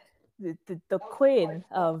the queen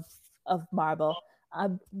of Marble.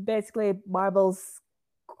 I'm basically Marble's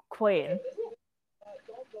queen.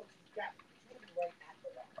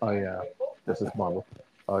 Oh yeah, this is Marble.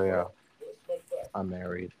 Oh yeah, I'm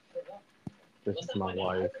married. This is my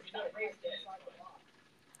wife.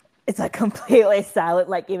 It's like completely silent.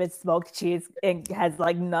 Like even Smoked Cheese has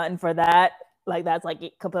like nothing for that. Like that's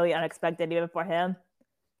like completely unexpected even for him.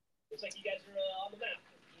 Looks like you guys are on the map.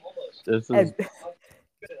 Almost. This is.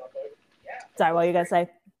 Sorry, what are you gonna say?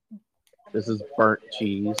 This is burnt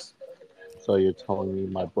cheese. So you're telling me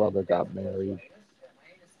my brother got married?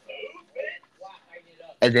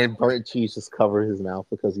 And then burnt cheese just covered his mouth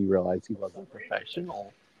because he realized he wasn't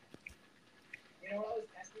professional.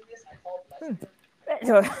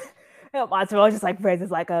 Mozzarella just like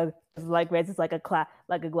raises like a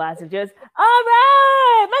glass of juice. All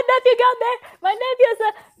right, my nephew got married. My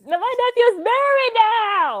nephew's married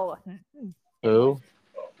now. Who?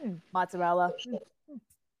 Mozzarella.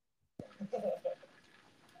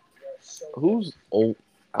 Who's old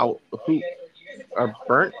out? Who are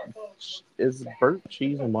burnt? Is burnt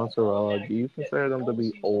cheese and mozzarella? Do you consider them to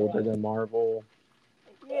be older than Marble?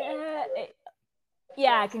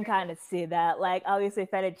 Yeah, I can kind of see that. Like, obviously,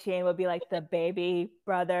 fettuccine would be like the baby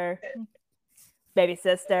brother, baby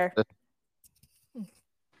sister,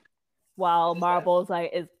 while Marble's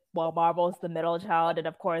the middle child, and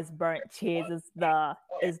of course, burnt cheese is the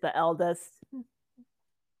eldest.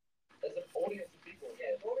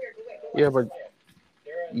 Yeah, but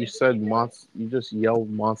you said you just yelled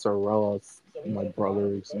mozzarella. My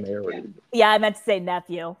brother is married. Yeah, I meant to say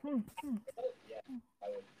nephew.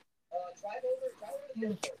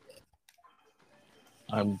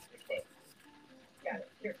 I'm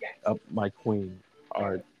up my queen.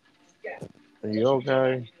 Are you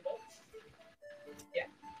okay?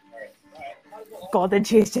 Golden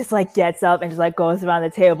Cheese just like gets up and just like goes around the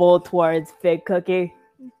table towards Big Cookie.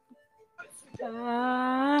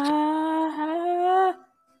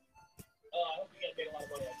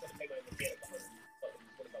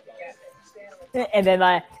 And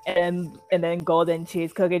then Golden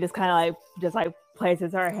Cheese Cookie just kind of like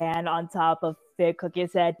places her hand on top of Big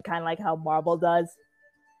Cookie's head, kind of like how Marble does.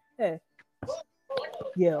 Hey,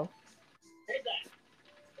 you.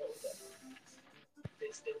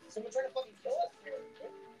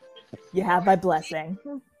 You have my blessing.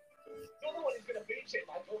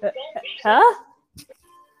 Huh?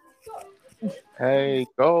 Hey,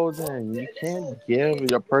 Golden, you can't give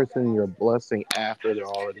your person your blessing after they're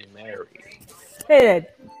already married. Hey,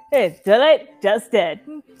 did I? Just did.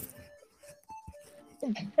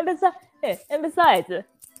 And besides,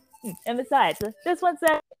 this one's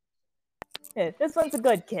a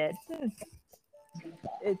good kid.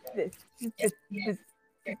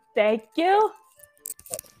 Thank you.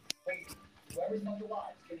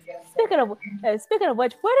 Speaking of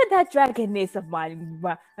which, where did that dragon niece of mine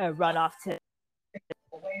run off to?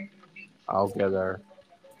 I'll get her.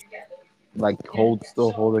 Like,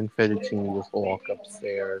 still holding Fettuccine, just walk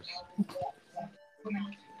upstairs.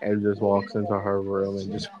 And just walks into her room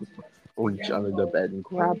and just reach under the bed and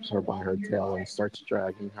grabs her by her tail and starts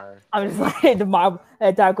dragging her. I'm just like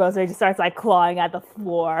the dark grocer just starts like clawing at the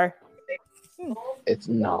floor. It's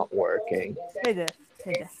not working. I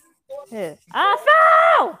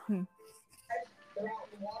fell!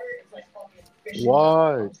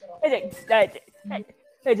 What? I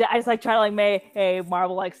just like try to like make a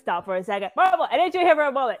Marvel like stop for a second. Marvel, I need you here for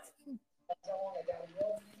a moment.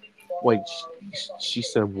 Wait, she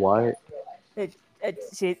said what?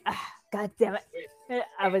 God damn it!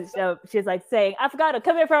 She's like saying, "I forgot to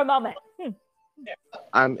come here for a moment."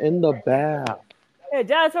 I'm in the bath.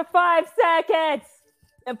 Just for 5 seconds,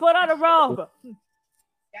 and put on a robe.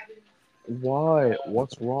 What?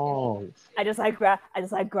 What's wrong? I forgot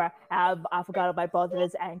about both of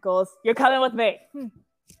his ankles. You're coming with me.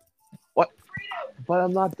 What? But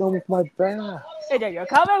I'm not done with my bath. You're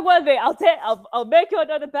coming with me. I'll make you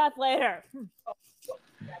another bath later.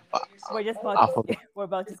 We're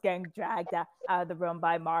both just getting dragged out of the room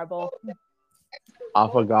by Marble.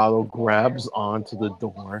 Affogato grabs onto the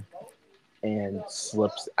door and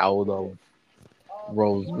slips out of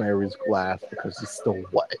Rosemary's glass because he's still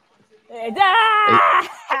wet.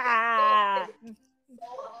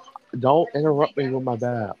 Don't interrupt me with my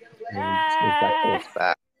bath. And he goes back to his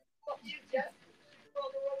bath.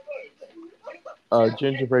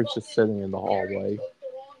 Gingerbread's just sitting in the hallway.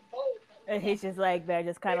 And he's just like there,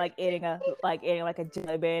 just kind of like eating like a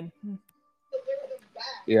jelly bean.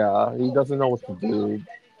 Yeah, he doesn't know what to do.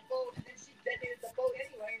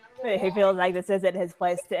 He feels like this isn't his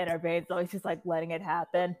place to intervene, so he's just like letting it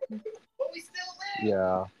happen.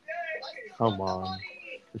 Yeah, come on,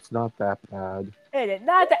 it's not that bad. It is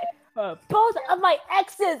not that. Both of my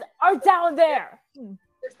exes are down there.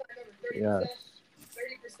 Yes.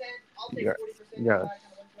 Yes.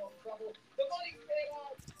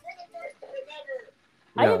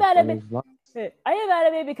 Are you mad at me? Are you mad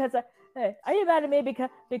at me because are you mad at me because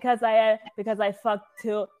I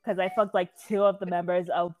fucked like 2 of the members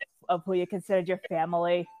of who you considered your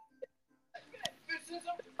family?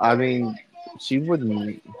 I mean, she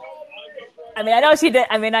wouldn't. I know she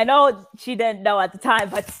didn't know at the time,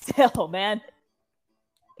 but still, man.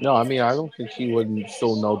 No, I mean, I don't think she wouldn't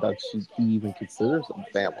still know that he even considers them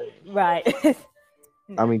family. Right.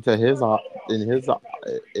 I mean, in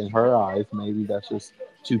her eyes, maybe that's just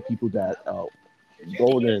 2 people that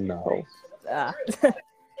Golden know. Are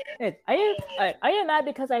you mad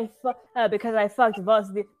because I fucked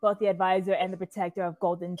both the advisor and the protector of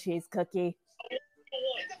Golden Cheese Cookie?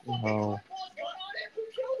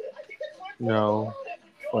 No,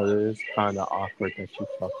 but it is kind of awkward that you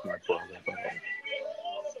fucked my brother.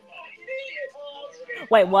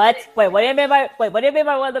 Wait, what? Wait, what do you mean by? Wait, what do you mean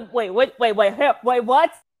by one of the? Wait, what?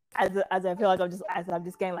 As I feel like I'm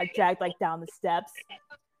just getting like dragged like down the steps.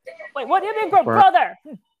 Wait, what do you mean, brother?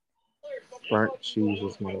 Burnt cheese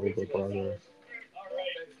is my older brother.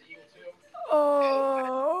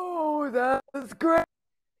 Oh, that's great.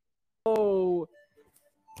 Oh.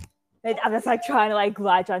 And I'm just like trying to like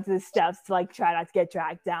glide onto the steps to like try not to get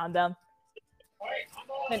dragged down them.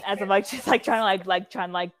 And as I'm like just like trying to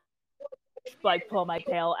pull my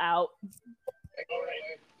tail out.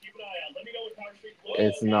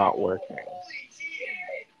 It's not working.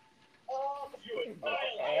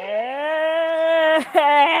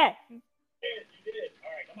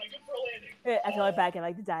 I feel like back in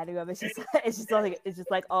like the dining room, it's just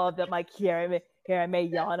like all of them like hearing me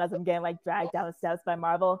yelling as I'm getting like dragged down the steps by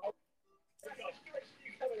Marvel.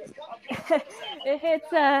 This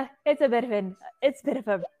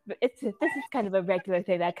is kind of a regular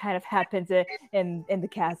thing that kind of happens in the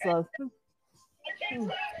castle.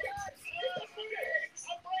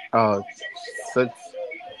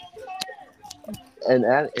 And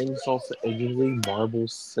at insults, usually Marble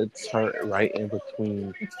sits her right in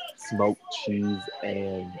between smoked cheese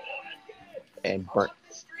and burnt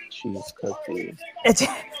cheese cookie.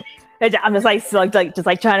 I'm just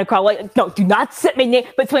like trying to crawl. Like, no, do not sit me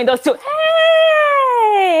between those 2.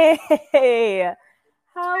 Hey,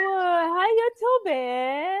 how you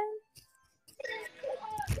doing?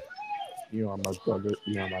 You are my brother.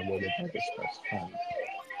 You are my little brother's best friend.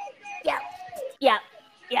 Yeah.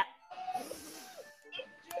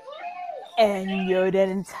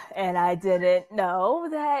 And I didn't know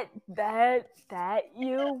that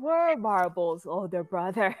you were Marble's older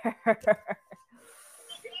brother.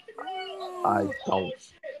 I don't.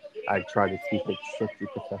 I try to keep it strictly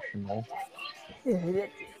professional. Yeah.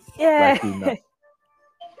 Like, you know.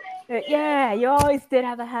 Yeah, you always did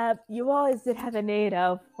have a need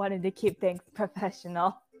of wanting to keep things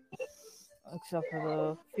professional. Except for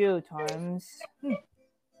the few times.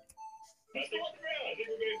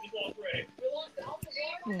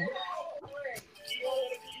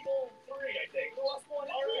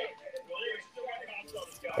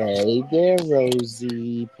 Hey there,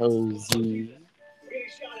 Rosie Posey.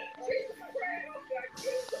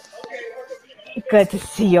 Good to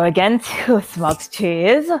see you again, too, Smoked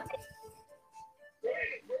Cheese.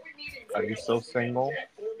 Are you still single?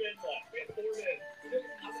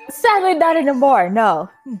 Sadly, not anymore, no.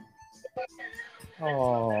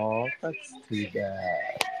 Oh, that's too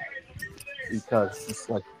bad. Because this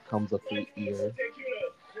like comes up each year.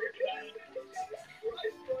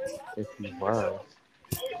 If you were,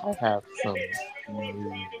 I have some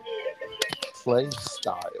new play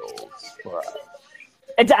styles for us.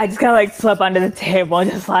 I just kind of like slip under the table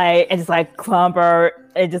and just like clumper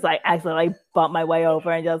and just like actually like bump my way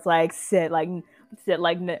over and just like sit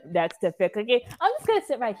next to Fit Cookie. I'm just gonna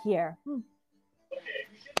sit right here.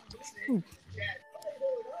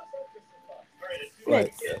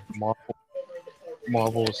 But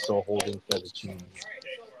Marvel is still holding fettuccine.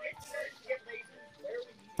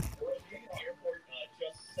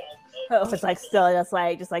 Who's like still just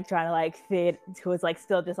like trying to like feed. Who's like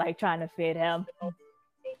still just like trying to feed him.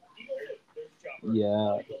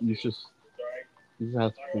 Yeah, he just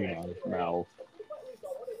has food on his mouth.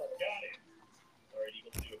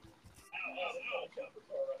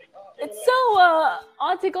 So,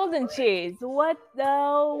 Auntie Golden Cheese, what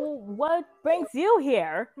brings you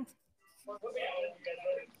here?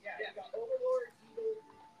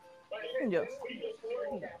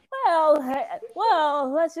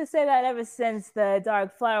 Well, let's just say that ever since the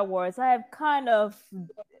Dark Flower Wars, I have kind of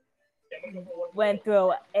went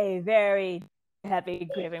through a very heavy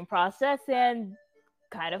grieving process and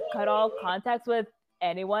kind of cut all contacts with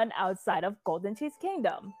anyone outside of Golden Cheese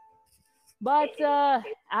Kingdom. But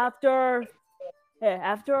after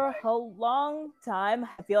a long time,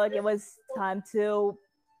 I feel like it was time to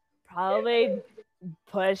probably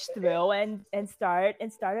push through and start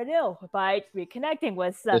anew by reconnecting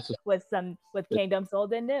with kingdoms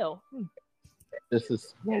old and new. This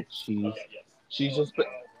is smoked cheese. She's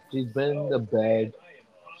been in the bed.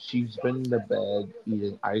 She's been in the bed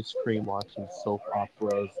eating ice cream, watching soap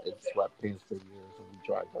operas, and sweatpants for years, and we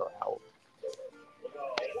dragged her out.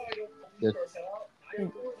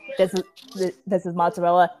 This is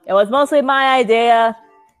mozzarella. It was mostly my idea,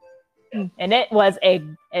 and it was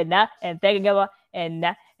thinking about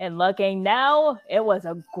and looking now, it was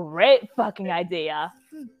a great fucking idea.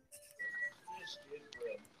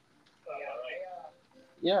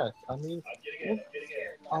 Yeah, look,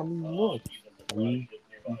 we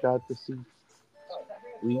got to see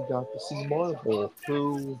Marvel,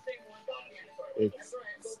 who it's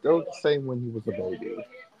still the same when he was a baby.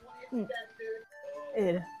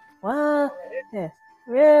 Well,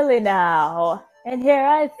 really now. And here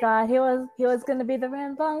I thought he was gonna be the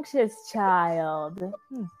rambunctious child.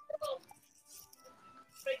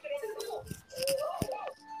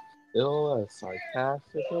 Still as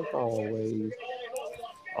sarcastic as always,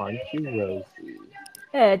 aren't you, Rosie?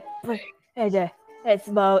 It's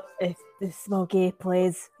Smokey,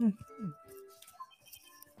 please.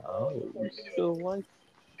 Oh,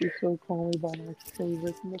 you still call me by my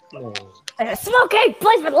favorite nickname. Smokey,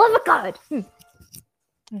 please, for the love of God.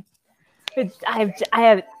 I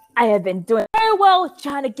have been doing very well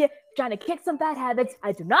trying to kick some bad habits.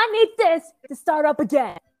 I do not need this to start up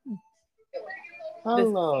again.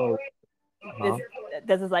 Hello.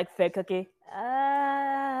 This is like Fit Cookie.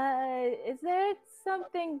 Is there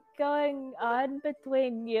something going on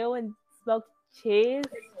between you and Smoked Cheese?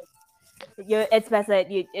 It's best that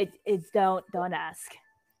you don't ask.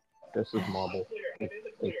 This is Marble.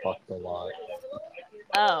 They fucked a lot.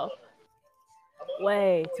 Oh,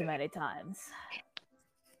 way too many times.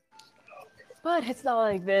 But it's not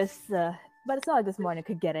like this. But it's not like this morning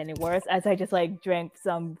could get any worse. As I just like drank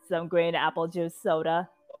some green apple juice soda.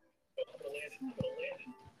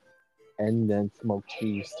 And then Smoked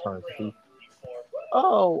Cheese turns to,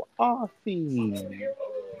 oh, Offie.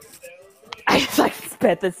 I just like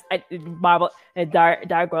spit this marble and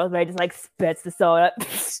dark rosemary just like spits the soda.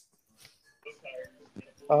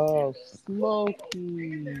 Oh,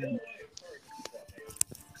 Smokey.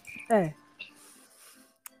 Hey.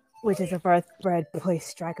 Which is a first bread, please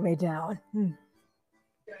strike me down.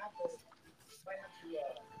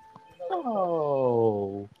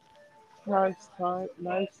 Oh, nice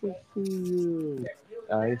to see you.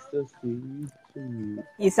 Nice to see you too.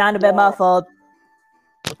 You sound a bit muffled.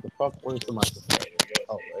 What the fuck? Where's the microphone?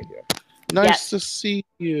 Oh, right here. Nice to see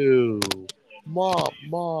you. Ma,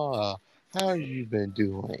 how have you been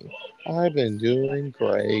doing? I've been doing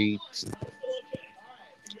great.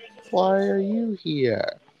 Why are you here?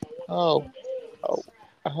 Oh,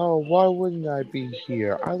 oh, why wouldn't I be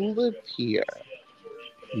here? I live here.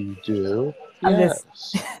 You do? I'm just.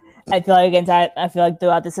 Yes. I feel like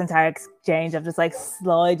throughout this entire exchange, I'm just like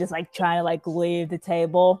slowly, just like trying to like leave the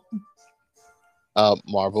table.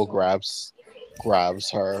 Marvel grabs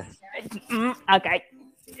her.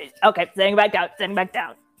 Okay, sitting back down.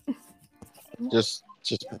 Just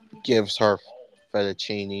gives her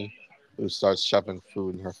fettuccine, who starts shoving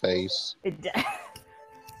food in her face. Okay.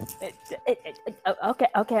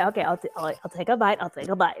 I'll take a bite.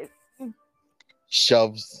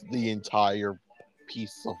 Shoves the entire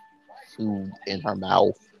piece of food in her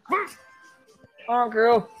mouth. Oh,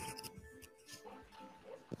 girl.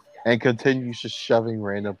 And continues just shoving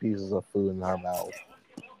random pieces of food in her mouth.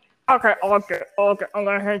 Okay. I'm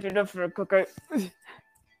gonna hand you the food cookie.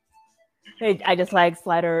 I just like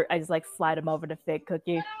slide him over the fig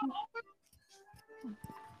cookie.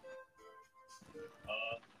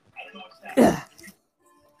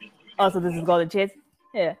 Also, this is golden cheese.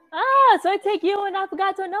 Yeah. So I take you and I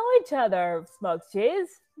forgot to know each other, smoked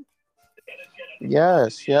cheese.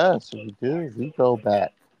 Yes, we do. We go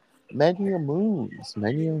back many a moons.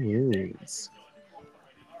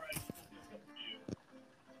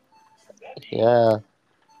 Yeah.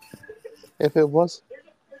 If it was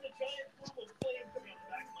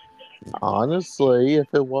honestly,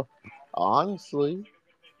 the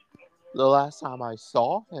last time I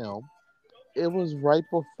saw him, it was right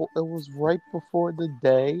before the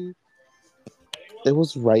day. It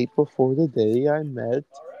was right before the day I met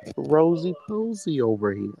Rosie Posey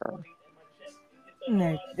over here.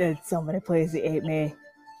 There's so many places he ate me.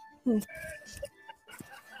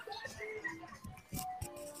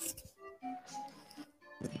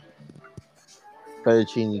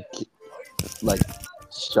 Fettuccine like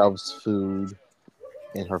shoves food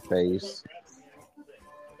in her face.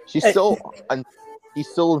 He's still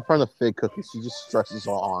in front of Fig Cookie. She just stretches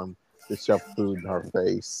her arm to shove food in her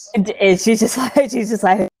face. And she's just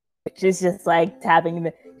like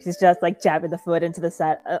tapping she's just like jabbing the food into the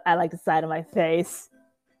side. I like the side of my face.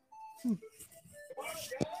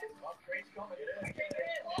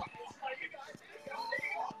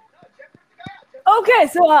 Okay,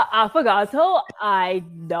 so Affogato, I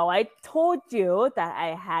know I told you that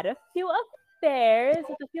I had a few affairs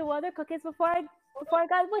with a few other cookies before I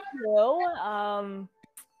got with you.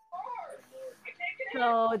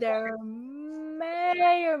 So there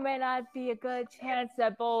may or may not be a good chance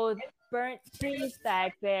that both burnt cheese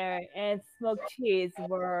back there and smoked cheese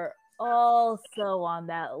were also on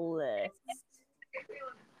that list.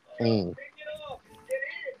 Mm.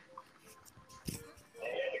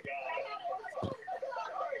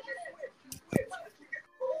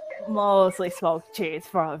 Mostly smoked cheese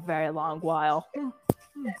for a very long while.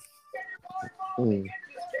 Mm.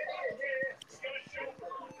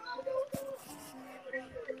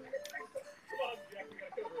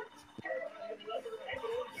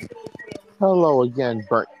 Hello again,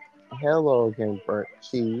 burnt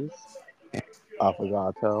cheese.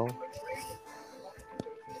 Affogato.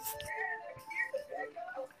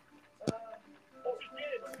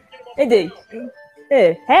 Indeed.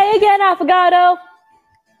 Hey again, Affogato.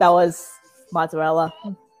 That was mozzarella.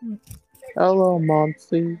 Hello,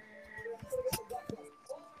 Monty.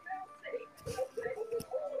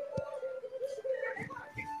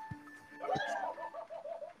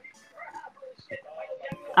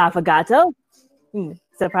 Affogato.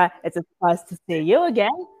 Surprise! It's a surprise to see you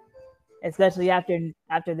again, especially after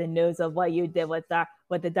the news of what you did with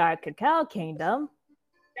the Dark Cacao Kingdom.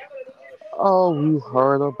 Oh, you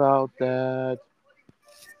heard about that?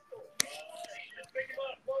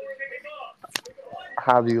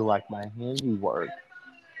 How do you like my handiwork?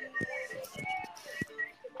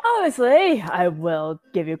 Obviously, I will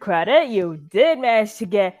give you credit. You did manage to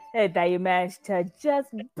get that. You managed to just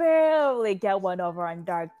barely get one over on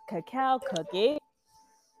Dark Cacao Cookie.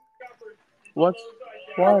 What?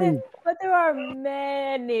 Why? But there are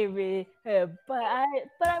many, but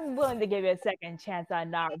I'm willing to give you a second chance on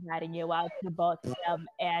not ratting you out to both them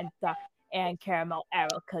and Caramel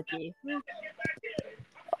Arrow Cookie.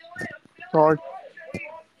 Dark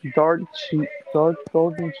golden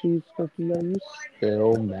cheese cookie. Are you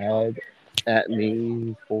still mad at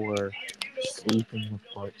me for sleeping with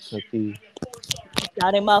Dark Cookie?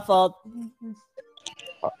 Sounding muffled.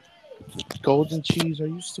 Golden cheese. Are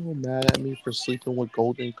you still mad at me for sleeping with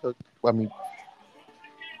Golden Cook?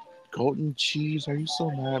 Golden cheese, are you so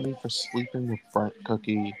mad at me for sleeping with burnt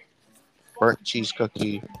cheese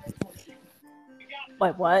cookie?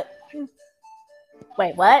 Wait, what?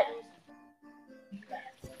 Wait, what?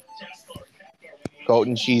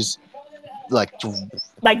 Golden cheese, like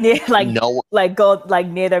like no, gold, like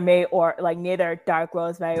neither me or like neither dark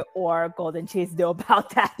rosemary or golden cheese knew about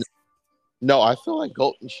that. no. I feel like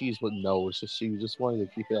golden cheese would know. It's just she just wanted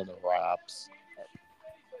to keep it on the wraps.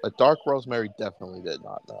 But dark rosemary definitely did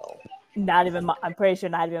not know. Not even. I'm pretty sure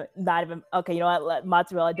not even. Okay, you know what?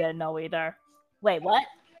 Mozzarella didn't know either. Wait, what?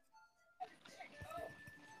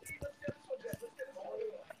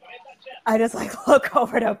 I just like look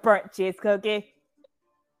over the burnt cheese cookie.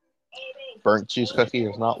 Burnt cheese cookie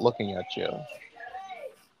is not looking at you.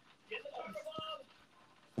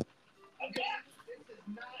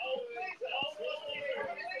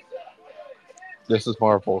 This is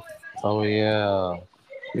Marvel. Oh yeah,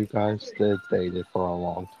 you guys did date it for a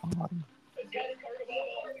long time.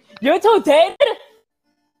 You two dated?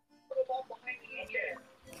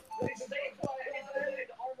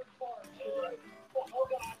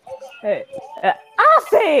 Hey,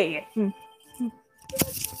 Alfie!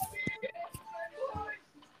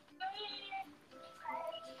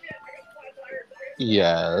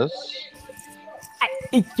 Yes.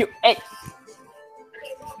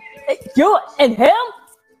 You and him?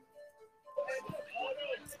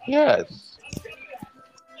 Yes.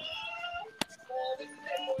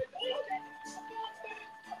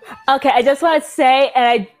 Okay, I just want to say,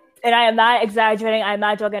 and I am not exaggerating. I'm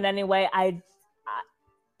not joking in any way. I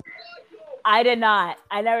did not.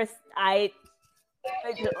 I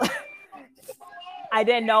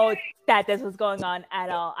didn't know that this was going on at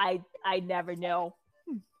all. I never knew.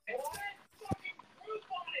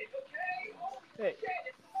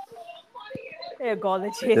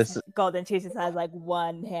 Golden cheese just has like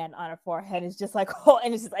one hand on her forehead. It's just like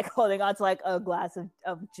holding on to like a glass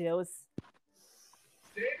of juice.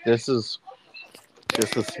 This is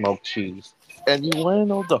smoked cheese. And you want to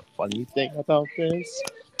know the funny thing about this?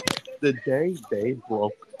 The day they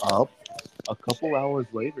broke up, a couple hours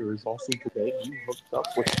later is also the day you hooked up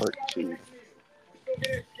with burnt cheese.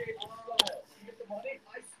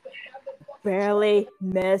 Barely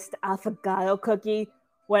missed avocado cookie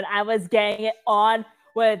when I was getting it on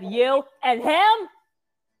with you and him.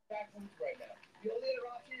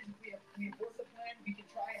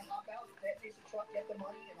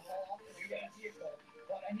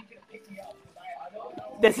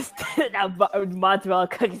 This is mozzarella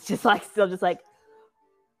cookies just like still just like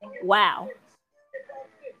wow.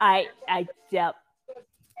 Yep.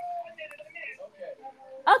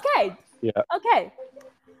 Okay. Yeah. Okay.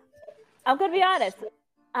 I'm gonna be honest.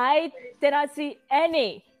 I did not see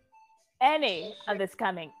any of this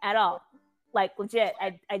coming at all. Like legit,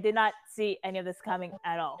 I did not see any of this coming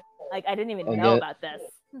at all. Like I didn't even know about this.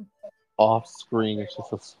 Off screen, it's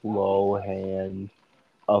just a slow hand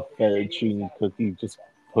of fettuccine cookie just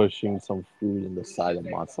pushing some food in the side of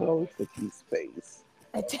mozzarella cookie's face.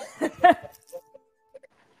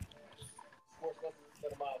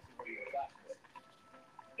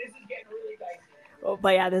 Oh,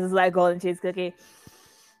 but yeah, this is like golden cheese cookie.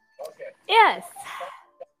 Yes.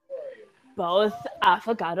 Both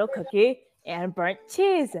avocado cookie and burnt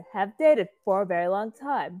cheese have dated for a very long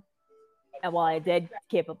time. And while I did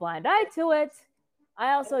keep a blind eye to it,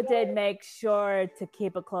 I also did make sure to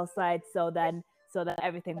keep a close eye so that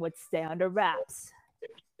everything would stay under wraps.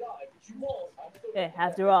 Yeah,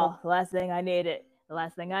 after all, the last thing I need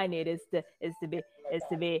is to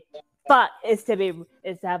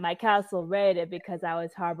have my castle raided because I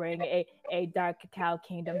was harboring a dark cacao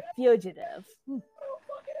kingdom fugitive.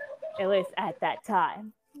 At least at that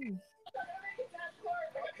time.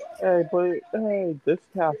 Hey, this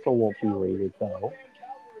castle won't be raided though.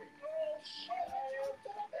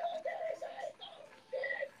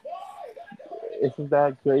 Isn't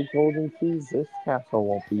that great, golden cheese? This castle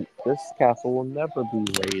will never be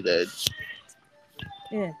raided.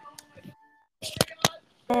 Yeah.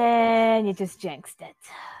 And you just jinxed it.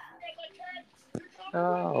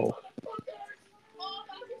 Oh.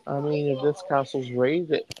 I mean, if this castle's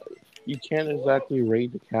raided, you can't exactly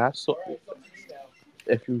raid the castle.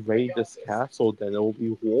 If you raid this castle, then it will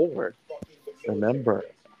be war. Remember,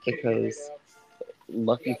 because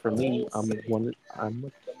lucky for me, I'm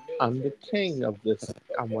the king of this.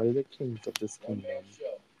 I'm one of the kings of this kingdom.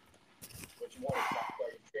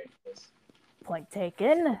 Point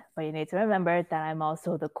taken. But you need to remember that I'm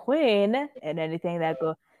also the queen, and anything that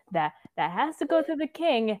has to go through the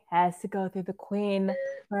king has to go through the queen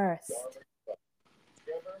first.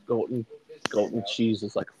 Golden cheese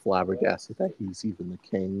is like flabbergasted that he's even the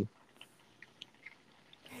king.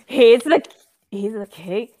 He's the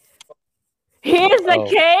king. He's the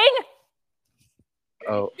king.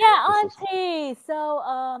 Oh, Yeah, this is Auntie. So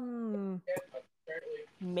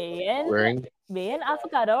me and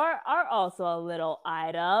Avocado are also a little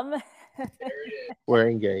item. we're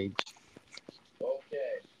engaged.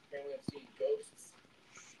 Okay. Apparently I've seen ghosts.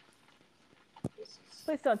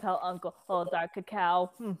 Please don't tell Uncle Dark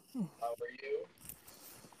Cacao. How are you?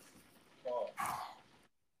 Oh.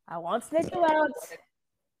 I won't snitch you out,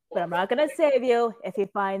 but I'm not gonna save you if he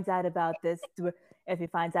finds out about this. If he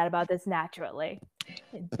finds out about this naturally.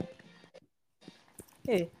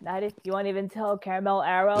 Hey, Natty, you won't even tell Caramel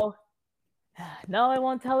Arrow? No, I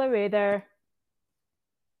won't tell her either.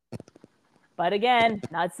 But again,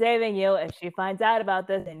 not saving you if she finds out about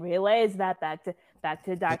this and relays that back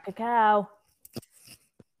to Dark Cacao.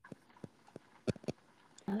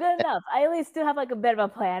 Good enough. I at least do have like a bit of a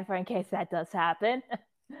plan for in case that does happen.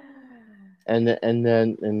 And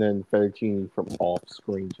then Fettuccine from off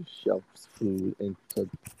screen just shoves food into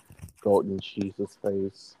Golden Cheese's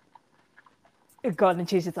face. Golden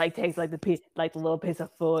Cheese just like takes like the little piece of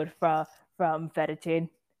food from Fettuccine.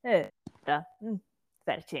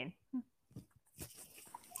 Fettuccine.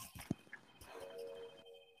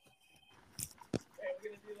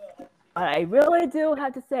 But I really do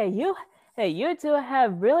have to say, you two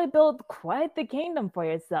have really built quite the kingdom for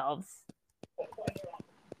yourselves.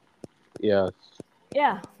 Yes.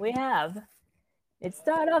 Yeah, we have. It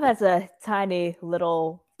started off as a tiny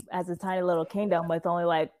little kingdom with only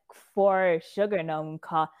like 4 sugar gnome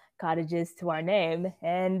cottages to our name,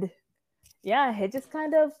 and yeah, it just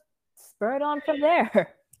kind of spurred on from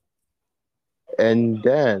there. And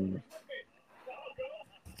then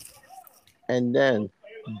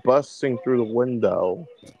busting through the window,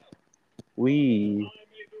 we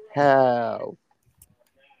have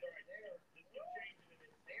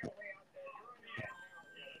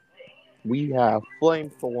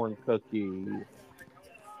Flamethorn Cookie,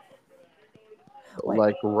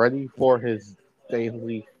 like ready for his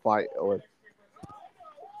daily fight with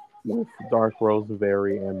Dark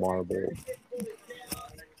Roseberry and Marble,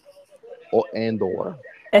 or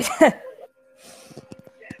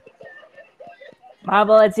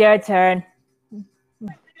Marble, it's your turn.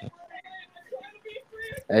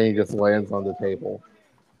 and he just lands on the table.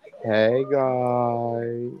 Hey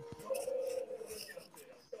guys.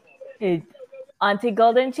 Auntie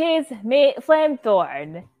Golden Cheese, meet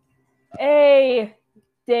Flamethorn, a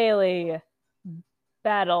daily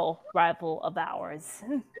battle rival of ours.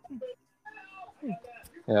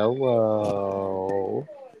 Hello.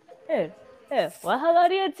 Well, hello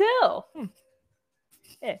to you too.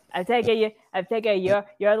 I take it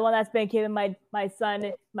you're the one that's been keeping my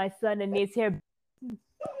son and niece here.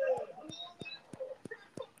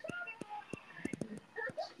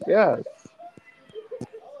 Yes.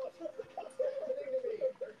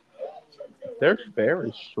 They're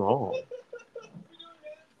very strong.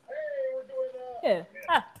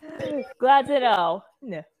 Glad to know.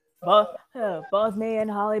 Both me and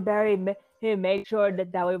Hollyberry make sure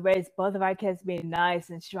that we raise both of our kids to be nice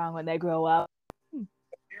and strong when they grow up.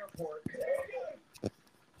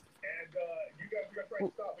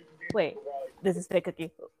 Wait, this is fake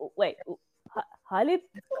cookie. Wait,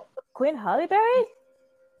 Queen Hollyberry?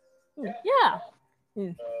 Yeah.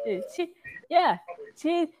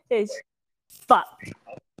 She is fuck.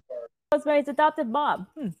 Rosemary's adopted mom.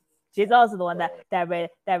 She's also the one that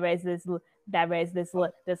raised this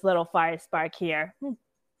little fire spark here.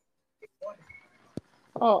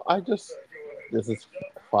 Oh, this is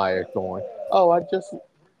Firethorn.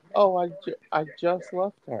 I just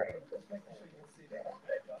left her.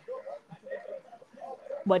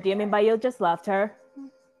 What do you mean by you just left her?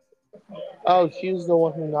 Oh, she's the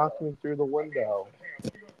one who knocked me through the window.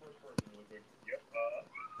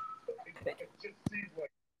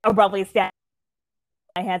 Abruptly stand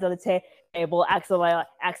my hands on the table,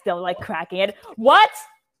 accidentally like cracking it. What?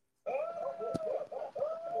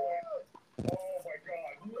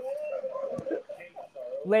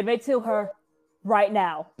 Lead me to her right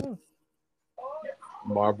now.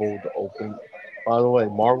 Marble open. By the way,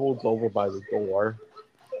 Marble's over by the door,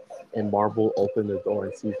 and Marble opened the door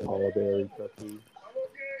and sees Hollyberry Cookie.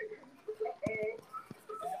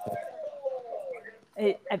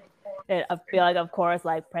 I feel like, of course,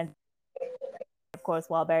 like Prince, of course,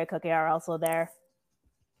 Wildberry Cookie are also there.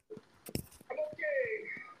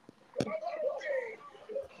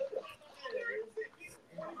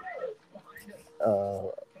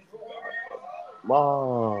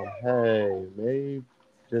 Mom, hey, maybe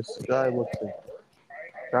this guy looks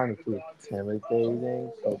kind of too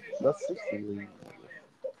intimidating, so let's just leave.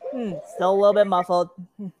 Still a little bit muffled.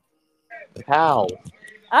 How?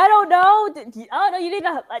 I don't know. I don't know. You need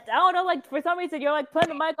to. I don't know. Like for some reason, you're like putting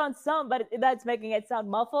the mic on some, but that's making it sound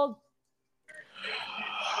muffled.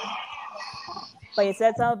 But you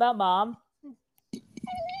said something about mom.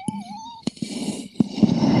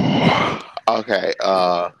 Okay.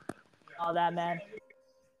 All that, man.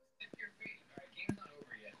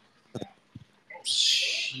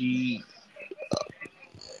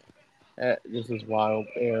 This is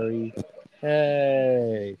Wildberry.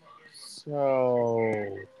 Hey.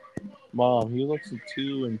 So, Mom, he looks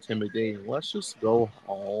too intimidating. Let's just go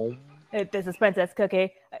home. This is Princess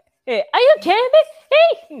Cookie. Hey, are you kidding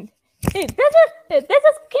me? Hey, this is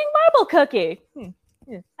King Marble Cookie.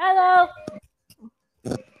 Hello.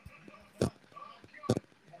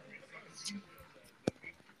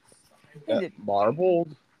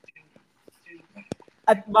 Marbled?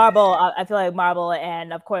 Marble. I feel like Marble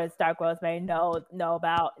and of course Dark Rosemary know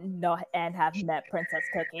and have met Princess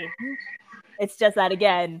Cookie. It's just that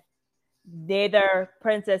again, neither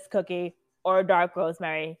Princess Cookie or Dark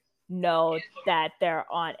Rosemary know that their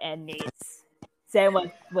aunt and niece. Same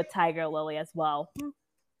with Tiger Lily as well.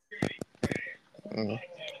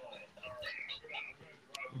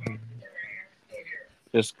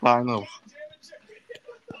 Just kind of,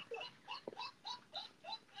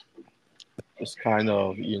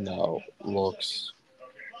 looks.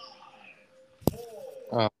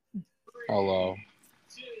 Hello.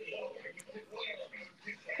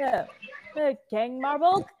 Yeah. King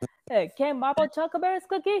Marble Chocoberry's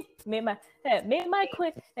Cookie. Meet my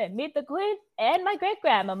queen. Meet the queen and my great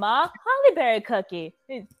grandmama Hollyberry Cookie.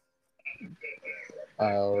 I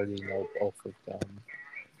already know both of them.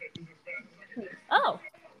 Oh,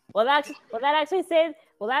 well that actually saves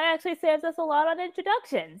us a lot on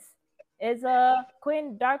introductions. Is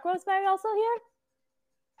Queen Dark Rosemary also here?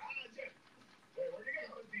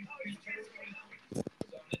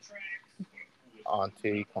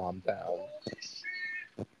 Auntie, calm down.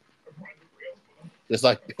 Just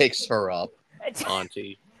like picks her up.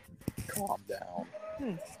 Auntie, calm down.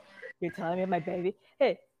 You're telling me my baby?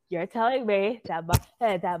 Hey, you're telling me that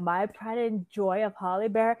my pride and joy of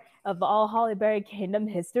Hollyberry, of all Hollyberry Kingdom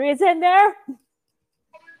history is in there?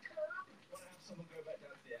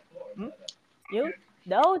 You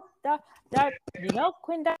know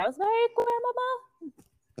Queen Dark Rosemary, Grandmama?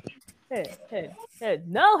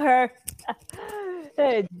 Know her?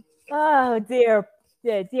 Oh dear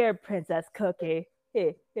Princess Cookie.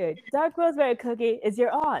 Dark Rosemary Cookie is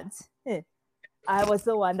your aunt. I was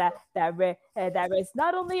the one that raised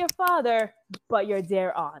not only your father but your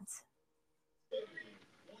dear aunt.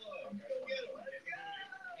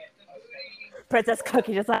 Princess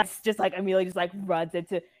Cookie just like immediately runs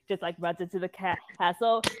into the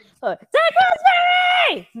castle. Dark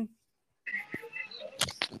Rosemary!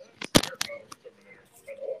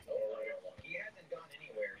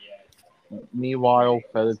 Meanwhile,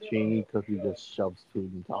 Fettuccine Cookie just shoves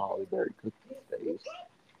food into Hollyberry Cookie's face.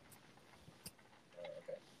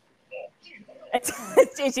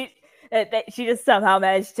 She just somehow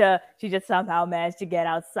managed to get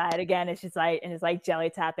outside again, and she's like jelly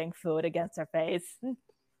tapping food against her face.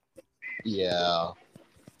 Yeah.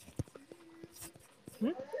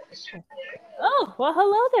 Oh, well,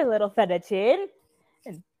 hello there, little Fettuccine.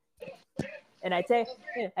 And I take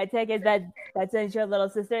it that since your little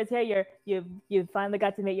sister is here, you finally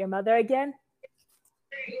got to meet your mother again.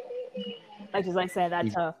 I just like saying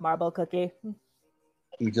that to Marble Cookie.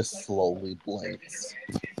 He just slowly blinks.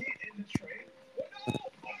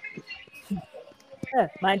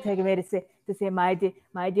 Mind taking me to see my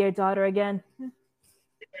dear daughter again?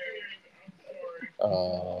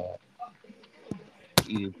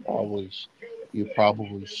 You probably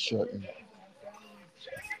shouldn't.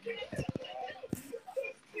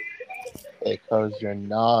 Because you're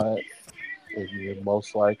not, and you're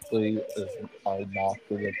most likely are not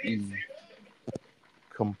going to be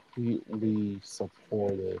completely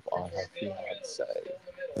supportive on her fiance.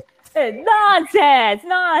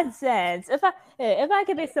 Nonsense! If I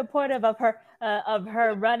could be supportive of her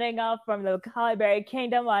running off from the Hollyberry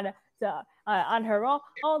Kingdom on her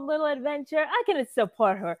own little adventure, I can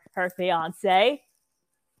support her fiance.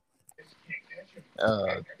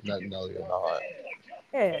 No, you're not.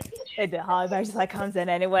 The Hollyberry just comes in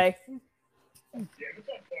anyway.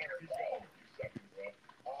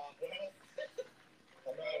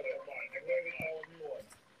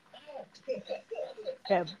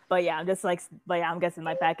 Yeah, but yeah, I'm guessing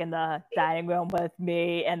back in the dining room with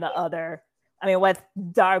me and with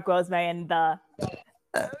Dark Rosemary and the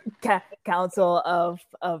Council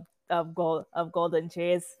of Golden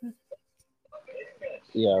Cheese.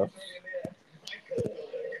 Yeah.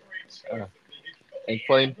 And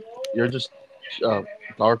Flame, you're just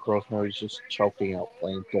Dark Rosemary's just choking out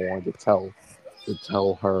Flamethorn to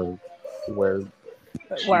tell her where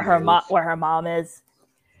she is. where her mom is.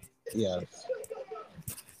 Yes.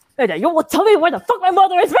 Hey, you will tell me where the fuck my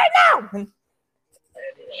mother is right now.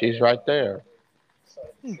 She's right there.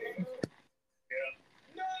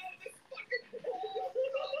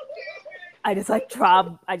 I just like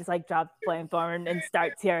drop Flamethorn and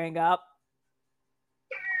start tearing up.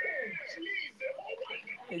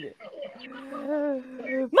 Mama!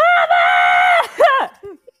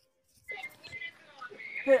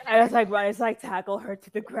 I just like tackle her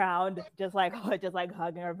to the ground, just like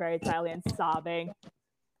hugging her very tightly and sobbing.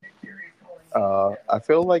 I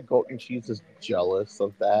feel like Golden Cheese is jealous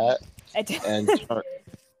of that and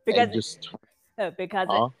because because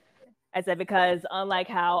huh? I said because unlike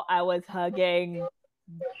how I was hugging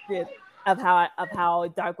of how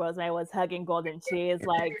Dark Rosemary was hugging Golden Cheese,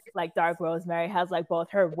 like Dark Rosemary has like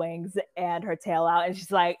both her wings and her tail out, and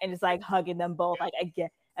she's like hugging them both like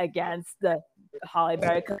against the Holly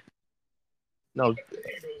Berry Cookie. No,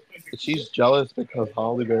 she's jealous because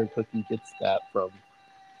Holly Berry Cookie gets that from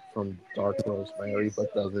Dark Rosemary,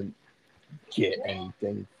 but doesn't get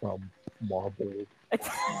anything from Marble.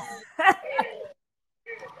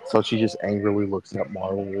 So she just angrily looks at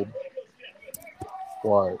Marble.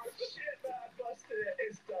 What?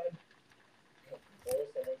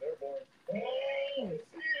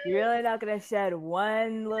 You're really not gonna shed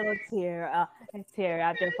one little tear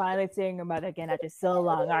after finally seeing your mother again after so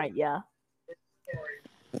long, aren't you?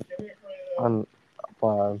 I'm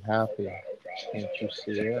happy. Can't you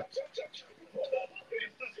see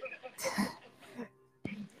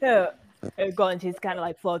it? Golden Cheese kind of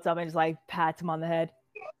like floats up and just like pats him on the head.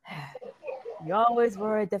 You always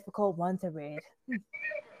were a difficult one to read.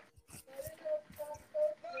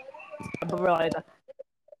 But really, the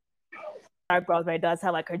Dark Rosemary does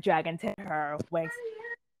have like her dragon tail, her wings,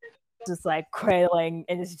 just like cradling,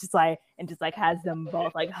 and it's just like has them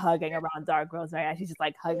both like hugging around Dark Rosemary, and she's just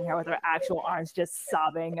like hugging her with her actual arms, just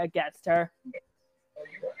sobbing against her.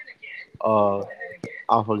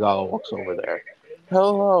 Alphagala walks over there.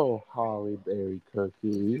 Hello, Holly Berry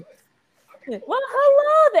Cookie. Well,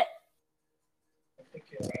 hello there.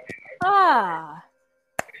 Ah,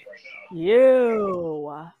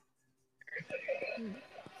 you.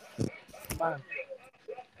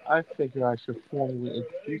 I figure I should formally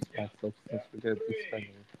introduce myself since we're going to be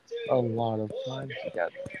spending a lot of time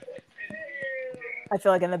together. I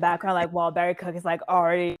feel like in the background, like Wallberry Cook is like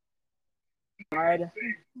already hard.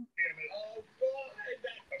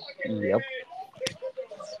 Yep.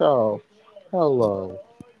 So, hello,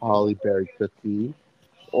 Holly Berry Cookie.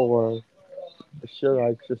 Or should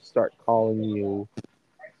I just start calling you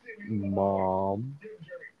Mom?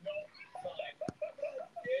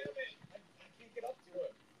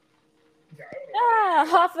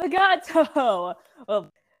 Ah, Affogato. Well,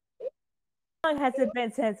 how long has it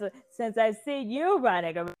been since I've seen you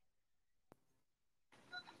running around?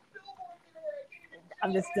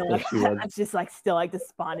 I'm just still like, I'm just like still like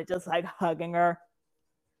despondent, just like hugging her.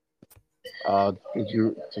 Did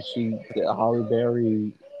Holly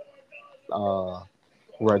Berry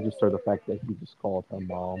register the fact that you just called her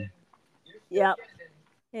mom? Yep.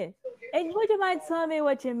 Yeah. And would you mind telling me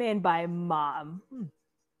what you mean by mom?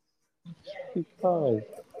 Because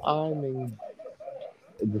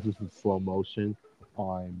this is in slow motion.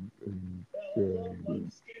 I'm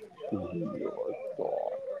engaged to your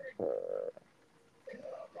daughter.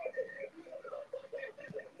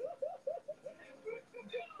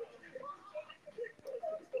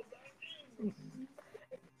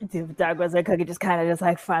 Dude, Dark Rosemary Cookie just kind of just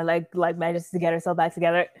like finally like manages to get herself back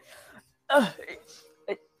together.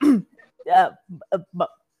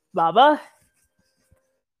 Baba,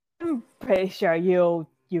 I'm pretty sure you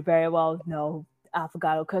very well know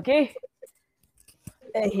Affogato Cookie.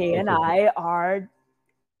 He and I are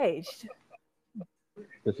engaged.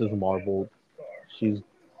 This is Marble. She's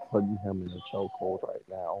putting him in a chokehold right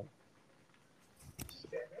now.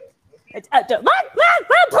 Please!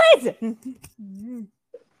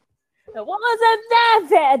 Wasn't that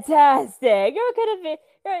fantastic? You're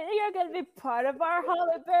gonna be part of our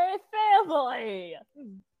Hollyberry family.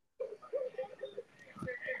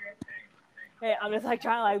 Hey, I'm just like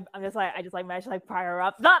trying to I just managed to like pry her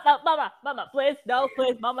up. No, mama, please, no,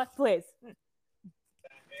 please, mama, please.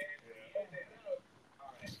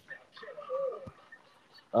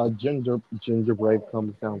 Ginger Brave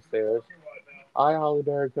comes downstairs. Hi, Holly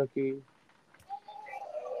Berry Cookie.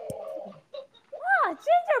 Ah,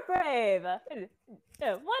 Ginger Brave. Wonderful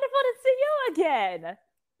to see you again.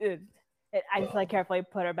 I just like carefully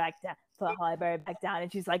put her back put Holly Berry back down,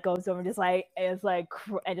 and she's like goes over and just like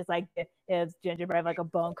gives Gingerbread like a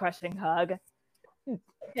bone crushing hug. And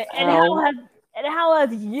how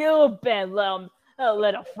have you been,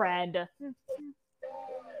 little friend?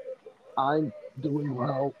 I'm doing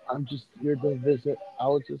well. I'm just here to visit. I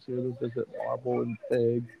was just here to visit Marble and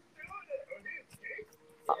Pig.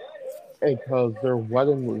 Because their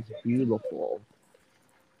wedding was beautiful.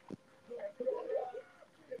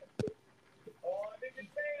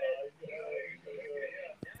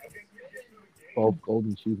 Both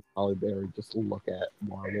Golden Shoes and Holly Berry just look at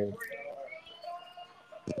Marble.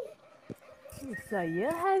 So you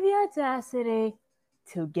have the audacity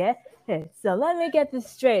to get it. So let me get this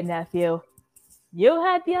straight, nephew. You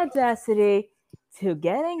had the audacity to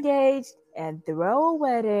get engaged and throw a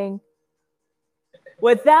wedding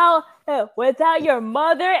without your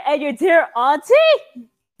mother and your dear auntie?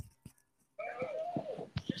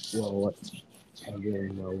 Well, I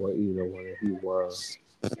didn't know what either one of you were.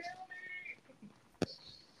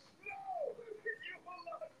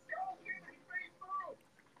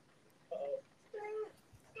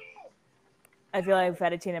 I feel like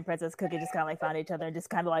Fettuccine and Princess Cookie just kind of like found each other and just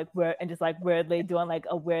kind of like weird and just like weirdly doing like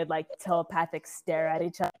a weird like telepathic stare at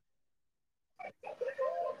each other,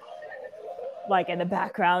 like in the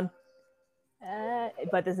background.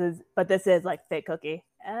 But this is like fake Cookie.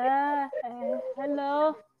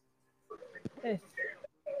 Hello.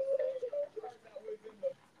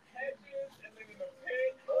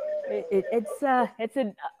 It's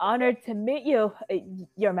an honor to meet you,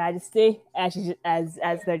 Your Majesty. As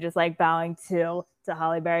they're just like bowing to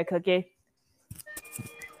Holly Berry Cookie.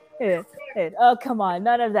 Oh come on,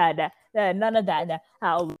 none of that. None of that.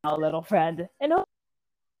 How little friend. And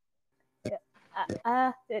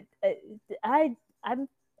I'm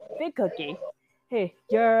Big Cookie. Hey,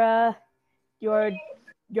 your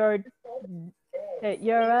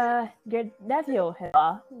nephew.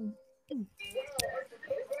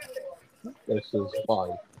 This is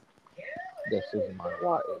wife. This is my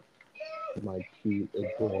wife. My cute,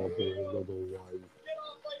 adorable little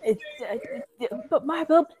wife. But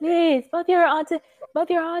Marble, please, both your aunt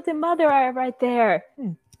and mother are right there.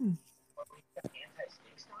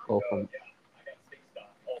 Both of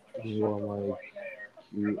you are my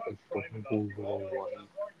cute, adorable little wife.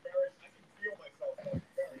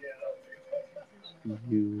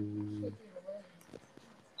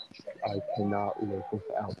 I cannot live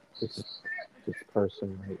without this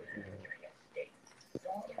person right now.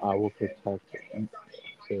 I will protect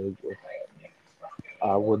Pig.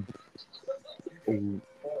 I would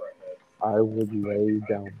lay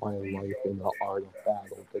down my life in the art of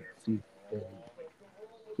battle to see Pig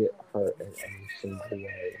get hurt in any single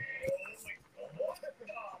way.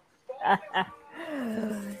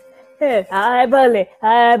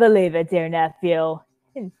 I believe it, dear nephew.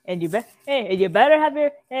 And you better have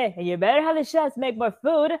the chefs make more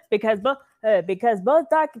food because both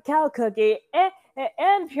Dark Cacao Cookie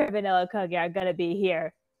and Pure Vanilla Cookie are gonna be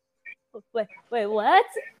here. Wait, what?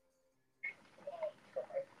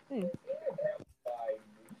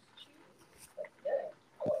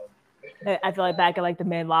 I feel like back in like the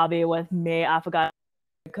main lobby with me, I forgot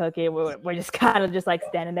Cookie. We're just kind of just like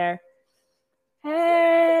standing there.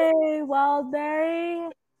 Hey,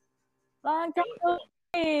 Wildberry, long time no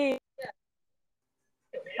see,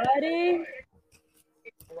 buddy.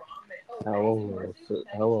 Hello,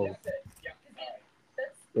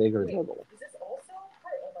 big or little?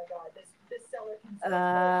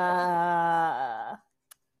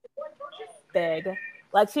 Big.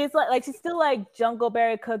 Like she's still like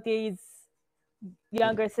Jungleberry Cookie's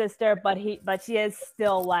younger sister, but she is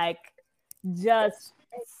still like just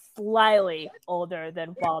slightly older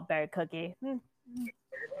than Wildberry Cookie.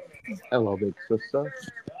 Hello, big sister.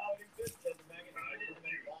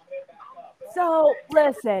 So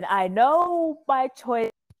listen, I know my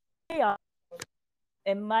choice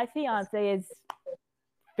and my fiance is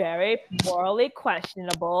very morally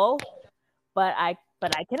questionable, but I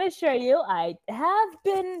can assure you I have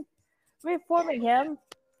been reforming him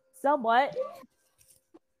somewhat.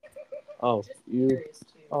 Oh,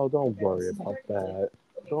 don't worry about that.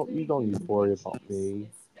 You don't need to worry about me.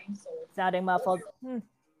 Sounding muffled.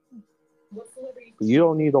 You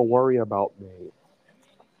don't need to worry about me.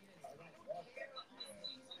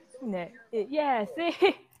 Yeah, see?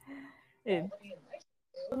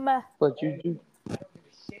 But you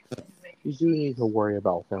do need to worry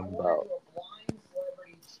about him, though.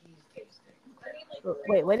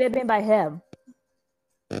 Wait, what do you mean by him?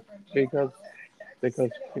 Because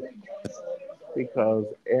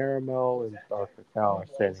Aramel and Dark Cacao are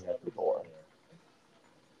standing at the door.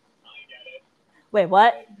 Wait,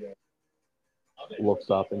 what? looks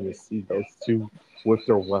up and you see those two with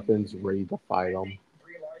their weapons ready to fight them.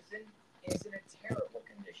 Hey,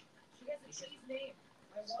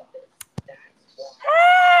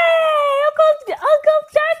 Uncle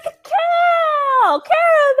Dark Cow,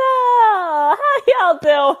 Caramel, how y'all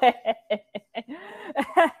doing?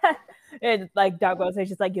 And like Dark Rose is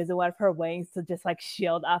just like using one of her wings to just like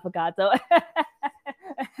shield Affogato.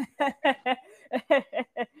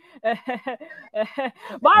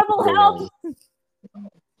 Marble help!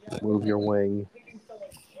 Move your wing.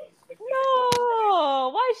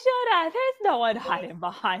 No, why should I? There's no one hiding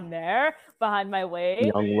behind my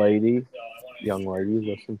wing. Young lady,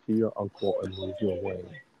 listen to your uncle and move your wing.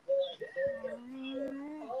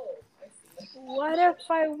 What if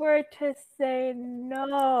I were to say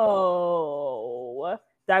no?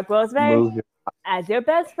 Dark Rosemary, as your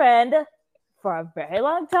best friend for a very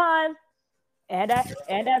long time, and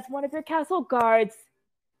as one of your castle guards,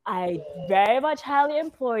 I very much highly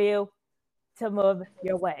implore you to move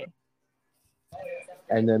your way.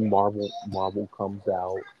 And then Marble comes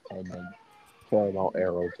out, and then Caramel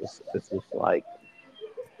Arrow is just like,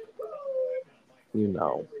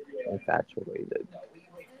 infatuated.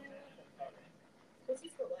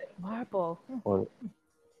 Marble. What's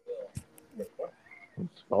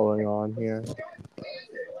going on here?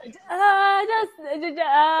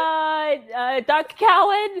 Dr.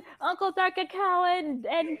 Cowan, Uncle Dr. Cowan,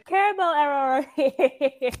 and Caramel Arrow are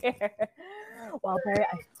here.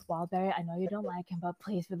 Wildberry, I know you don't like him, but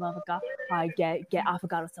please, for the love of God, get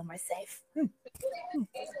Affogato somewhere safe.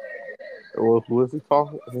 Well, who is he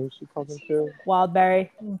talking? Who is she talking to?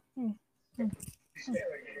 Wildberry.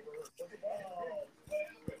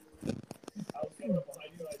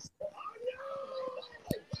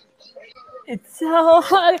 So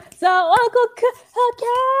Uncle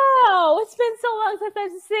Cow, it's been so long since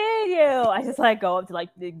I've seen you. I just like go up to like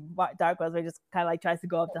the Dark Rosemary, just kind of like tries to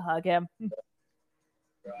go up to hug him.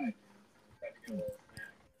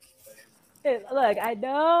 Look, I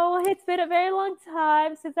know it's been a very long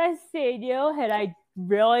time since I've seen you, and I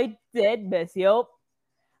really did miss you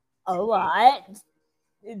a lot.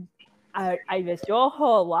 I missed you a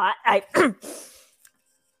whole lot.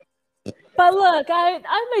 But look, I'm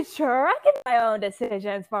mature. I can make my own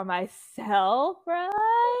decisions for myself,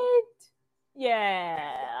 right?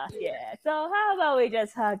 Yeah. So how about we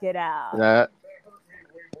just hug it out?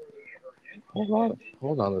 Hold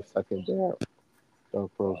on a second there,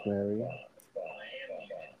 Dark Rosemary.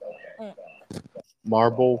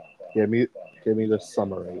 Marble, give me the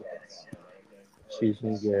summary. She's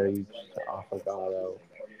engaged to Affogato.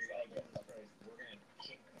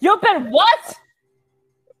 You've been what?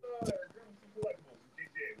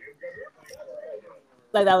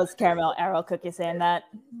 Like that was Caramel Arrow Cookie saying that.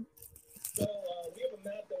 So we have a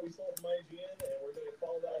map that we sold from IGN, and we're going to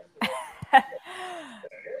follow that.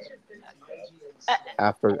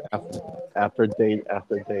 After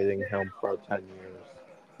dating him for 10 years.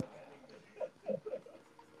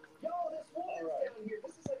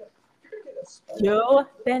 You've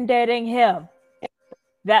been dating him.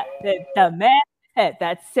 The man,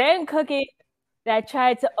 that same cookie that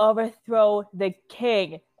tried to overthrow the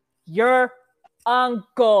king, your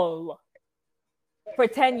uncle, for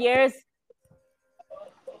 10 years.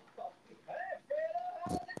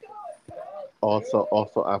 Also,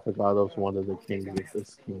 Affogato's one of the kings of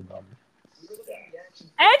this kingdom.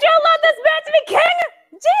 And you allowed this man to be king?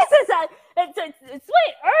 Jesus! It's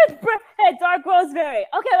sweet Earth, Dark Rosemary.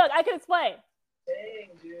 Okay, look, I can explain.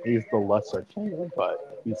 He's the lesser king,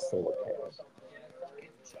 but he's still a king.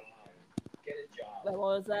 Wait, what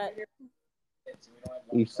was that?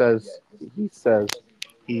 He says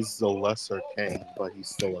he's the lesser king, but he's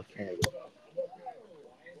still a king.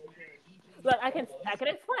 Look, I can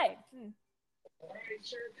explain.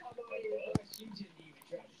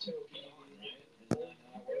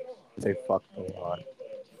 They fucked a lot.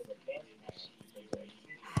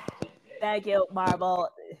 Thank you, Marble.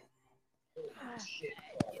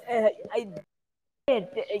 I did.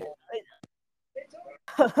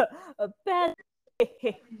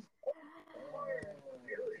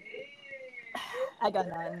 I got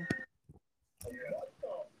none.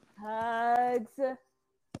 Hugs.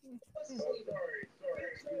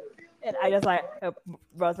 And I just like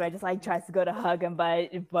Rosemary just like tries to go to hug him,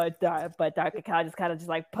 but Dark Cow just kind of just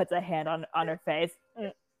like puts a hand on her face.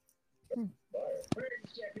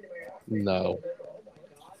 No.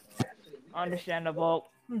 Understandable.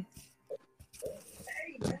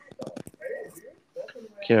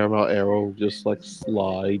 Caramel Arrow just like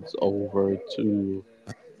slides over to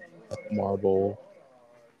Marble.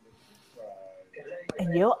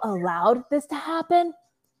 And you allowed this to happen?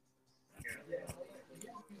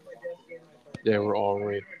 They were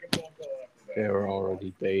already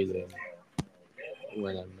dating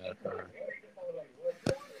when I met her.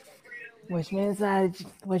 Which means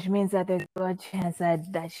that there's a good chance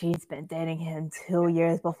that she's been dating him 2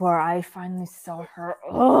 years before I finally saw her.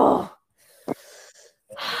 Oh.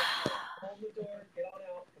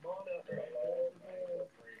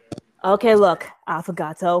 Okay, look,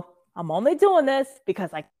 Affogato. I'm only doing this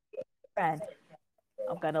because friend.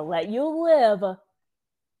 I'm gonna let you live,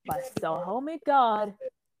 but so help me God.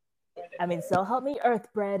 So help me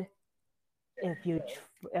Earthbread.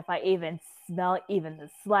 If I even smell even the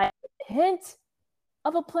slight hint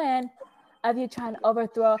of a plan of you trying to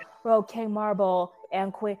overthrow King Marble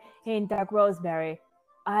and Queen Dark Rosemary,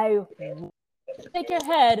 I will take your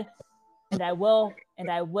head and I will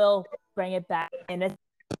bring it back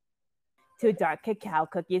to Dark Cacao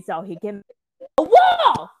Cookie so he can a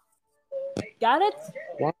wall. Got it?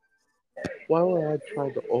 Why would I try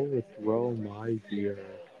to overthrow my dear?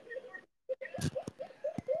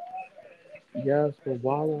 Yes, but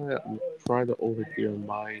why would I try to overthrow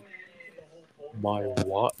my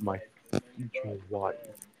future wife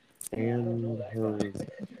and her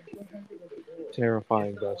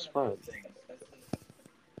terrifying best friend?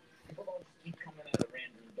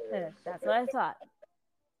 That's what I thought.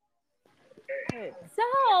 So,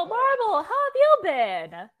 Marble, how have you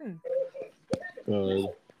been? Good.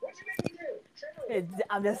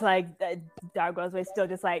 I'm just like Dark Rosemary still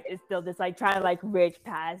just like trying to like reach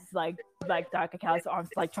past like Dark Cacao's arms,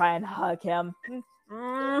 like try and hug him.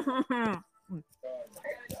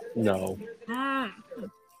 No.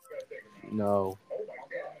 No.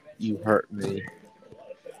 You hurt me.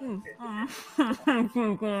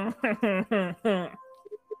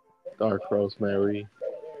 Dark Rosemary.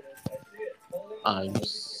 I'm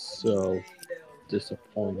so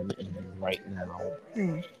disappointed in you right now.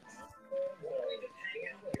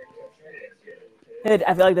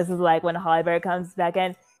 I feel like this is like when Hollyberry comes back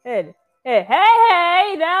in. Hey,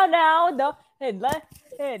 now, no, now,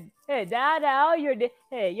 you're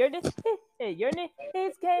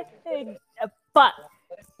fuck.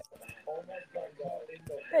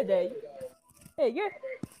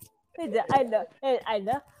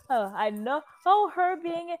 I know. Oh, her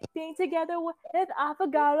being together with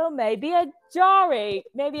Affogato may be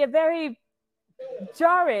maybe a very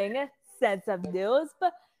jarring sense of news,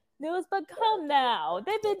 but come now,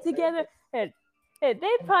 they've been together. They've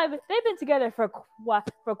been together for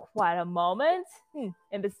quite a moment,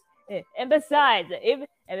 and besides,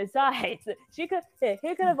 he could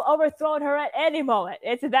have overthrown her at any moment.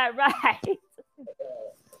 Isn't that right?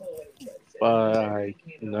 But I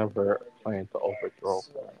never plan to overthrow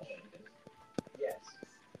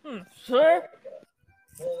her. Sure.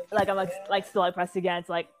 Like I'm like still like pressed against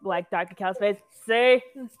like Dark Cacao's face. See?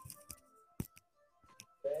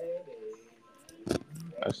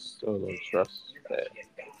 I still don't trust that.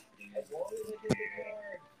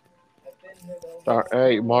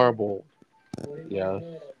 Hey, Marble. Yes.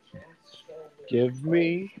 Give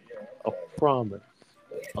me a promise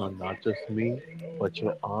on not just me, but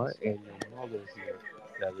your aunt and your mother here,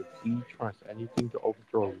 that if he tries anything to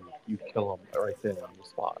overthrow you, you kill him right there on the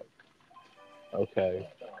spot. Okay.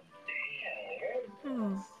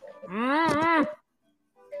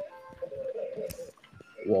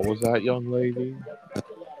 What was that, young lady?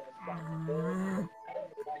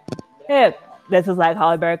 Hey, this is like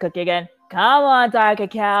Hollyberry Cookie again. Come on, Dark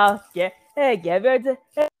Cacao. Give the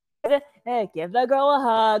girl a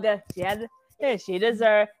hug. She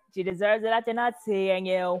deserves it after not seeing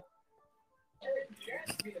you.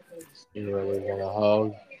 You really want a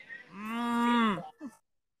hug?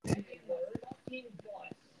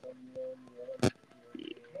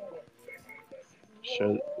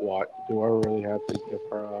 What? Do I really have to give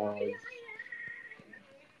her a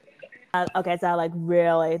hug? Okay, so I like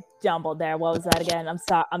really jumbled there. What was that again? I'm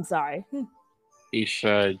sorry. He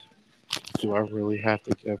said, "Do I really have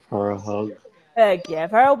to give her a hug?"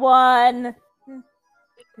 Give her one.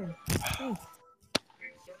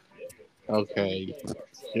 Okay,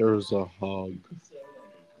 here's a hug.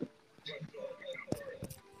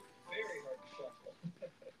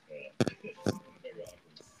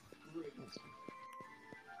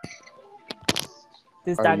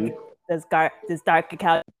 This Dark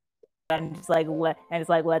Cacao and just like let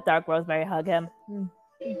Dark Rosemary hug him.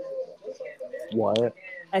 What?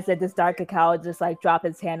 I said this Dark Cacao just like drop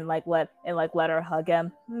his hand and let her hug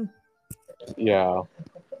him. Yeah.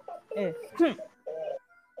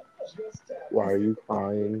 Why are you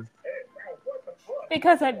crying?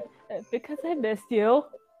 Because I missed you.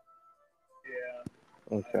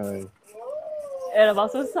 Okay. And I'm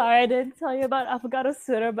also sorry I didn't tell you about Affogato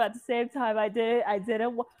sooner, but at the same time I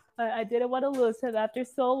didn't I didn't want to lose him after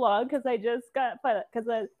so long because I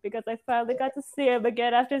finally got to see him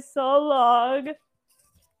again after so long.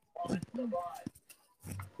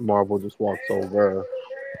 Marvel just walks over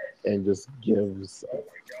and just gives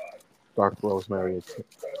Dark Rosemary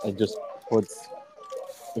and just puts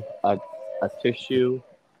a tissue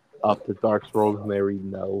up the Dark Rosemary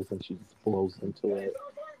nose, and she just blows into it.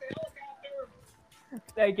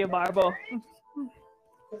 Thank you, Marvel.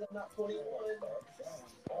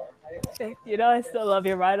 You know, I still love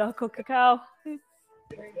you, right, Uncle Cacao?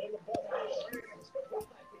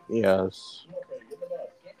 Yes.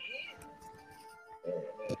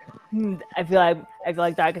 I feel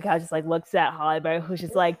like Dark Cacao just like looks at Hollyberry, who's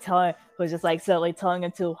just like suddenly telling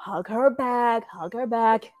him to hug her back.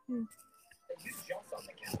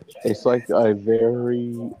 It's like a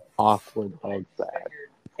very awkward hug back.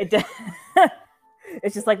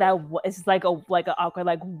 It's just like that. It's just like an awkward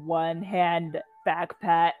like one hand back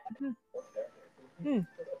pat.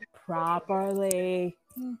 Properly.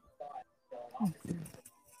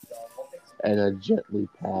 And a gently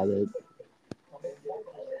patted.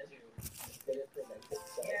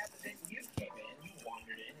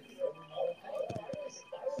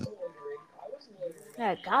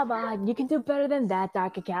 Yeah, come on, you can do better than that,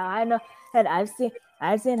 Dark Cacao. I know, and I've seen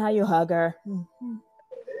how you hug her.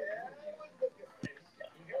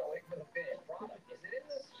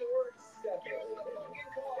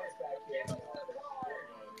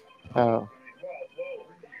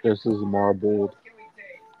 This is marbled.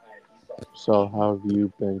 So how have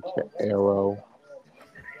you been, Arrow?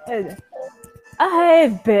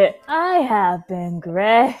 I have been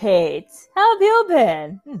great. How have you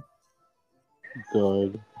been?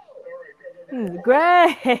 Good.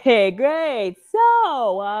 Great.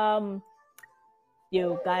 So,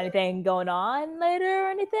 you got anything going on later or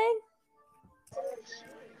anything?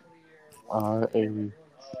 I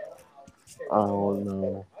don't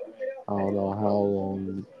know. I don't know how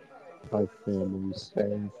long my family's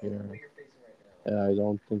staying here, and I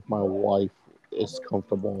don't think my wife is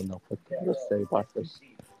comfortable enough with them to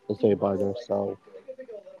stay by themselves.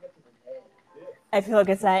 I feel like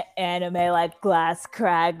it's that anime like glass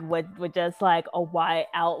crag with just like a white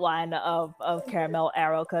outline of caramel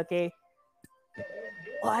arrow cookie.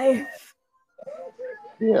 Wife.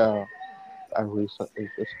 Yeah, I recently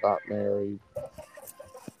just got married.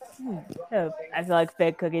 I feel like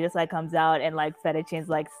fake cookie just like comes out and like fettuccine's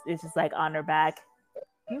like it's just like on her back.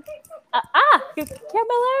 Caramel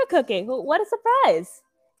arrow cookie. What a surprise!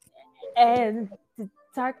 And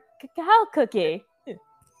dark cacao cookie.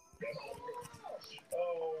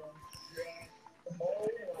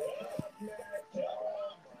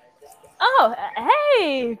 Oh,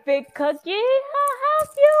 hey, big cookie. How have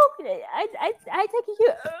you? I take it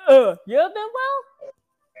you've been well.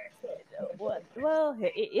 Well,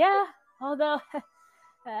 yeah. Although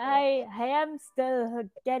I am still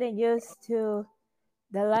getting used to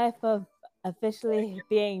the life of officially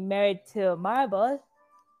being married to Marble.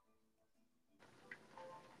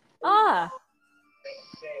 Ah,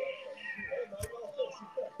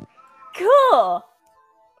 cool.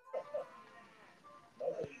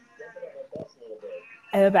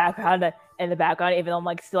 In the background, even though I'm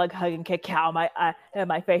like still like hugging Cacao, my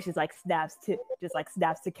face just like snaps to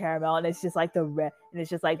caramel, and it's just like the red, and it's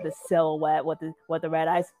just like the silhouette with the red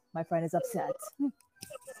eyes. My friend is upset.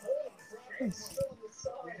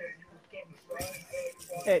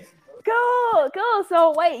 Cool.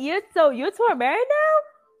 So wait, you two are married now?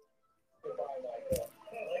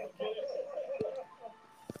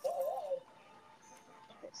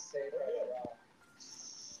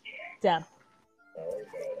 Damn.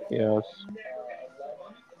 Yes.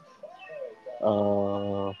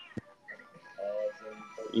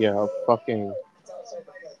 Yeah, fucking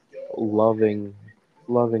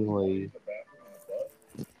lovingly,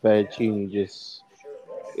 Fettuccine just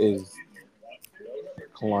is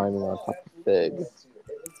climbing on top of Fig.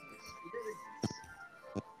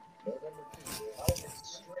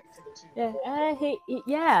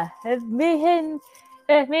 Yeah, me and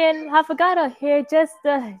Hafagato here just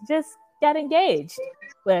got engaged.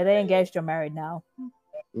 Wait, are they engaged or married now?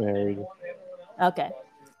 Married. Okay.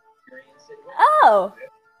 Oh,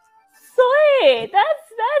 sweet.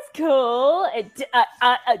 That's cool.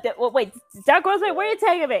 Wait, Dark Rosary, where are you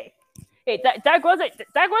taking me? Hey, Dark Rosary.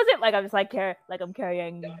 Like I'm just like I'm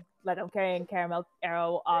carrying Caramel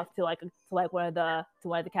Arrow off to one of the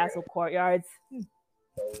castle courtyards.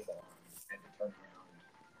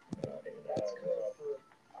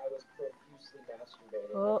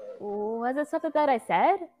 Was it something that I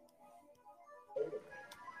said?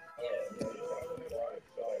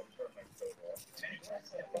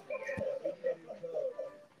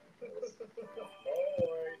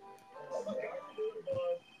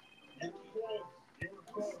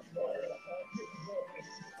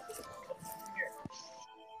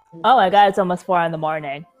 Oh my god, it's almost 4 in the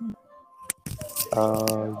morning.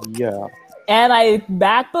 Yeah. And my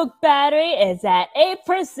MacBook battery is at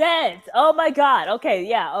 8%. Oh my god. Okay,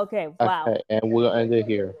 yeah, okay. Wow. Okay, and we'll end it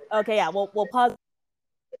here. Okay, yeah, we'll pause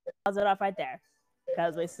it off right there.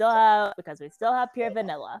 Because we still have pure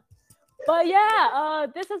vanilla. But yeah,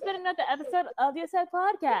 this has been another episode of the Said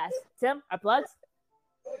Podcast. Tim, our plugs.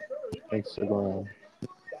 Instagram.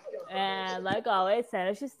 And like always, send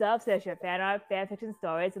us your stuff, send us your fan art, fan fiction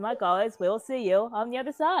stories, and like always, we will see you on the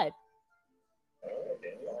other side.